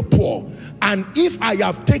give to the poor, and if I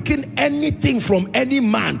have taken anything from any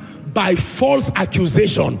man by false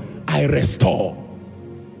accusation, I restore.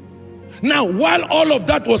 Now, while all of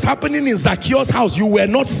that was happening in Zacchaeus' house, you were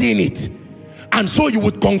not seeing it. And so you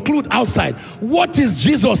would conclude outside, what is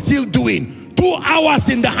Jesus still doing? 2 hours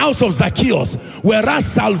in the house of Zacchaeus, whereas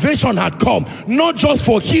salvation had come, not just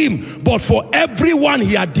for him, but for everyone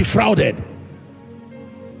he had defrauded.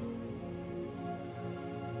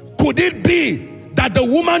 Could it be that the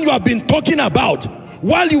woman you have been talking about,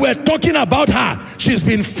 while you were talking about her, she's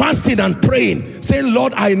been fasting and praying, saying,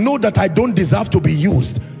 Lord, I know that I don't deserve to be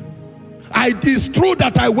used. It is true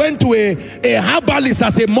that I went to a herbalist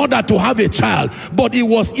as a mother to have a child, but it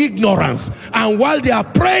was ignorance. And while they are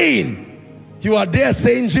praying, you are there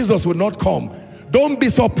saying Jesus will not come. Don't be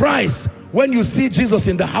surprised when you see Jesus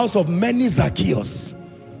in the house of many Zacchaeus.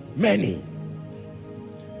 Many.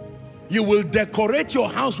 You will decorate your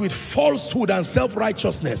house with falsehood and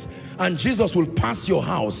self-righteousness, and Jesus will pass your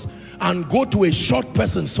house and go to a short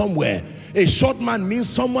person somewhere. A short man means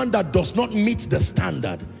someone that does not meet the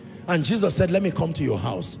standard. And Jesus said, let me come to your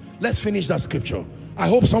house. Let's finish that scripture. I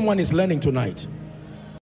hope someone is learning tonight.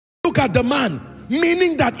 Look at the man.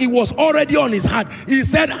 Meaning that it was already on his heart. He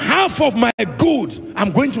said, half of my goods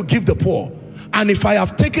I'm going to give the poor. And if I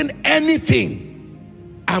have taken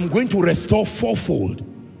anything, I'm going to restore fourfold.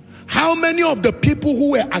 How many of the people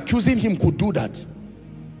who were accusing him could do that?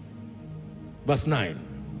 Verse 9.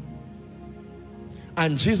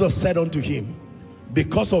 And Jesus said unto him,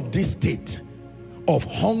 because of this state of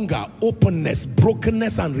hunger, openness,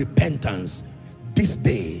 brokenness, and repentance, this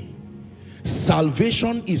day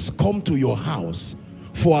salvation is come to your house,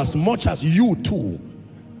 for as much as you too,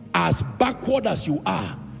 as backward as you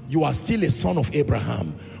are still a son of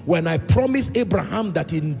Abraham. When I promised Abraham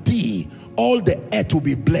that in thee all the earth will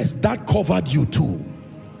be blessed, that covered you too.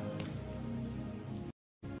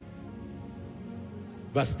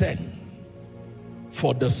 Verse 10.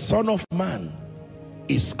 For the Son of Man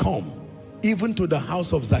is come even to the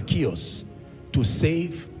house of Zacchaeus to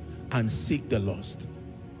save and seek the lost.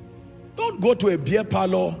 Don't go to a beer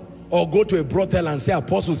parlor or go to a brothel and say,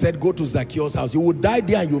 Apostle said go to Zacchaeus' house. You will die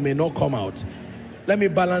there and you may not come out. Let me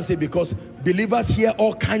balance it, because believers hear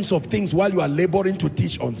all kinds of things while you are laboring to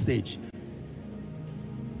teach on stage.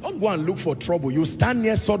 Don't go and look for trouble. You stand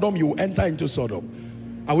near Sodom, you enter into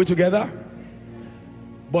Sodom. Are we together?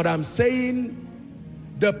 But I'm saying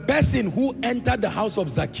the person who entered the house of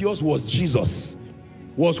Zacchaeus was Jesus.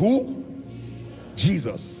 Was who?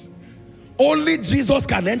 Jesus. Only Jesus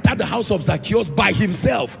can enter the house of Zacchaeus by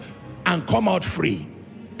himself and come out free.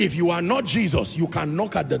 If you are not Jesus, you can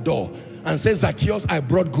knock at the door and say, Zacchaeus, I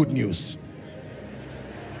brought good news.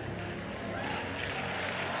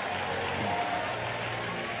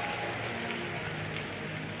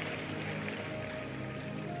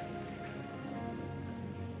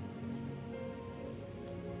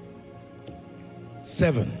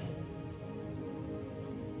 Seven,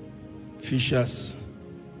 fishers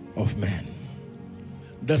of men.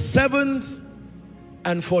 The seventh,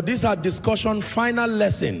 and for this our discussion, final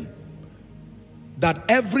lesson that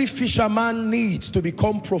every fisherman needs to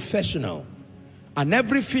become professional, and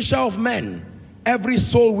every fisher of men, every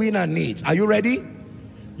soul winner needs. Are you ready?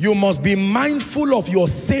 You must be mindful of your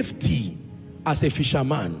safety as a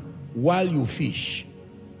fisherman while you fish.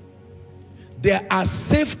 There are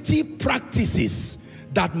safety practices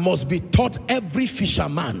that must be taught every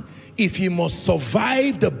fisherman if he must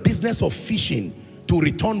survive the business of fishing to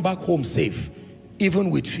return back home safe,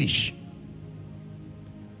 even with fish.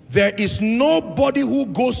 There is nobody who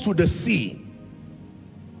goes to the sea.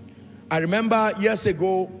 I remember years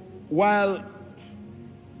ago, while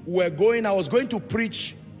I was going to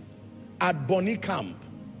preach at Bonny Camp,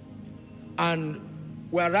 and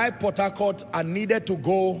we arrived Port Harcourt and needed to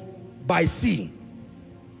go by sea.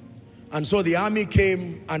 And so the army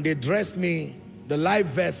came and they dressed me, the life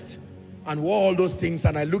vest, and wore all those things.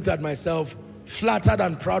 And I looked at myself, flattered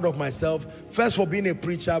and proud of myself, first for being a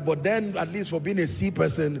preacher, but then at least for being a sea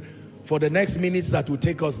person for the next minutes that would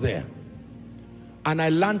take us there. And I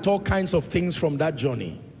learned all kinds of things from that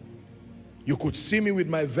journey. You could see me with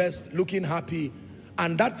my vest looking happy.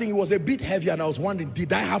 And that thing was a bit heavy and I was wondering,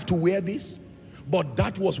 did I have to wear this? But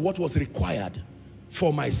that was what was required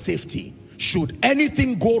for my safety. Should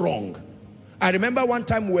anything go wrong. I remember one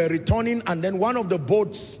time we were returning and then one of the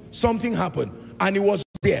boats, something happened. And it was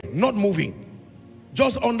there, not moving.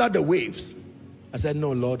 Just under the waves. I said,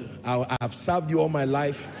 no, Lord, I have served you all my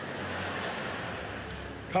life.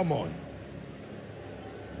 Come on.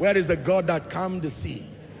 Where is the God that calmed the sea?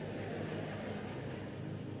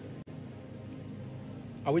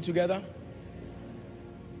 Are we together?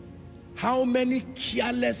 How many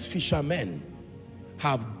careless fishermen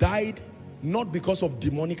have died not because of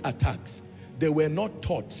demonic attacks? They were not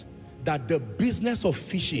taught that the business of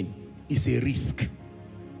fishing is a risk.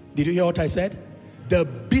 Did you hear what I said? The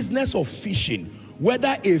business of fishing,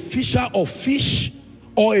 whether a fisher of fish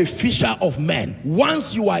or a fisher of men,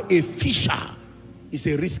 once you are a fisher, it's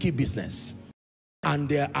a risky business. And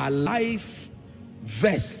there are life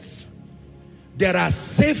vests. There are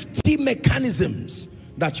safety mechanisms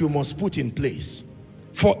that you must put in place.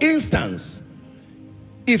 For instance,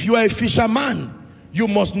 if you are a fisherman, you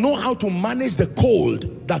must know how to manage the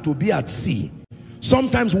cold that will be at sea.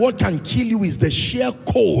 Sometimes what can kill you is the sheer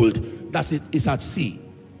cold that is at sea.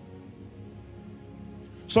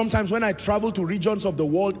 Sometimes when I travel to regions of the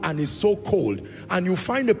world and it's so cold, and you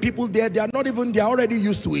find the people there, they are already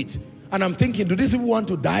used to it. And I'm thinking, do these people want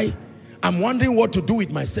to die? I'm wondering what to do with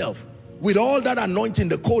myself. With all that anointing,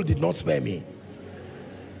 the cold did not spare me.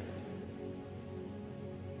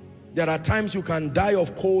 There are times you can die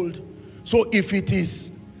of cold. So if it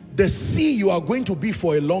is the sea you are going to be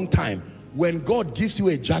for a long time, when God gives you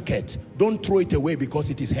a jacket, don't throw it away because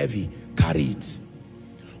it is heavy. Carry it.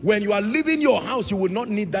 When you are leaving your house, you will not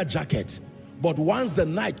need that jacket. But once the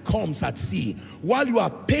night comes at sea, while you are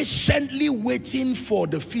patiently waiting for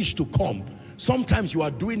the fish to come, sometimes you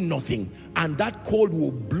are doing nothing and that cold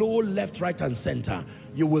will blow left, right, and center.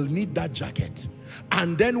 You will need that jacket.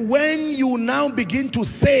 And then when you now begin to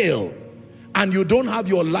sail and you don't have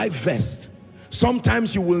your life vest,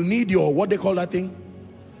 sometimes you will need your, what they call that thing?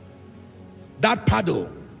 That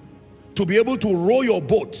paddle to be able to row your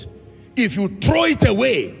boat. If you throw it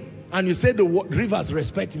away and you say the rivers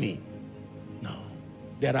respect me. No,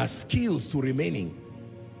 there are skills to remaining.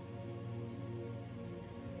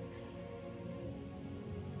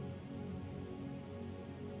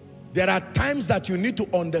 There are times that you need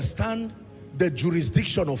to understand the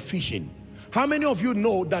jurisdiction of fishing. How many of you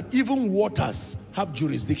know that even waters have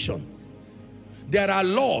jurisdiction? There are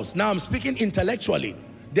laws. Now I'm speaking intellectually.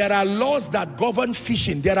 There are laws that govern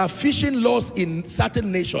fishing. There are fishing laws in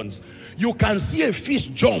certain nations. You can see a fish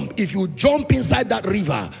jump. If you jump inside that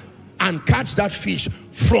river and catch that fish,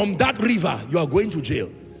 from that river, you are going to jail.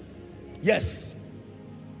 Yes.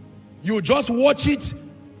 You just watch it.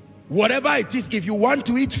 Whatever it is, if you want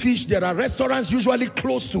to eat fish, there are restaurants usually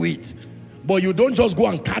close to it. But you don't just go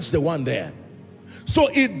and catch the one there. So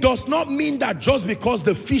it does not mean that just because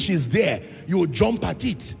the fish is there, you jump at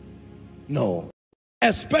it. No.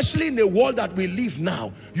 Especially in the world that we live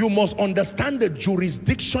now, you must understand the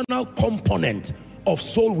jurisdictional component of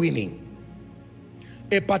soul winning.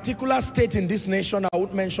 A particular state in this nation, I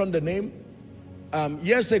won't mention the name.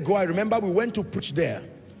 Years ago, I remember we went to preach there.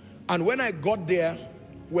 And when I got there,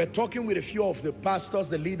 we're talking with a few of the pastors,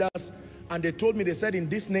 the leaders, and they told me, they said in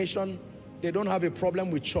this nation, they don't have a problem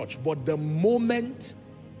with church. But the moment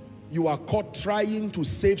you are caught trying to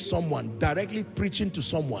save someone, directly preaching to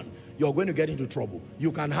someone, you're going to get into trouble.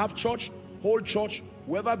 You can have church, whole church,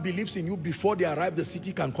 whoever believes in you before they arrive, the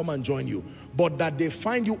city can come and join you. But that they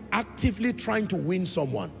find you actively trying to win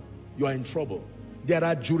someone, you are in trouble. There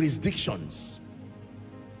are jurisdictions.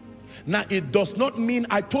 Now, it does not mean,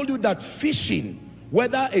 I told you that fishing,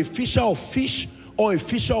 whether a fisher of fish or a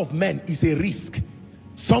fisher of men, is a risk.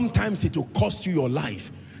 Sometimes it will cost you your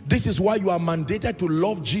life. This is why you are mandated to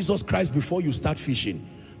love Jesus Christ before you start fishing.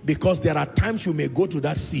 Because there are times you may go to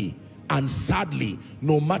that sea and sadly,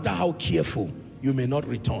 no matter how careful, you may not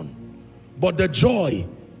return. But the joy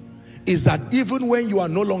is that even when you are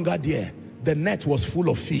no longer there, the net was full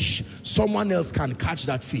of fish. Someone else can catch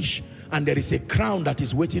that fish. And there is a crown that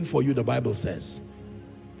is waiting for you, the Bible says.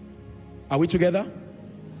 Are we together?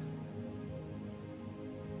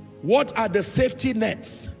 What are the safety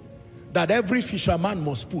nets that every fisherman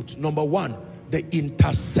must put? Number one, the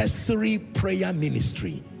intercessory prayer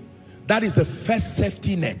ministry. That is the first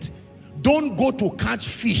safety net. Don't go to catch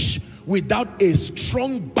fish without a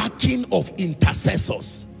strong backing of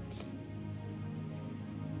intercessors.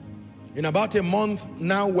 In about a month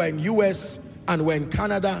now, we're in US and we're in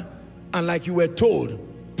Canada, and like you were told,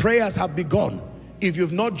 prayers have begun. If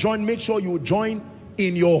you've not joined, make sure you join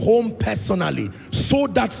in your home personally. Sow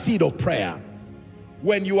that seed of prayer.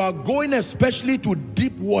 When you are going especially to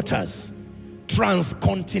deep waters,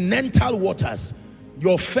 transcontinental waters,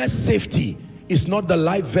 your first safety is not the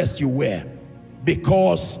life vest you wear,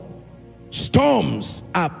 because storms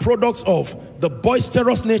are products of the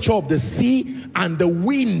boisterous nature of the sea and the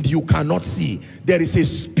wind you cannot see. There is a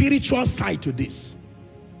spiritual side to this.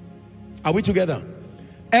 Are we together?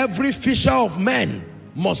 Every fisher of men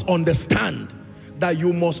must understand that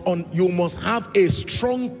you must have a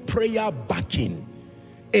strong prayer backing.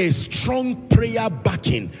 A strong prayer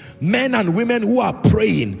backing. Men and women who are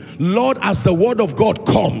praying, Lord, as the word of God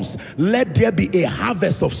comes, let there be a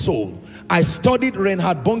harvest of soul. I studied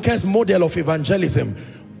Reinhard Bonke's model of evangelism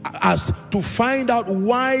as to find out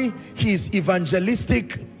why his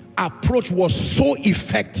evangelistic approach was so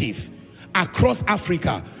effective across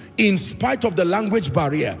Africa in spite of the language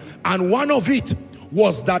barrier. And one of it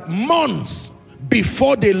was that months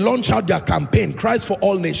before they launch out their campaign, Christ for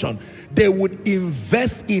All Nations, they would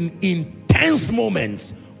invest in intense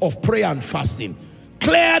moments of prayer and fasting.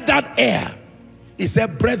 Clear that air. He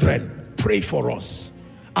said, brethren, pray for us.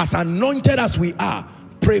 As anointed as we are,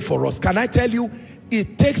 pray for us. Can I tell you,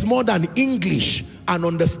 it takes more than English and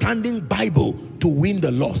understanding Bible to win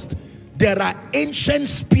the lost. There are ancient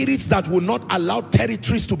spirits that will not allow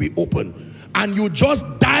territories to be open. And you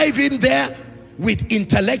just dive in there with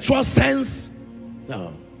intellectual sense.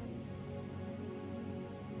 No.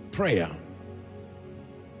 Prayer.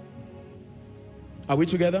 Are we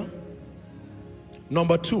together?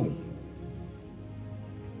 Number two.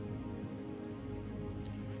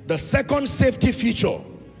 The second safety feature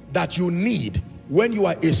that you need when you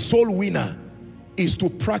are a soul winner is to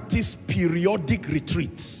practice periodic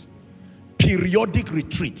retreats. Periodic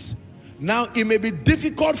retreats. Now, it may be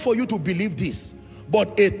difficult for you to believe this,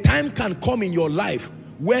 but a time can come in your life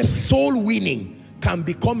where soul winning can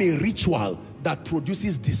become a ritual that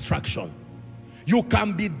produces distraction. You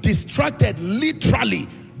can be distracted literally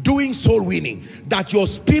doing soul winning, that your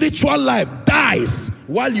spiritual life dies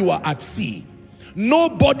while you are at sea.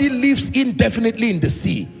 Nobody lives indefinitely in the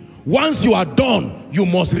sea. Once you are done, you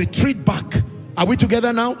must retreat back. Are we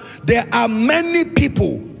together now? There are many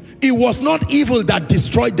people, it was not evil that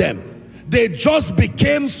destroyed them. They just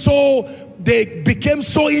became so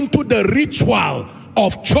into the ritual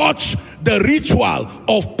of church, the ritual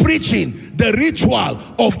of preaching, the ritual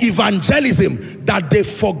of evangelism, that they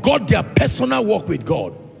forgot their personal walk with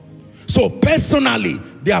God. So personally,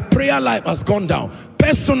 their prayer life has gone down.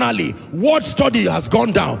 Personally, word study has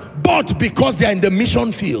gone down. But because they are in the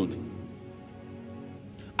mission field,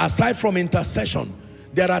 aside from intercession,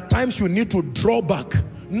 there are times you need to draw back,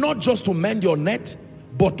 not just to mend your net,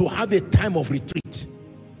 but to have a time of retreat.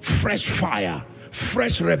 Fresh fire,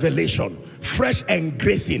 fresh revelation, fresh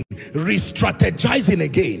engracing, re-strategizing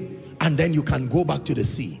again, and then you can go back to the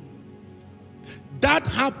sea. That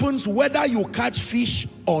happens whether you catch fish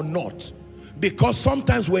or not. Because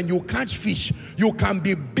sometimes when you catch fish, you can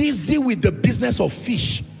be busy with the business of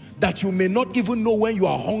fish that you may not even know when you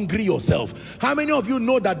are hungry yourself. How many of you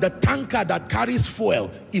know that the tanker that carries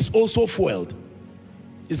fuel is also fueled?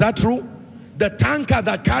 Is that true? The tanker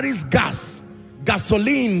that carries gas,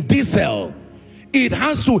 gasoline, diesel,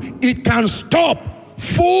 it can stop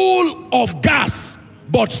full of gas,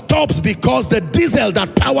 but stops because the diesel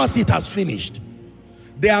that powers it has finished.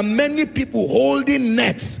 There are many people holding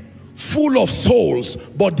nets full of souls,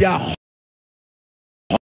 but they are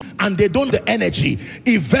and they don't have the energy.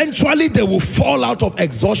 Eventually they will fall out of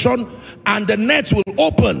exhaustion, and the nets will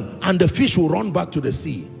open and the fish will run back to the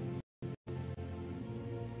sea.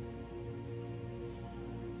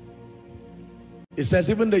 It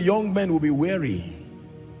says even the young men will be weary.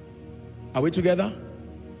 Are we together?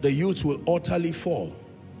 The youth will utterly fall.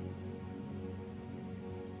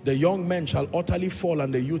 The young men shall utterly fall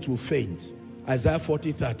and the youth will faint. Isaiah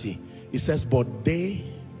 40:30. It says, but they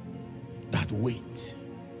that wait,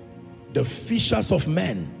 the fishers of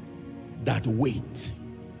men that wait,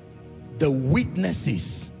 the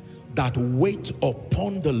witnesses that wait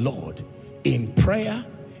upon the Lord in prayer,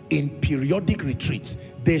 in periodic retreats,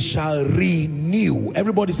 they shall renew.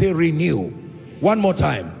 Everybody say renew. One more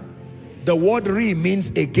time. The word re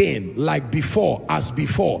means again, like before, as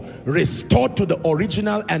before, restored to the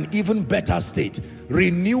original and even better state.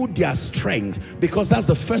 Renew their strength, because that's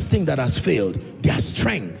the first thing that has failed, their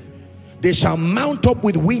strength. They shall mount up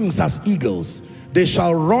with wings as eagles. They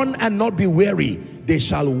shall run and not be weary. They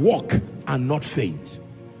shall walk and not faint.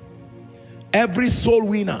 Every soul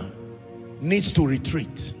winner needs to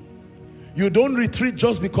retreat. You don't retreat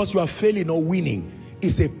just because you are failing or winning.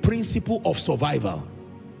 It's a principle of survival.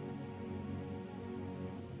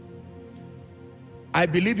 I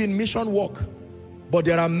believe in mission work, but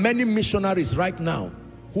there are many missionaries right now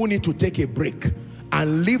who need to take a break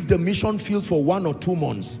and leave the mission field for 1 or 2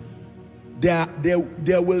 months.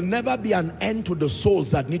 There will never be an end to the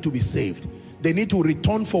souls that need to be saved. They need to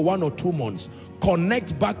return for 1 or 2 months,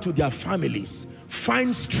 connect back to their families,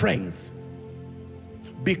 find strength.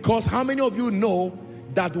 Because how many of you know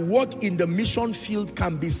that work in the mission field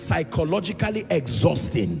can be psychologically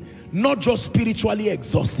exhausting, not just spiritually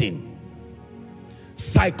exhausting,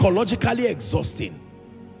 psychologically exhausting.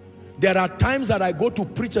 There are times that I go to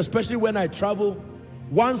preach, especially when I travel.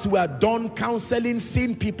 Once we are done counseling,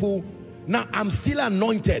 seeing people, now I'm still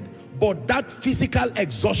anointed, but that physical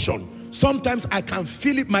exhaustion, sometimes I can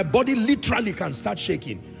feel it. My body literally can start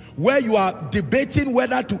shaking. Where you are debating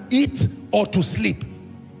whether to eat or to sleep.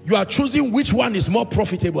 You are choosing which one is more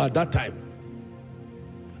profitable at that time.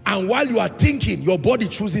 And while you are thinking, your body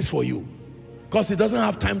chooses for you, because it doesn't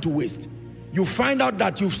have time to waste. You find out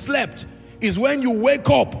that you've slept is when you wake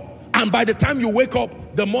up, and by the time you wake up,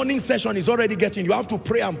 the morning session is already getting. You have to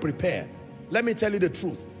pray and prepare. Let me tell you the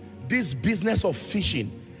truth. This business of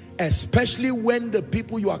fishing, especially when the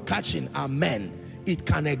people you are catching are men, it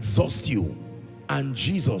can exhaust you. And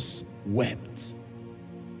Jesus wept.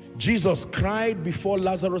 Jesus cried before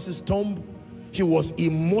Lazarus' tomb. He was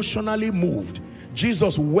emotionally moved.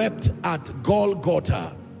 Jesus wept at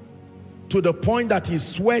Golgotha to the point that his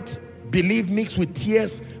sweat, believe, mixed with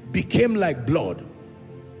tears, became like blood.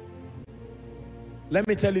 Let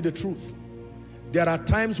me tell you the truth. There are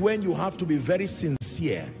times when you have to be very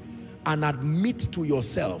sincere and admit to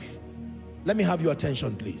yourself. Let me have your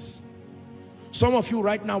attention, please. Some of you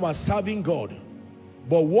right now are serving God,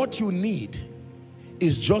 but what you need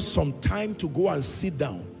is just some time to go and sit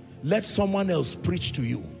down. Let someone else preach to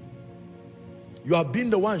you. You have been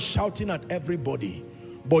the one shouting at everybody,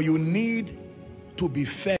 but you need to be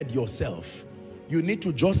fed yourself. You need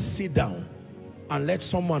to just sit down and let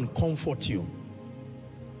someone comfort you.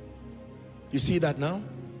 You see that now?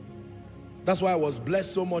 That's why I was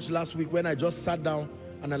blessed so much last week when I just sat down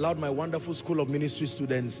and allowed my wonderful School of Ministry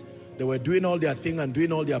students, they were doing all their thing and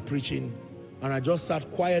doing all their preaching, and I just sat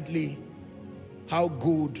quietly. How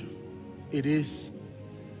good it is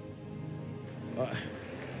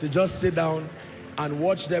to just sit down and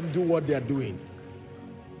watch them do what they're doing.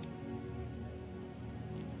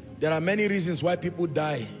 There are many reasons why people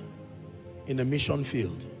die in the mission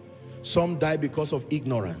field. Some die because of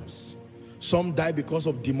ignorance. Some die because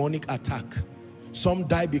of demonic attack. Some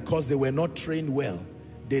die because they were not trained well.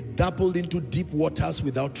 They dabbled into deep waters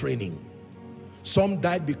without training. Some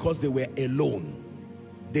died because they were alone.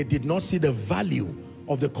 They did not see the value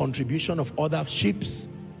of the contribution of other ships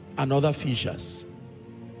and other fishers.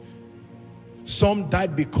 Some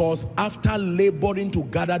died because after laboring to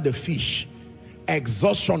gather the fish,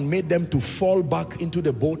 exhaustion made them to fall back into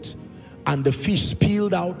the boat, and the fish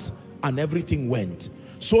spilled out and everything went.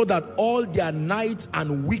 So that all their nights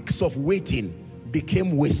and weeks of waiting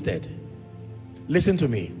became wasted. Listen to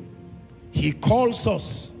me. He calls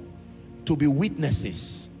us to be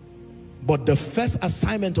witnesses. But the first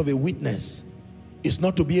assignment of a witness is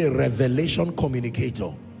not to be a revelation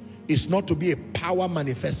communicator. It's not to be a power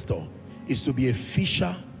manifestor. It's to be a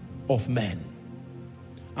fisher of men.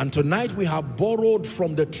 And tonight we have borrowed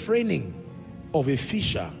from the training of a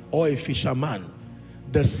fisher or a fisherman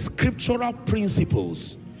the scriptural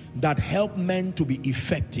principles that help men to be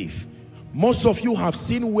effective. Most of you have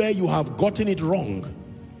seen where you have gotten it wrong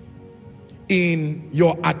in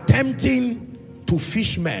your attempting to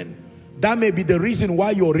fish men. That may be the reason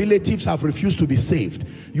why your relatives have refused to be saved.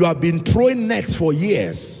 You have been throwing nets for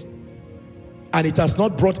years and it has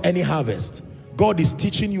not brought any harvest. God is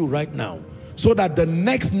teaching you right now so that the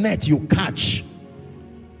next net you catch,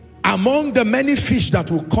 among the many fish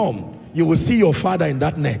that will come, you will see your father in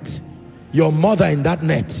that net, your mother in that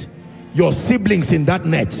net, your siblings in that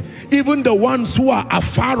net, even the ones who are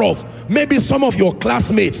afar off, maybe some of your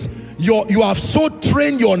classmates. You have so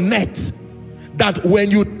trained your net that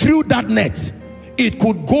when you threw that net, it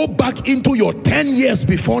could go back into your 10 years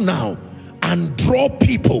before now and draw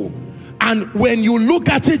people. And when you look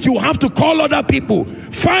at it, you have to call other people.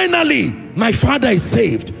 Finally, my father is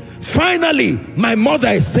saved. Finally, my mother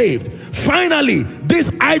is saved. Finally,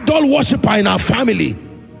 this idol worshiper in our family.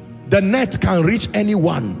 The net can reach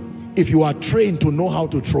anyone if you are trained to know how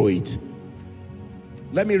to throw it.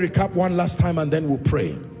 Let me recap one last time and then we'll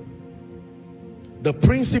pray. The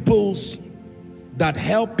principles that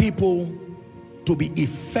help people to be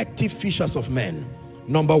effective fishers of men.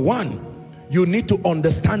 Number one, you need to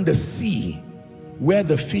understand the sea where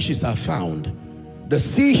the fishes are found. The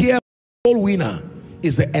sea here, all winner,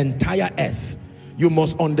 is the entire earth. you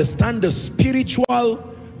must understand the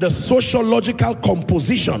spiritual, the sociological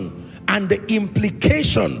composition and the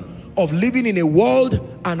implication of living in a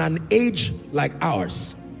world and an age like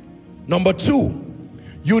ours. Number two,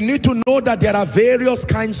 you need to know that there are various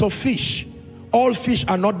kinds of fish. All fish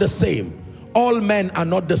are not the same. All men are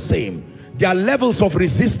not the same. Their levels of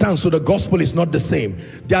resistance to the gospel is not the same.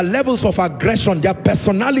 Their levels of aggression, their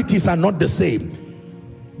personalities are not the same.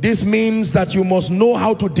 This means that you must know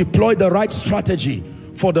how to deploy the right strategy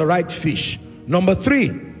for the right fish. Number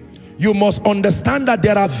three, you must understand that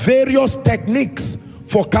there are various techniques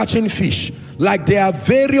for catching fish. Like there are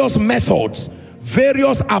various methods,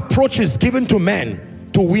 various approaches given to men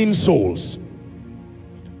to win souls.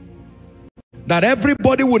 That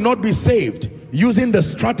everybody will not be saved using the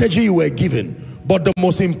strategy you were given. But the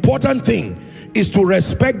most important thing is to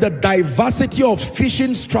respect the diversity of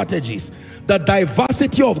fishing strategies, the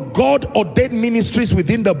diversity of God-ordained ministries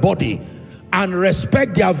within the body, and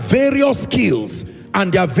respect their various skills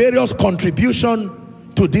and their various contribution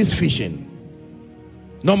to this fishing.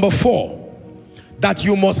 Number four, that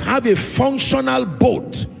you must have a functional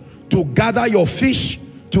boat to gather your fish,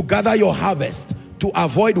 to gather your harvest, to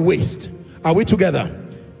avoid waste. Are we together?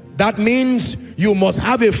 That means you must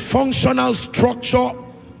have a functional structure,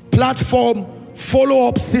 platform,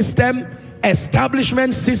 follow-up system,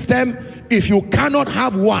 establishment system. If you cannot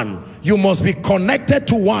have one, you must be connected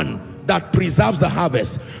to one that preserves the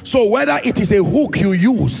harvest. So whether it is a hook you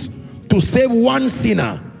use to save one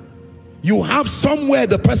sinner, you have somewhere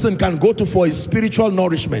the person can go to for his spiritual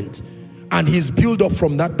nourishment, and he's built up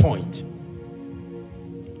from that point.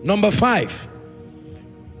 Number five,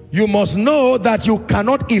 you must know that you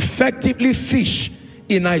cannot effectively fish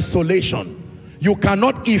in isolation. You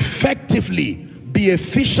cannot effectively be a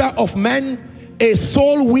fisher of men, a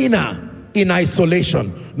soul winner in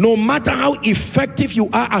isolation. No matter how effective you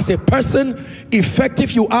are as a person,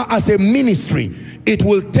 effective you are as a ministry, it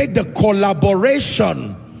will take the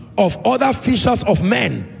collaboration of other fishers of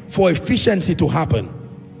men for efficiency to happen.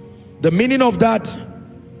 The meaning of that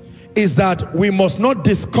is that we must not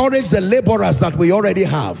discourage the laborers that we already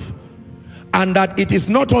have, and that it is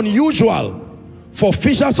not unusual for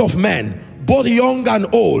fishers of men, both young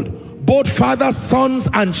and old, both fathers, sons,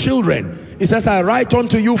 and children. He says, I write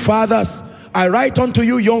unto you fathers, I write unto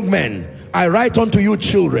you young men, I write unto you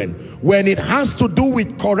children. When it has to do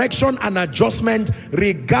with correction and adjustment,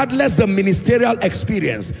 regardless the ministerial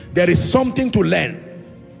experience, there is something to learn.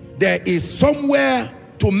 There is somewhere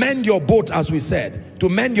to mend your boat, as we said, to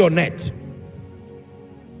mend your net.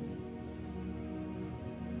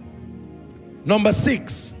 Number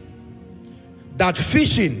six, that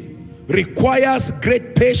fishing requires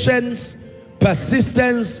great patience,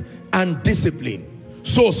 persistence, and discipline.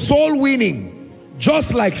 So soul winning,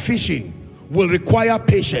 just like fishing, will require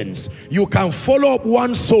patience. You can follow up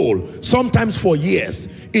one soul, sometimes for years.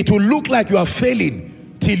 It will look like you are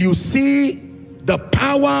failing till you see the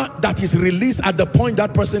power that is released at the point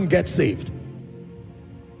that person gets saved.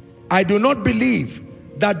 I do not believe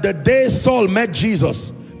that the day Saul met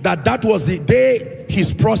Jesus, that was the day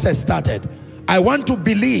his process started. I want to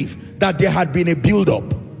believe that there had been a build-up.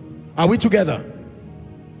 Are we together?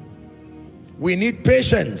 We need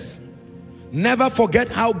patience. Never forget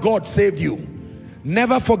how God saved you.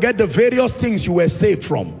 Never forget the various things you were saved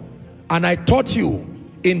from. And I taught you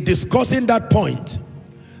in discussing that point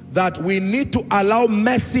that we need to allow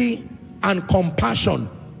mercy and compassion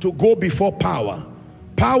to go before power.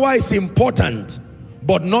 Power is important,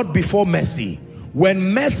 but not before mercy.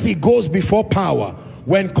 When mercy goes before power,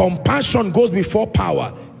 when compassion goes before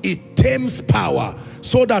power, it tames power,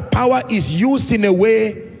 so that power is used in a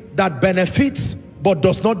way that benefits but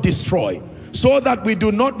does not destroy, so that we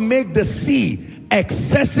do not make the sea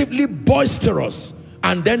excessively boisterous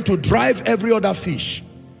and then to drive every other fish.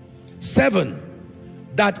 7,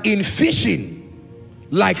 that in fishing,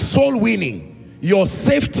 like soul winning, your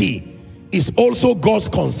safety is also God's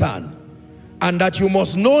concern, and that you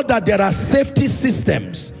must know that there are safety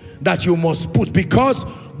systems that you must put, because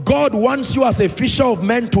God wants you as a fisher of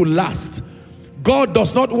men to last. God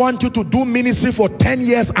does not want you to do ministry for 10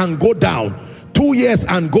 years and go down, 2 years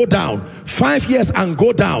and go down, 5 years and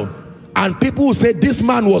go down. And people will say, this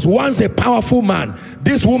man was once a powerful man,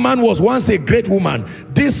 this woman was once a great woman,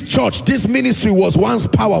 this church, this ministry was once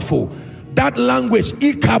powerful. That language,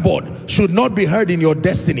 Ichabod, should not be heard in your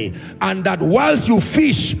destiny. And that whilst you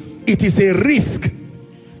fish, it is a risk.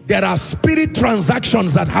 There are spirit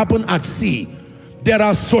transactions that happen at sea. There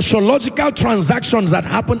are sociological transactions that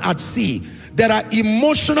happen at sea. There are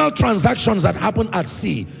emotional transactions that happen at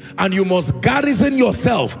sea. And you must garrison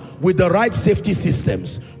yourself with the right safety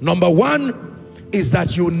systems. Number 1 is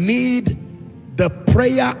that you need the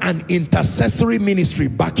prayer and intercessory ministry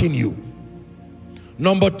backing you.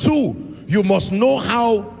 Number two, you must know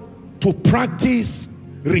how to practice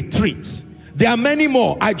retreats. There are many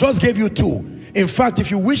more. I just gave you two. In fact, if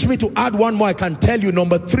you wish me to add one more, I can tell you.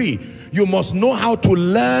 Number three, you must know how to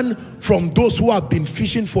learn from those who have been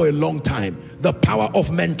fishing for a long time. The power of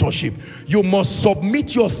mentorship. You must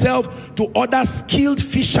submit yourself to other skilled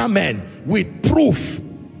fishermen with proof.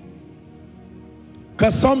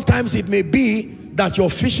 Because sometimes it may be that your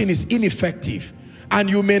fishing is ineffective and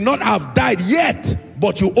you may not have died yet,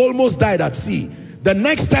 but you almost died at sea. The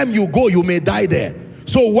next time you go, you may die there.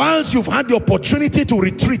 So whilst you've had the opportunity to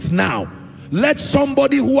retreat now, let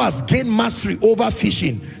somebody who has gained mastery over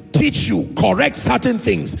fishing teach you, correct certain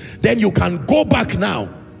things. Then you can go back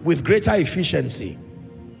now with greater efficiency.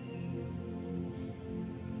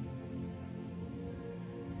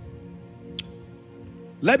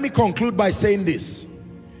 Let me conclude by saying this.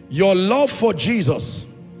 Your love for Jesus,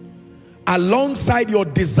 alongside your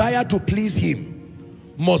desire to please him,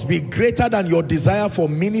 must be greater than your desire for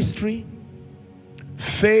ministry,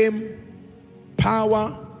 fame,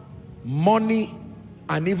 power, money,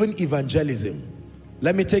 and even evangelism.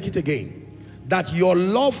 Let me take it again. That your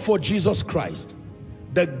love for Jesus Christ,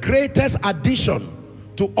 the greatest addition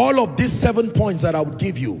to all of these 7 points that I would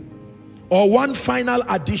give you, or one final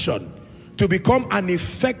addition, to become an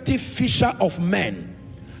effective fisher of men.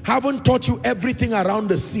 Haven't taught you everything around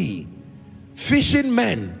the sea. Fishing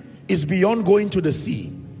men is beyond going to the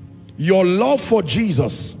sea. Your love for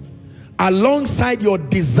Jesus, alongside your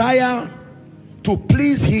desire to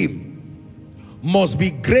please him, must be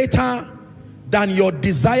greater than your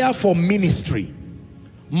desire for ministry,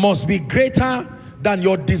 must be greater than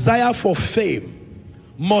your desire for fame,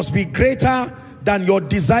 must be greater than your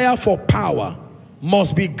desire for power,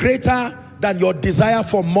 must be greater than your desire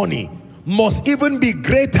for money, must even be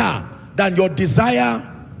greater than your desire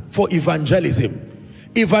for evangelism.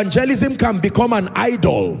 Evangelism can become an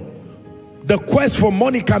idol. The quest for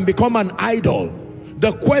money can become an idol.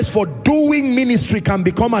 The quest for doing ministry can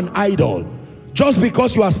become an idol. Just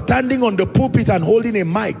because you are standing on the pulpit and holding a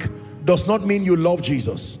mic does not mean you love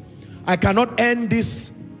Jesus. I cannot end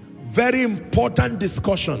this very important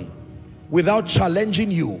discussion without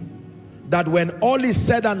challenging you that when all is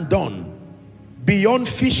said and done, beyond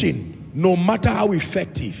fishing, no matter how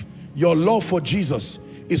effective, your love for Jesus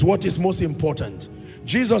is what is most important.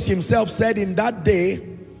 Jesus himself said, in that day,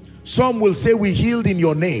 some will say we healed in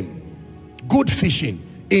your name. Good fishing.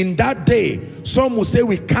 In that day, some will say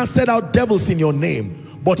we casted out devils in your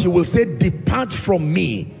name. But he will say, depart from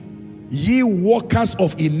me, ye workers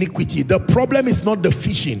of iniquity. The problem is not the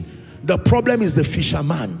fishing. The problem is the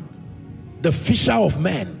fisherman, the fisher of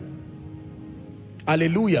men.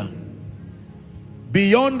 Hallelujah.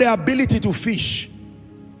 Beyond the ability to fish,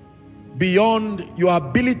 beyond your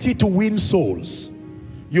ability to win souls,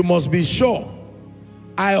 you must be sure.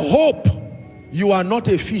 I hope you are not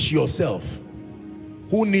a fish yourself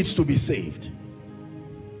who needs to be saved.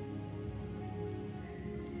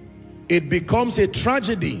 It becomes a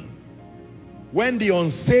tragedy when the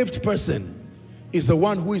unsaved person is the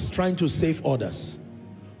one who is trying to save others.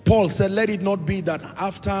 Paul said, let it not be that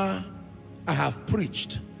after I have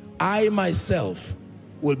preached, I myself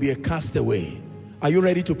will be a castaway. Are you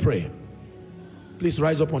ready to pray? Please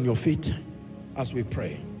rise up on your feet as we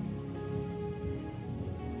pray.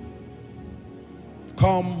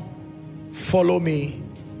 Come, follow me,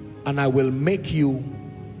 and I will make you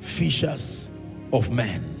fishers of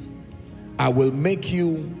men. I will make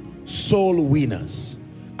you soul winners.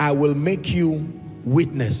 I will make you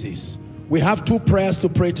witnesses. We have 2 prayers to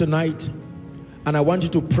pray tonight, and I want you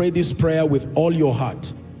to pray this prayer with all your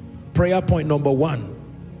heart. Prayer point number 1,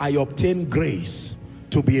 I obtain grace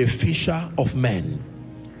to be a fisher of men.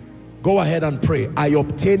 Go ahead and pray. I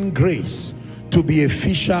obtain grace to be a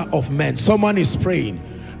fisher of men. Someone is praying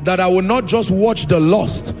that I will not just watch the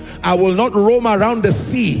lost. I will not roam around the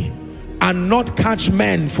sea and not catch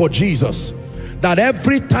men for Jesus. That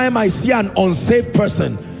every time I see an unsaved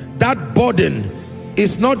person, that burden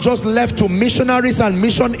is not just left to missionaries and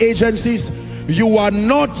mission agencies. You are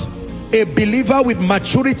not a believer with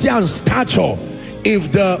maturity and stature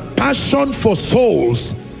if the passion for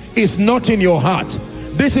souls is not in your heart.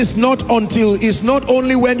 This is not until, it's not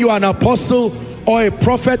only when you are an apostle or a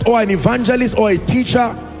prophet or an evangelist or a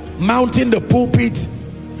teacher mounting the pulpit.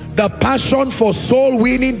 The passion for soul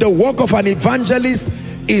winning, the work of an evangelist,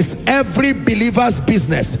 is every believer's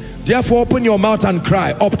business. Therefore, open your mouth and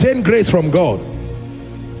cry. Obtain grace from God.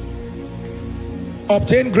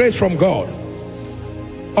 Obtain grace from God.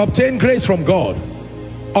 Obtain grace from God.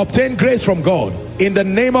 Obtain grace from God. In the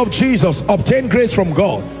name of Jesus, obtain grace from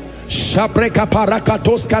God.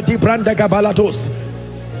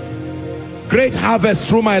 Great harvest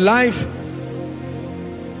through my life.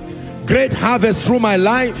 Great harvest through my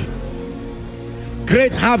life.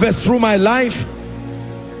 Great harvest through my life.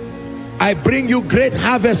 I bring you great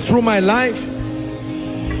harvest through my life.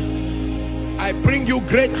 I bring you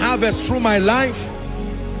great harvest through my life.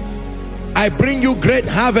 I bring you great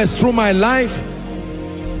harvest through my life.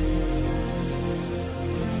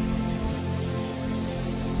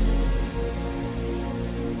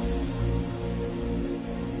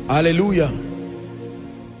 Hallelujah.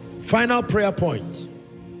 Final prayer point.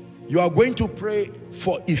 You are going to pray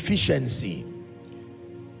for efficiency.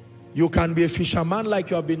 You can be a fisherman like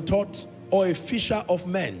you have been taught, or a fisher of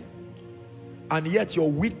men, and yet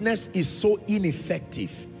your witness is so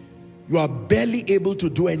ineffective. You are barely able to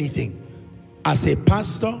do anything. As a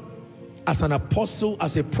pastor, as an apostle,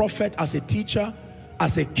 as a prophet, as a teacher,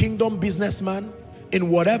 as a kingdom businessman, in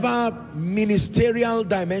whatever ministerial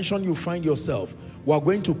dimension you find yourself, we are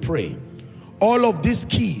going to pray. All of these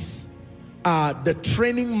keys are the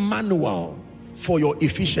training manual for your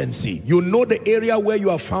efficiency. You know the area where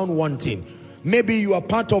you are found wanting. Maybe you are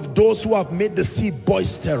part of those who have made the sea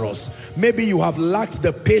boisterous. Maybe you have lacked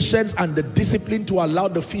the patience and the discipline to allow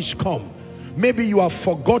the fish come. Maybe you have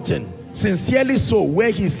forgotten, sincerely so,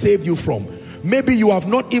 where he saved you from. Maybe you have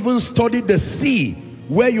not even studied the sea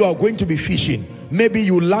where you are going to be fishing. Maybe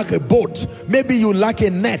you lack a boat. Maybe you lack a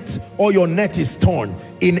net, or your net is torn.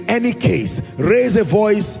 In any case, raise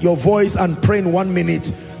your voice and pray in 1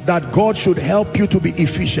 minute that God should help you to be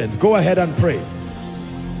efficient. Go ahead and pray.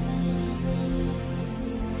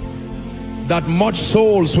 That much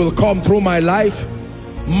souls will come through my life.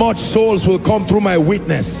 Much souls will come through my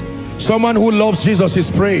witness. Someone who loves Jesus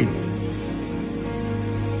is praying.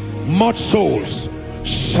 Much souls.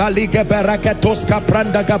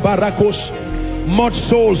 Much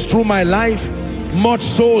souls through my life. Much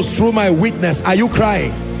souls through my witness. Are you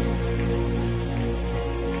crying?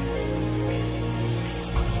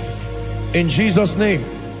 In Jesus' name.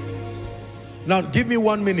 Now give me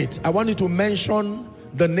 1 minute. I want you to mention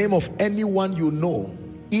the name of anyone you know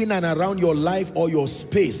in and around your life or your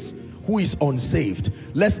space who is unsaved.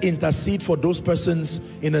 Let's intercede for those persons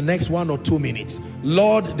in the next 1 or 2 minutes.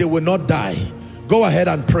 Lord, they will not die. Go ahead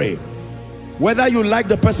and pray. Whether you like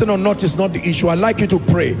the person or not is not the issue. I'd like you to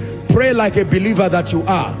pray. Pray like a believer that you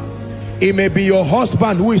are. It may be your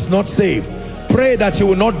husband who is not saved. Pray that he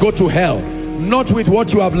will not go to hell. Not with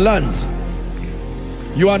what you have learned.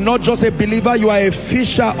 You are not just a believer, you are a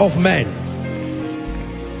fisher of men.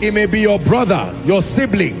 It may be your brother, your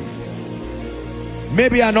sibling,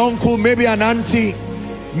 maybe an uncle, maybe an auntie,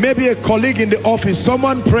 maybe a colleague in the office.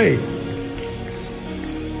 Someone pray.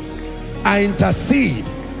 I intercede.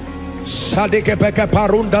 Saved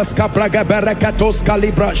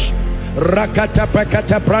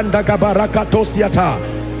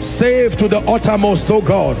to the uttermost, oh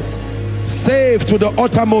God. Saved to the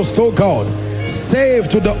uttermost, oh God.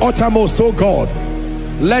 Saved to the uttermost, oh God.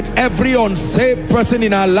 Let every unsaved person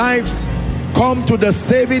in our lives come to the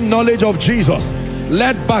saving knowledge of Jesus.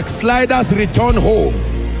 Let backsliders return home.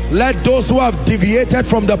 Let those who have deviated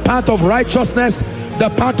from the path of righteousness, the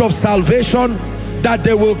path of salvation, that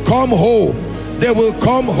they will come home. They will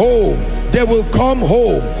come home. They will come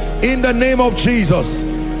home in the name of Jesus.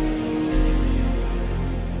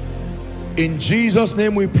 In Jesus'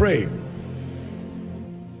 name we pray.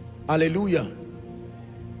 Hallelujah.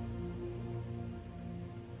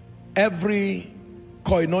 Every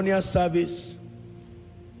koinonia service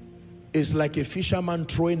is like a fisherman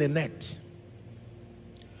throwing a net.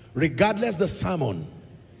 Regardless the salmon,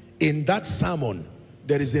 in that salmon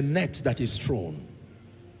there is a net that is thrown.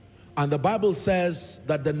 And the Bible says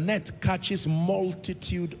that the net catches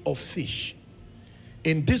multitude of fish.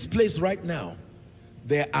 In this place right now,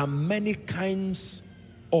 there are many kinds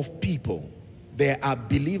of people. There are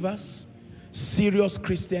believers, serious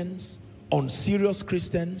Christians, unserious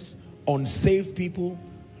Christians, unsaved people,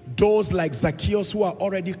 those like Zacchaeus who are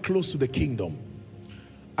already close to the kingdom.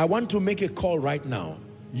 I want to make a call right now.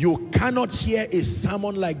 You cannot hear a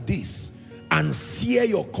sermon like this and sear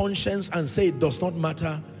your conscience and say it does not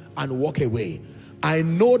matter and walk away. I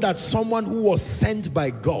know that someone who was sent by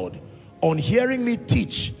God, on hearing me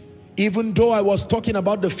teach, even though I was talking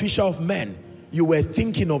about the fisher of men, you were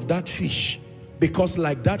thinking of that fish, because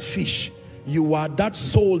like that fish, you are that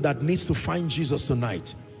soul that needs to find Jesus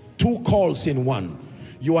tonight. 2 calls in one.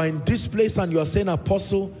 You are in this place and you are saying,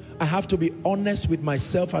 Apostle, I have to be honest with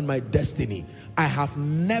myself and my destiny. I have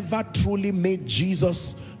never truly made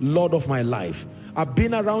Jesus Lord of my life. I've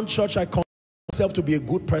been around church, I consider myself to be a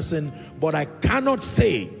good person, but I cannot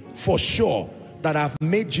say for sure that I've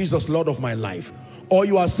made Jesus Lord of my life. Or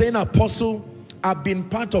you are saying, Apostle, I've been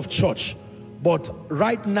part of church, but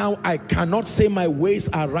right now I cannot say my ways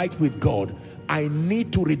are right with God. I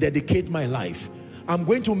need to rededicate my life. I'm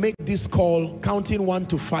going to make this call, counting 1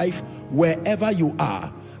 to 5, wherever you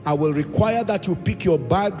are. I will require that you pick your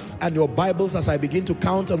bags and your Bibles as I begin to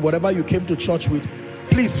count, and whatever you came to church with,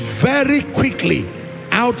 please very quickly,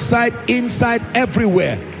 outside, inside,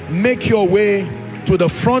 everywhere, make your way to the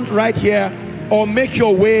front right here, or make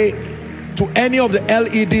your way to any of the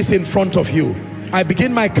LEDs in front of you. I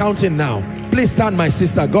begin my counting now. Please stand, my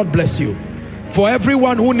sister. God bless you. For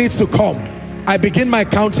everyone who needs to come, I begin my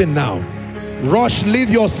counting now. Rush, leave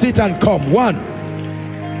your seat and come. 1.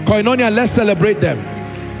 Koinonia, let's celebrate them.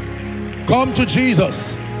 Come to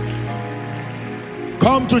Jesus.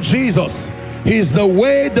 Come to Jesus. He's the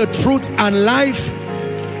way, the truth, and life.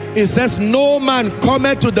 It says, no man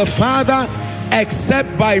cometh to the Father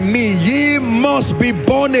except by me. Ye must be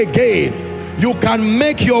born again. You can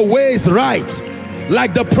make your ways right.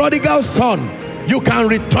 Like the prodigal son, you can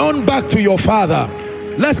return back to your father.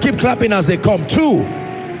 Let's keep clapping as they come. 2.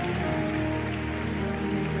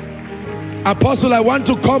 Apostle, I want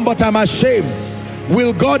to come, but I'm ashamed.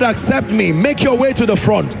 Will God accept me? Make your way to the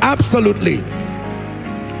front. Absolutely.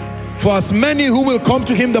 For as many who will come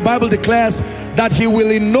to him, the Bible declares that he will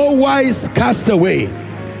in no wise cast away.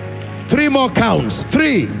 3 more counts.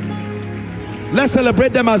 3. Let's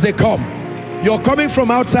celebrate them as they come. You're coming from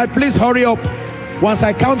outside, please hurry up. Once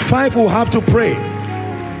I count 5, we'll have to pray.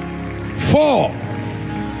 4.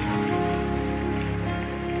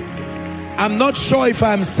 I'm not sure if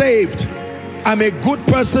I'm saved. I'm a good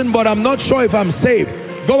person, but I'm not sure if I'm saved.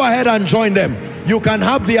 Go ahead and join them. You can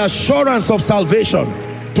have the assurance of salvation.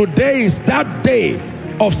 Today is that day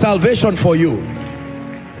of salvation for you.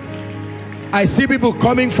 I see people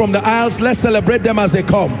coming from the aisles. Let's celebrate them as they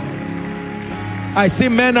come. I see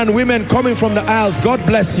men and women coming from the aisles. God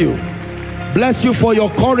bless you. Bless you for your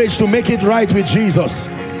courage to make it right with Jesus.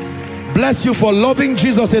 Bless you for loving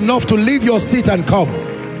Jesus enough to leave your seat and come.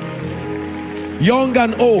 Young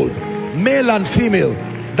and old, male and female,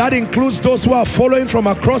 that includes those who are following from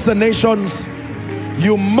across the nations.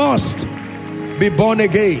 You must be born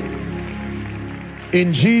again.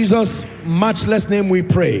 In Jesus' matchless name we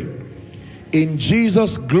pray. In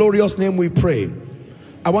Jesus' glorious name we pray.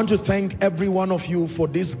 I want to thank every one of you for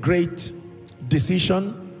this great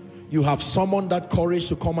decision. You have summoned that courage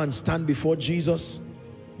to come and stand before Jesus,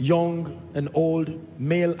 young and old,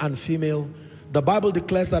 male and female. The Bible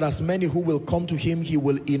declares that as many who will come to him, he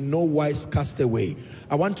will in no wise cast away.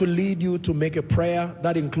 I want to lead you to make a prayer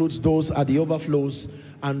that includes those at the overflows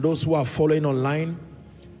and those who are following online.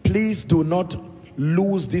 Please do not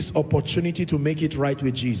lose this opportunity to make it right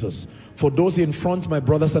with Jesus. For those in front, my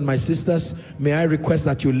brothers and my sisters, may I request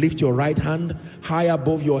that you lift your right hand high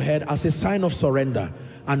above your head as a sign of surrender,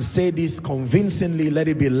 and say this convincingly. Let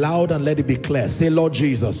it be loud and let it be clear. Say, Lord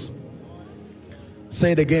Jesus.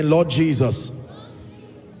 Say it again. Lord Jesus,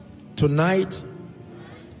 tonight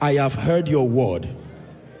I have heard your word.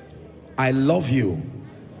 I love you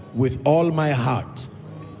with all my heart.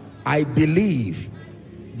 I believe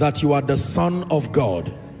that you are the Son of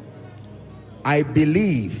God. I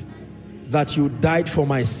believe that you died for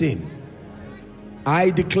my sin.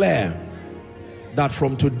 I declare that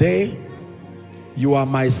from today you are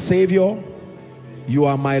my Savior, you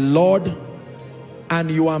are my Lord,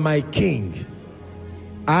 and you are my King.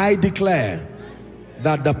 I declare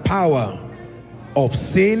that the power of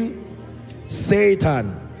sin,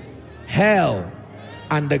 Satan, hell,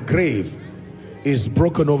 and the grave is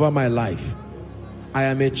broken over my life. I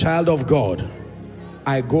am a child of God.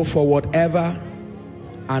 I go forward ever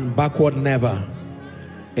and backward never.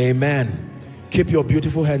 Amen. Keep your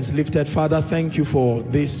beautiful hands lifted. Father, thank you for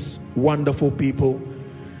these wonderful people.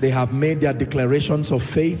 They have made their declarations of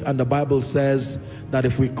faith, and the Bible says that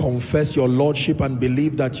if we confess your lordship and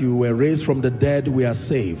believe that you were raised from the dead, we are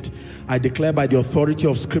saved. I declare by the authority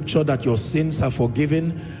of Scripture that your sins are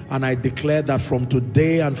forgiven, and I declare that from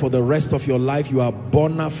today and for the rest of your life, you are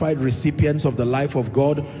bona fide recipients of the life of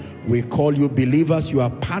God. We call you believers. You are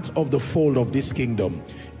part of the fold of this kingdom.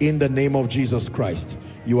 In the name of Jesus Christ.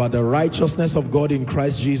 You are the righteousness of God in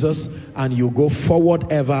Christ Jesus, and you go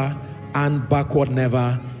forward ever and backward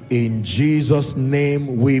never. In Jesus'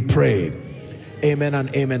 name we pray. Amen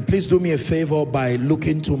and amen. Please do me a favor by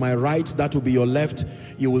looking to my right. That will be your left.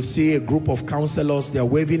 You will see a group of counselors. They are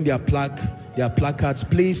waving their placards.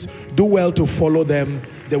 Please do well to follow them.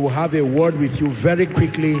 They will have a word with you very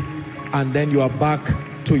quickly, and then you are back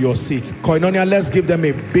to your seats. Koinonia, let's give them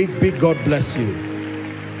a big God bless you.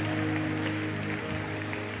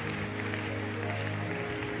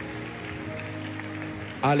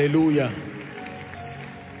 Hallelujah.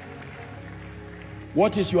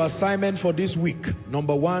 What is your assignment for this week?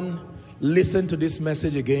 Number one, listen to this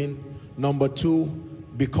message again. Number two,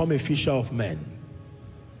 become a fisher of men.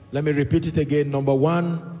 Let me repeat it again. Number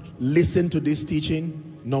one, listen to this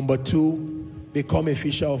teaching. Number two, become a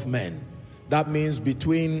fisher of men. That means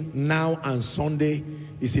between now and Sunday,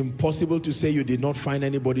 it's impossible to say you did not find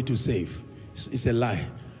anybody to save. It's a lie.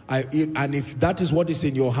 And if that is what is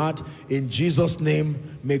in your heart, in Jesus'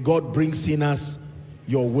 name, may God bring sinners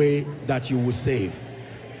your way that you will save.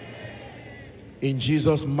 In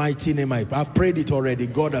Jesus' mighty name, I've prayed it already.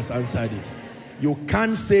 God has answered it. You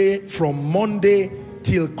can't say from Monday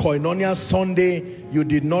till Koinonia Sunday, you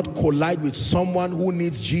did not collide with someone who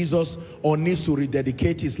needs Jesus or needs to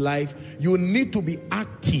rededicate his life. You need to be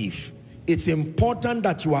active. It's important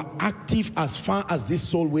that you are active as far as this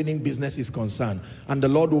soul-winning business is concerned. And the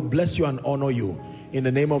Lord will bless you and honor you in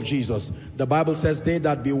the name of Jesus. The Bible says, they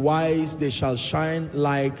that be wise, they shall shine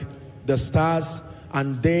like the stars,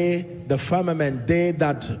 and they, the firmament, they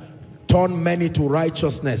that turn many to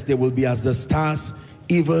righteousness, they will be as the stars,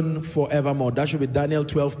 even forevermore. That should be Daniel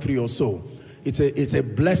 12:3 or so. It's a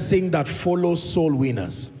blessing that follows soul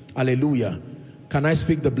winners. Hallelujah. Can I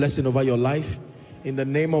speak the blessing over your life? In the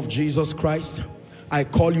name of Jesus Christ, I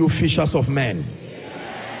call you fishers of men.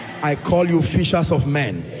 I call you fishers of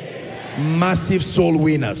men. Massive soul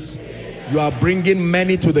winners. You are bringing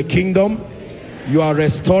many to the kingdom. You are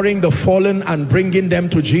restoring the fallen and bringing them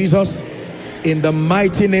to Jesus. In the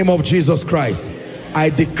mighty name of Jesus Christ,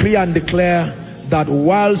 I decree and declare that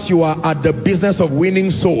whilst you are at the business of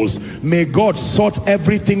winning souls, may God sort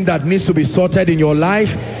everything that needs to be sorted in your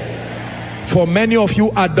life. For many of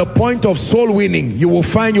you, at the point of soul winning, you will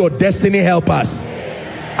find your destiny helpers.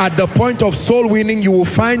 At the point of soul winning, you will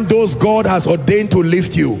find those God has ordained to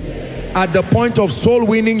lift you. At the point of soul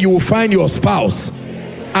winning, you will find your spouse.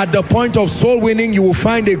 At the point of soul winning, you will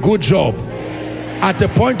find a good job. At the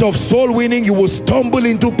point of soul winning, you will stumble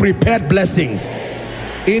into prepared blessings.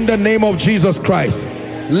 In the name of Jesus Christ,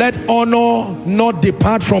 let honor not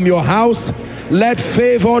depart from your house. Let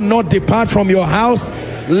favor not depart from your house.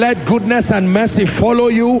 Let goodness and mercy follow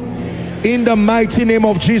you. In the mighty name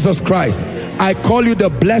of Jesus Christ, I call you the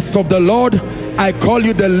blessed of the Lord. I call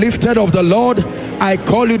you the lifted of the Lord. I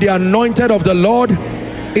call you the anointed of the Lord.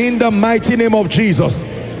 In the mighty name of Jesus,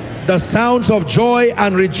 the sounds of joy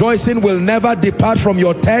and rejoicing will never depart from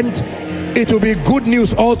your tent. It will be good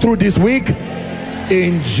news all through this week.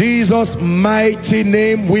 In Jesus' mighty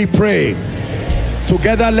name we pray.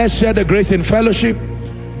 Together, let's share the grace in fellowship.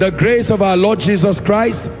 The grace of our Lord Jesus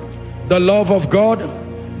Christ, the love of God,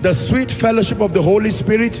 the sweet fellowship of the Holy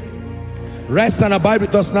Spirit, rest and abide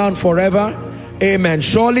with us now and forever. Amen.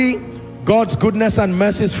 Surely, God's goodness and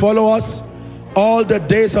mercies follow us all the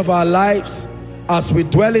days of our lives as we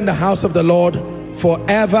dwell in the house of the Lord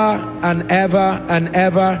forever and ever and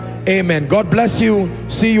ever. Amen. God bless you.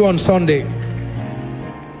 See you on Sunday.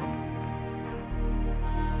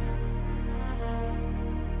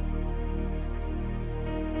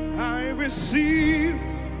 Receive,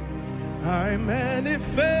 I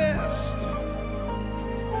manifest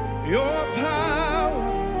your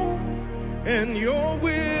power and your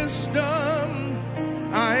wisdom.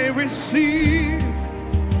 I receive,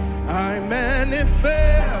 I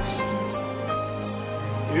manifest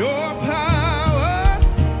your power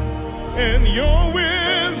and your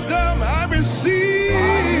wisdom. I receive,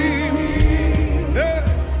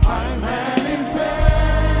 I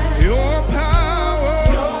manifest your power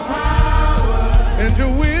and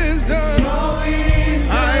your wisdom.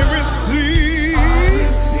 I receive,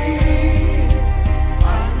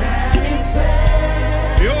 I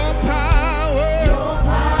manifest your power,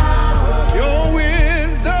 your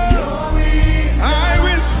wisdom. I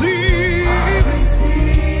receive,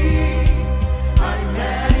 I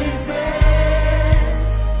manifest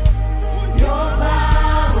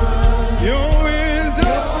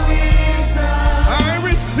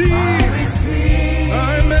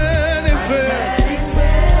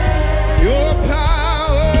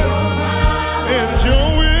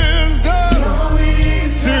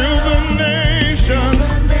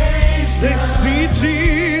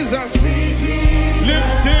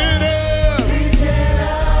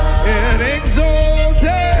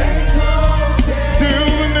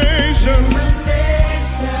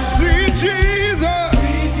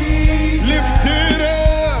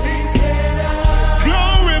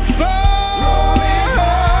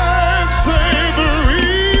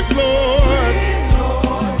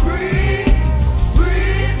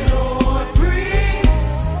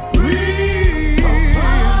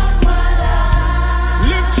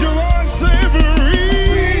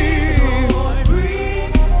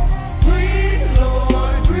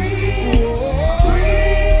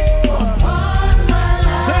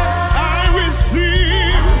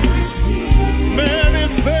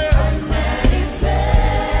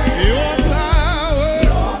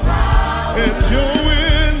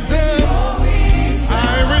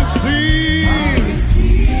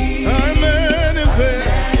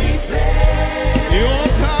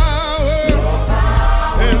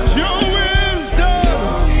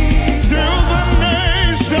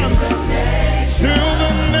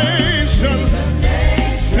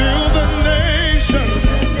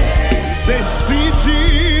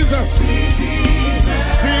see thee.